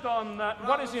imposed on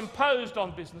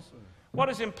business, what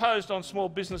is imposed on small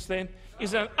business then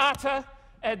is an utter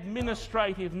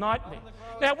administrative nightmare.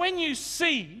 Now, when you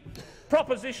see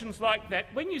propositions like that,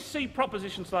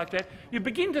 you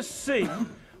begin to see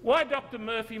why Dr.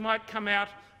 Murphy might come out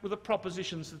with the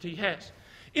propositions that he has.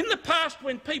 In the past,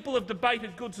 when people have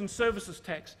debated goods and services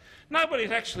tax, nobody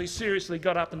has actually seriously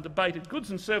got up and debated goods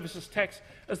and services tax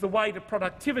as the way to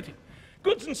productivity.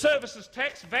 Goods and services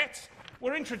tax, VATs,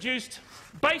 were introduced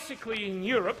basically in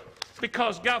Europe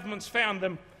because governments found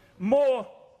them more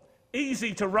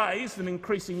easy to raise than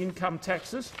increasing income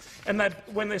taxes, and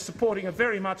when they're supporting a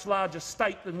very much larger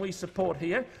state than we support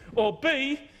here, or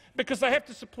B, because they have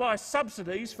to supply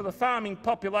subsidies for the farming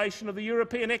population of the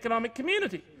European Economic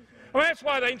Community. Well, that's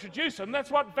why they introduce them.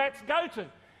 That's what VATs go to.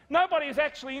 Nobody has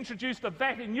actually introduced a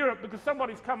VAT in Europe because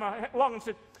somebody's come along and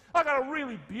said, I've got a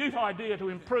really beaut idea to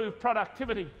improve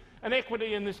productivity and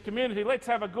equity in this community. Let's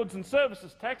have a goods and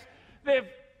services tax. They've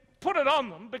put it on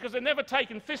them because they've never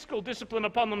taken fiscal discipline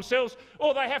upon themselves,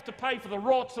 or they have to pay for the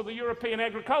rorts of the European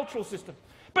agricultural system.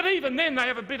 But even then, they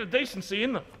have a bit of decency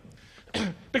in them.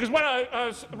 Because when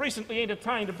I recently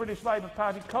entertained a British Labor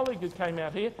Party colleague who came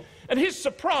out here, and his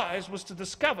surprise was to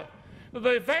discover that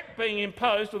the VAT being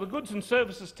imposed, or the goods and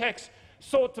services tax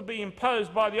sought to be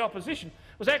imposed by the opposition,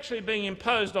 was actually being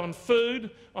imposed on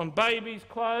food, on babies'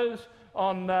 clothes,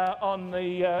 on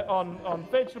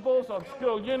vegetables, on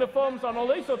school uniforms, on all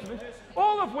these sorts of things,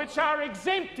 all of which are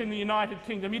exempt in the United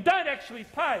Kingdom. You don't actually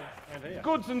pay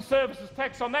goods and services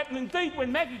tax on that. And indeed,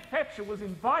 when Maggie Thatcher was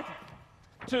invited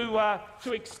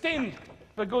to extend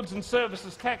the goods and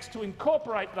services tax to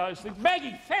incorporate those things,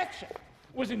 Maggie Thatcher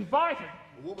was invited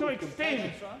to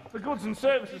extend the goods and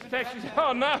services tax. She said,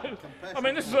 oh no, I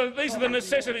mean these are the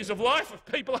necessities of life of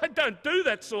people. I don't do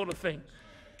that sort of thing.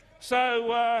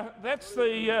 So that's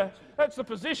the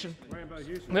position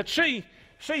that she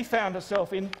found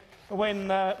herself in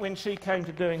when she came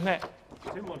to doing that.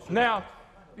 Now,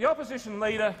 the opposition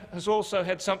leader has also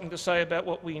had something to say about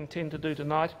what we intend to do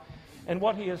tonight, and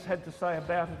what he has had to say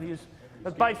about it is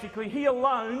that basically he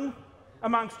alone,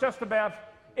 amongst just about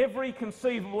every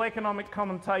conceivable economic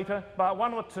commentator, bar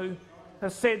one or two,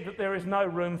 has said that there is no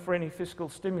room for any fiscal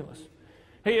stimulus.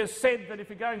 He has said that if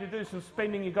you're going to do some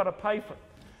spending, you've got to pay for it.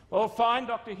 Well, fine,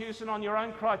 Dr Hewson, on your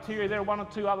own criteria, there are one or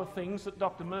two other things that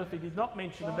Dr Murphy did not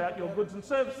mention about your goods and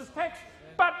services tax,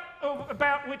 but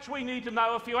about which we need to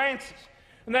know a few answers.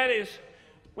 And that is,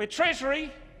 where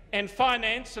Treasury and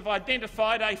Finance have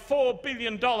identified a $4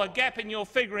 billion gap in your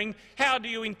figuring, how do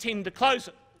you intend to close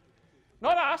it?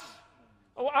 Not us.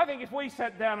 I think if we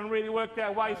sat down and really worked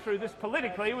our way through this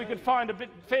politically, we could find a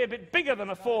fair bit bigger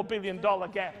than a $4 billion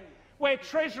gap. Where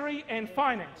Treasury and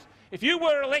Finance, if you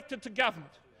were elected to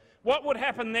government, what would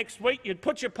happen next week? You'd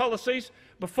put your policies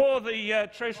before the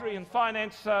Treasury and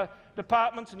Finance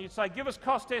departments and you'd say, give us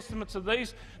cost estimates of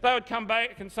these. They would come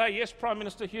back and say, yes, Prime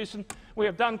Minister Hewson, we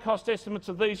have done cost estimates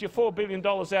of these. You're $4 billion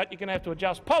out. You're going to have to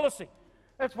adjust policy.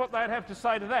 That's what they'd have to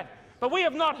say to that. But we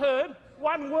have not heard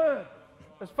one word.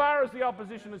 As far as the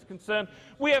opposition is concerned,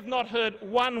 we have not heard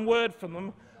one word from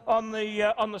them on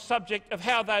the subject of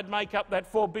how they'd make up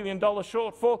that $4 billion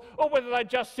shortfall, or whether they'd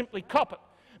just simply cop it.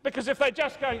 Because if they're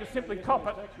just going to simply cop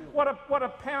it, what a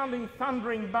pounding,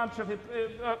 thundering bunch of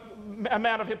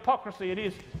amount of hypocrisy it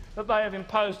is that they have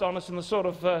imposed on us in the sort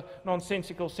of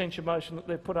nonsensical censure motion that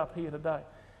they've put up here today.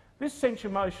 This censure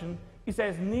motion is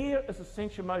as near as a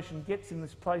censure motion gets in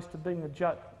this place to being a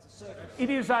joke. It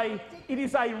is a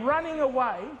running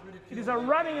away. It is a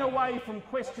running away from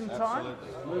question time.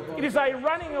 It is a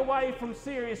running away from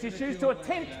serious issues to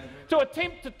attempt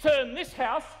to turn this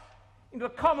House into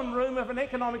the common room of an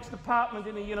economics department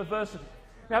in a university.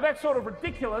 Now that sort of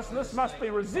ridiculousness must be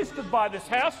resisted by this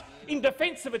House in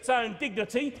defence of its own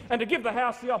dignity, and to give the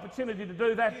House the opportunity to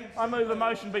do that, I move the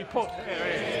motion be put.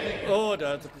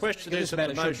 Order. The question is that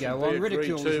the motion be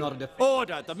agreed to.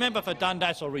 Order. The member for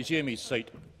Dundas will resume his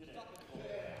seat.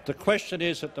 The question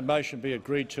is that the motion be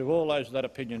agreed to. All those of that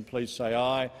opinion, please say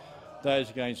aye. Those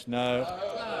against, no.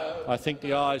 I think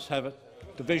the ayes have it.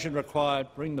 Division required.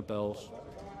 Ring the bells.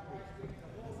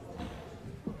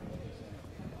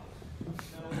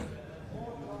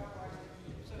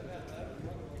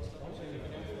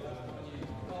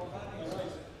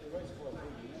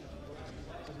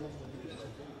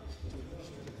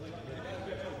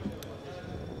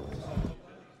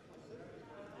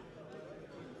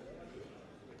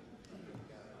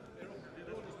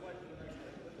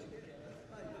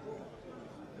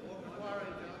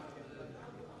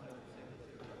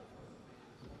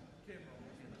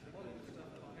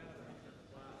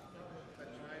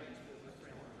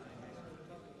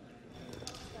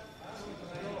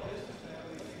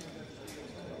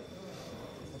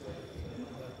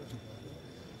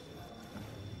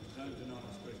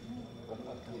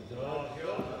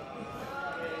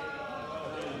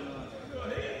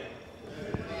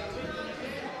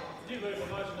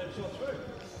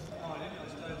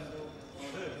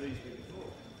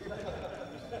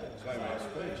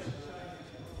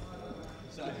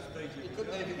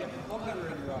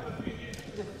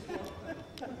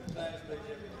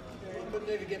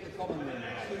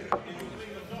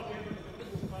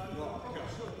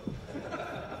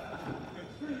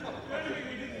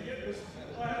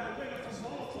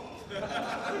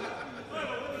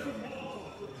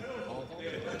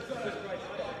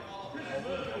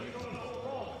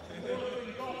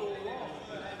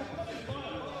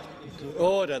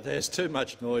 Order. There's too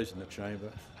much noise in the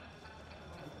chamber.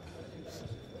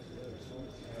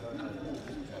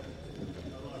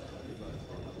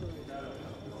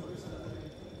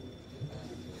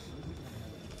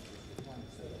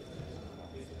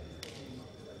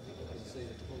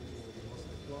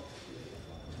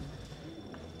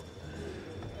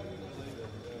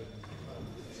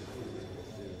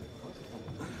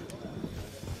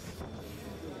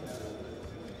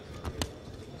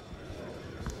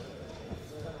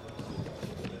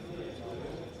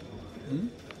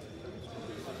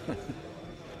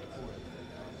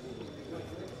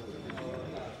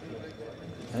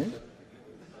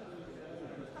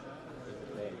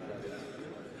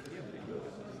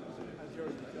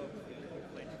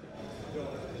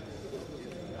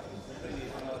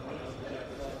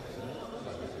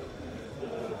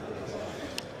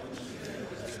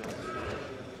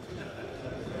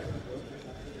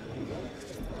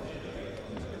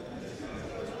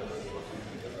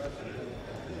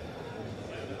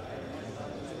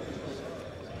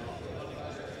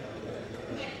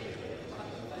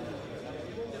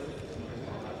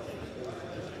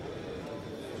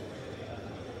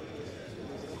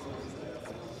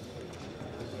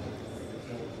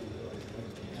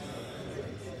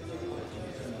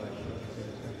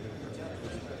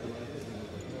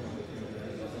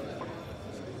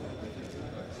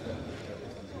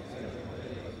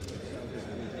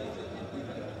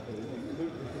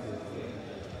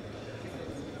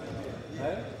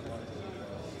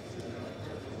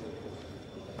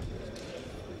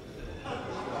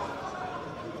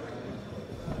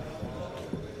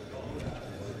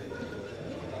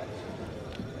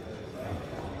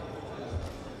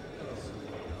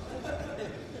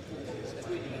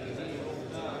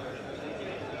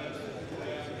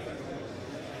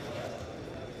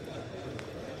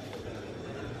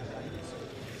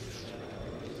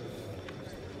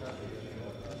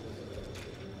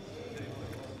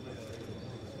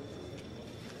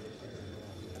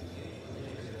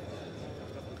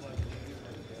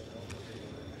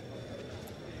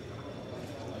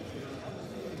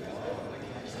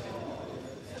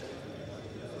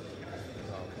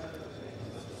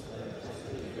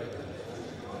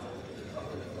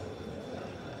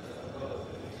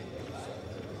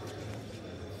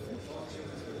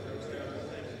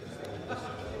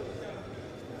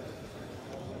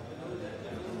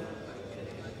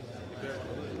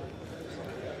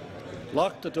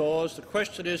 Lock the doors. The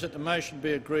question is that the motion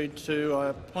be agreed to. I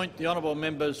appoint the honourable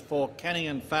members for Canning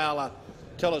and Fowler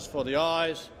tell us for the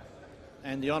ayes,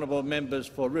 and the honourable members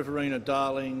for Riverina,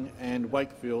 Darling and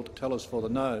Wakefield tell us for the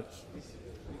noes.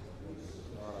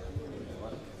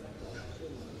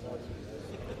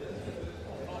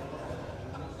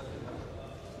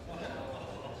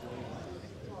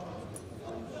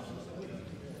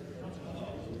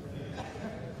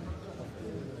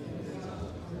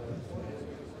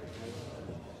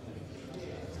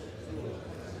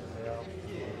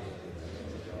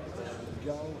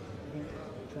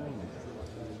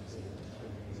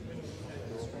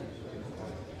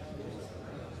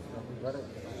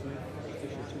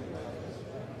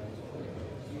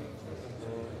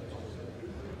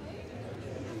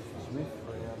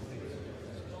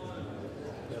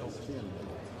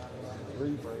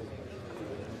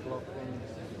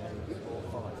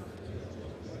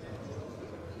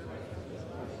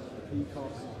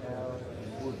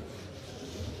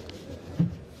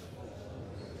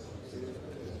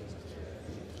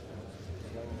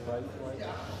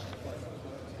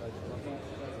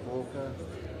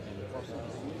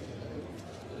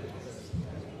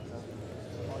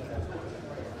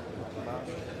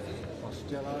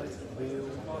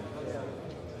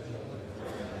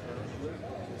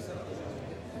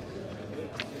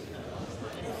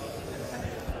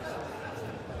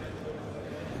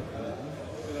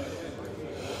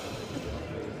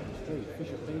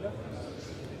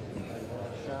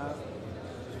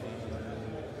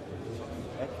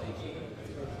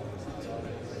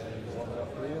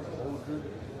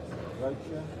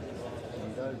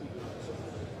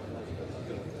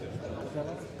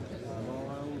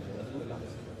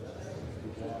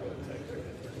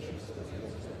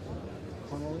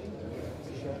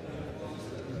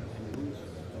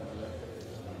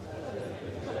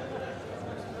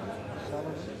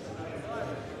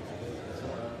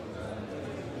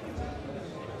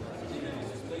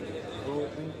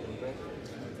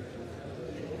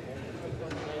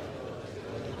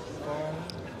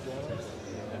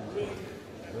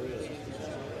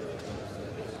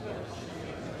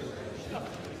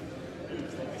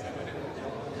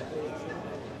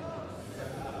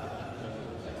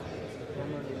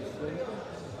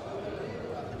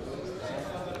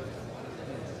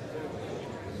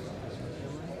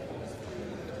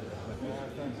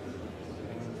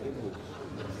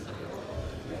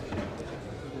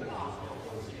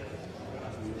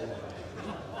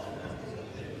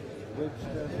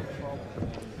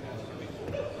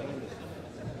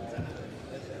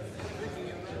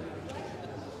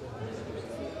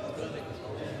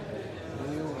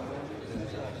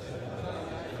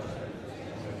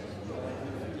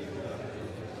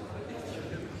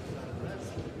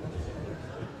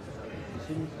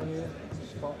 Sinclair,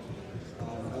 Scott, and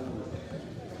Woolworth.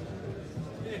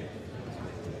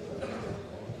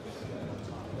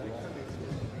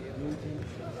 Newton,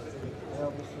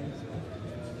 Albertson,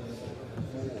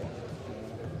 and Moore.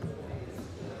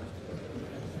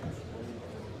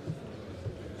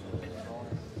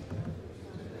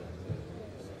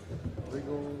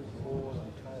 Riggle, Hall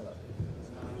and Taylor.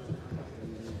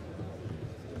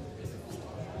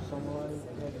 Someway,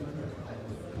 Edmund,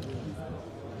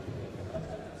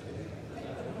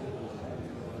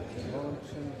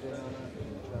 Lawrenson, Downer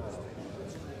and Jarl.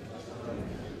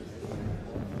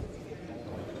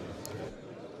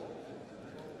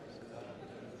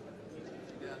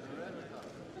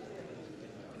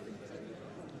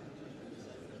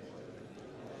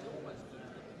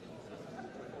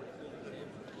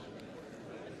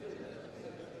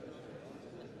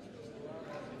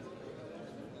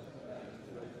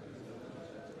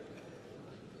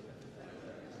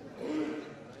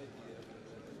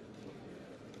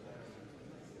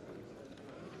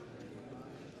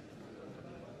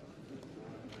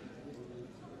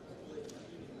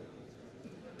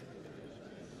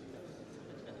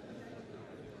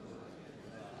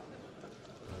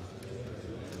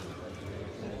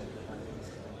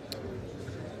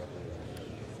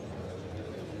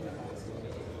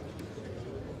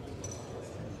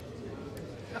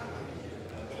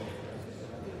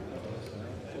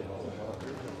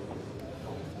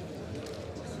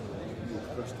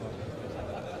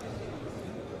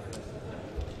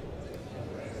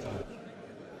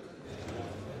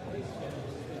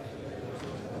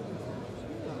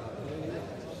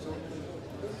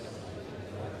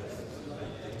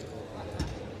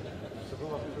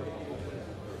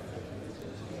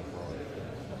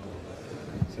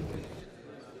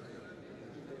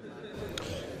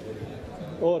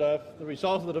 Order. The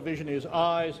result of the division is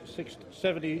ayes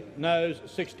 70, noes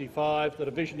 65. The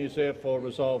division is therefore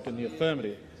resolved in the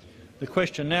affirmative. The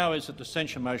question now is that the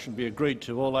censure motion be agreed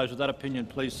to. All those with that opinion,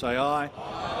 please say aye.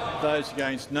 Aye. Those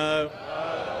against, no.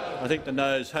 I think the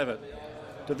noes have it.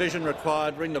 Division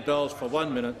required. Ring the bells for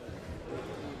 1 minute.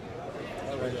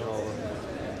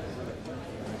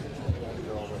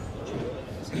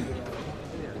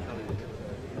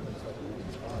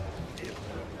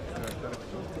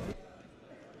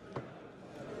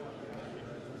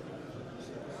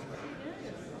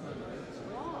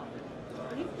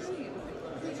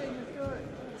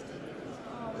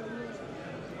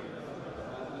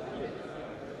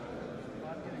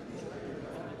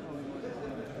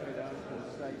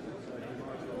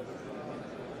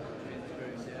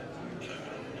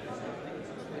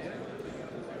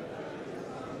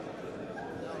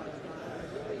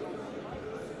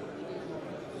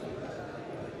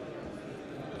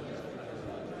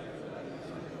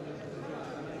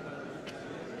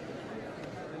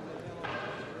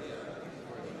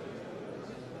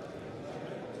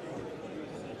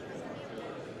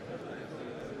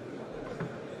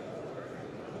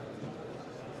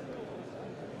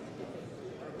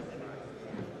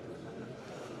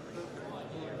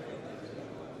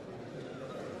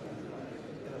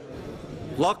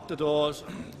 Lock the doors.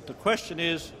 The question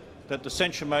is that the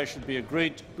censure motion be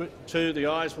agreed to. The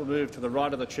ayes will move to the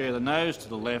right of the chair, the noes to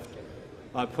the left.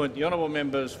 I appoint the honourable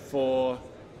members for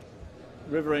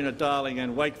Riverina, Darling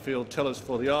and Wakefield tellers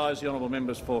for the ayes, the honourable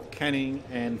members for Canning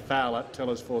and Fowler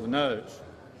tellers for the noes.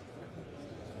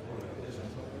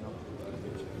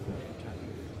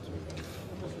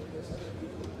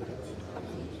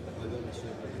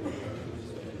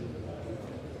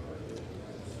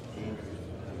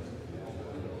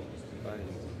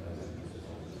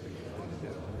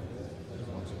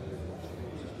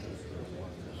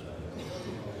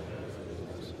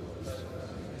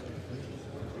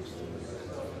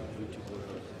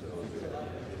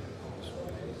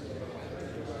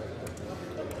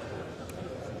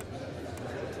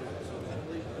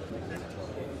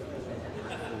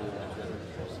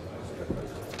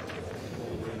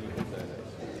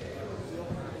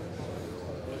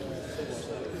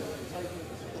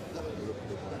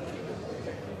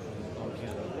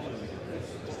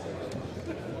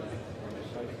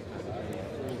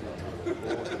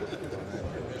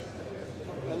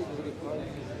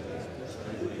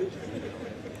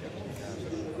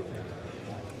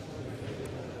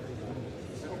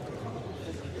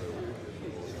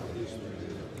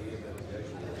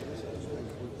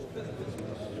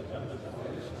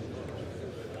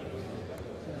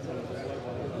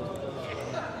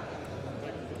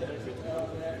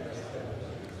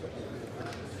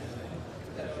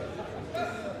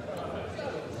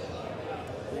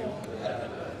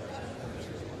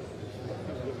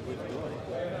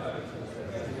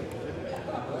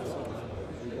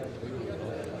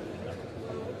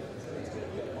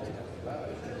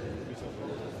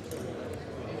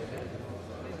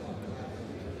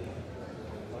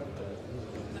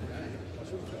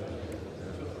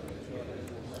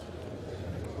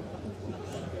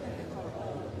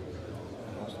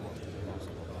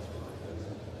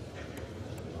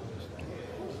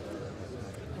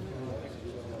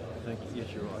 Yes,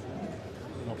 you're right.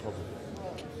 No problem.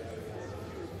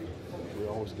 We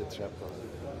always get trapped on it.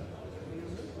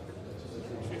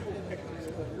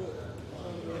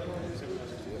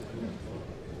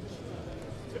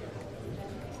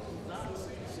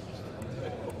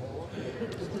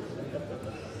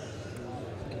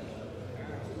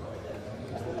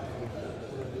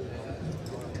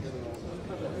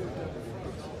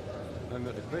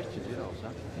 Remember the question, you know, sir?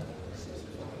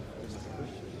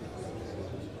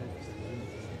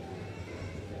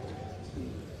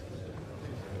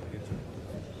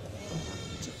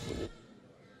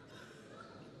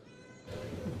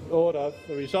 Order.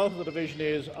 The result of the division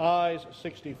is ayes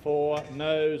 64,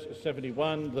 noes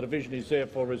 71. The division is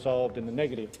therefore resolved in the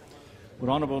negative. Would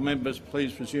honourable members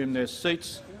please resume their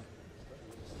seats?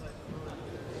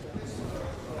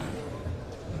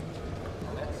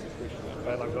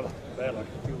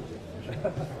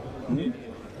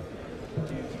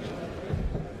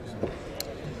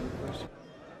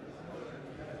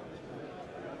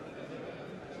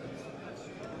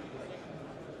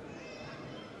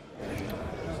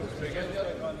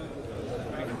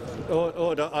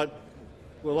 Order.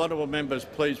 Will honourable members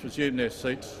please resume their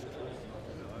seats?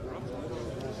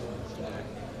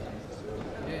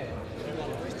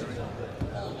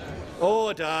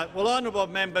 Order. Will honourable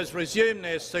members resume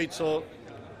their seats? Or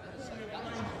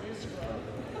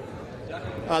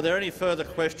are there any further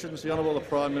questions? The Honourable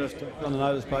Prime Minister. On the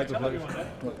notice paper, please.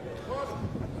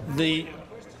 The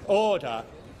order.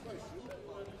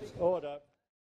 Order.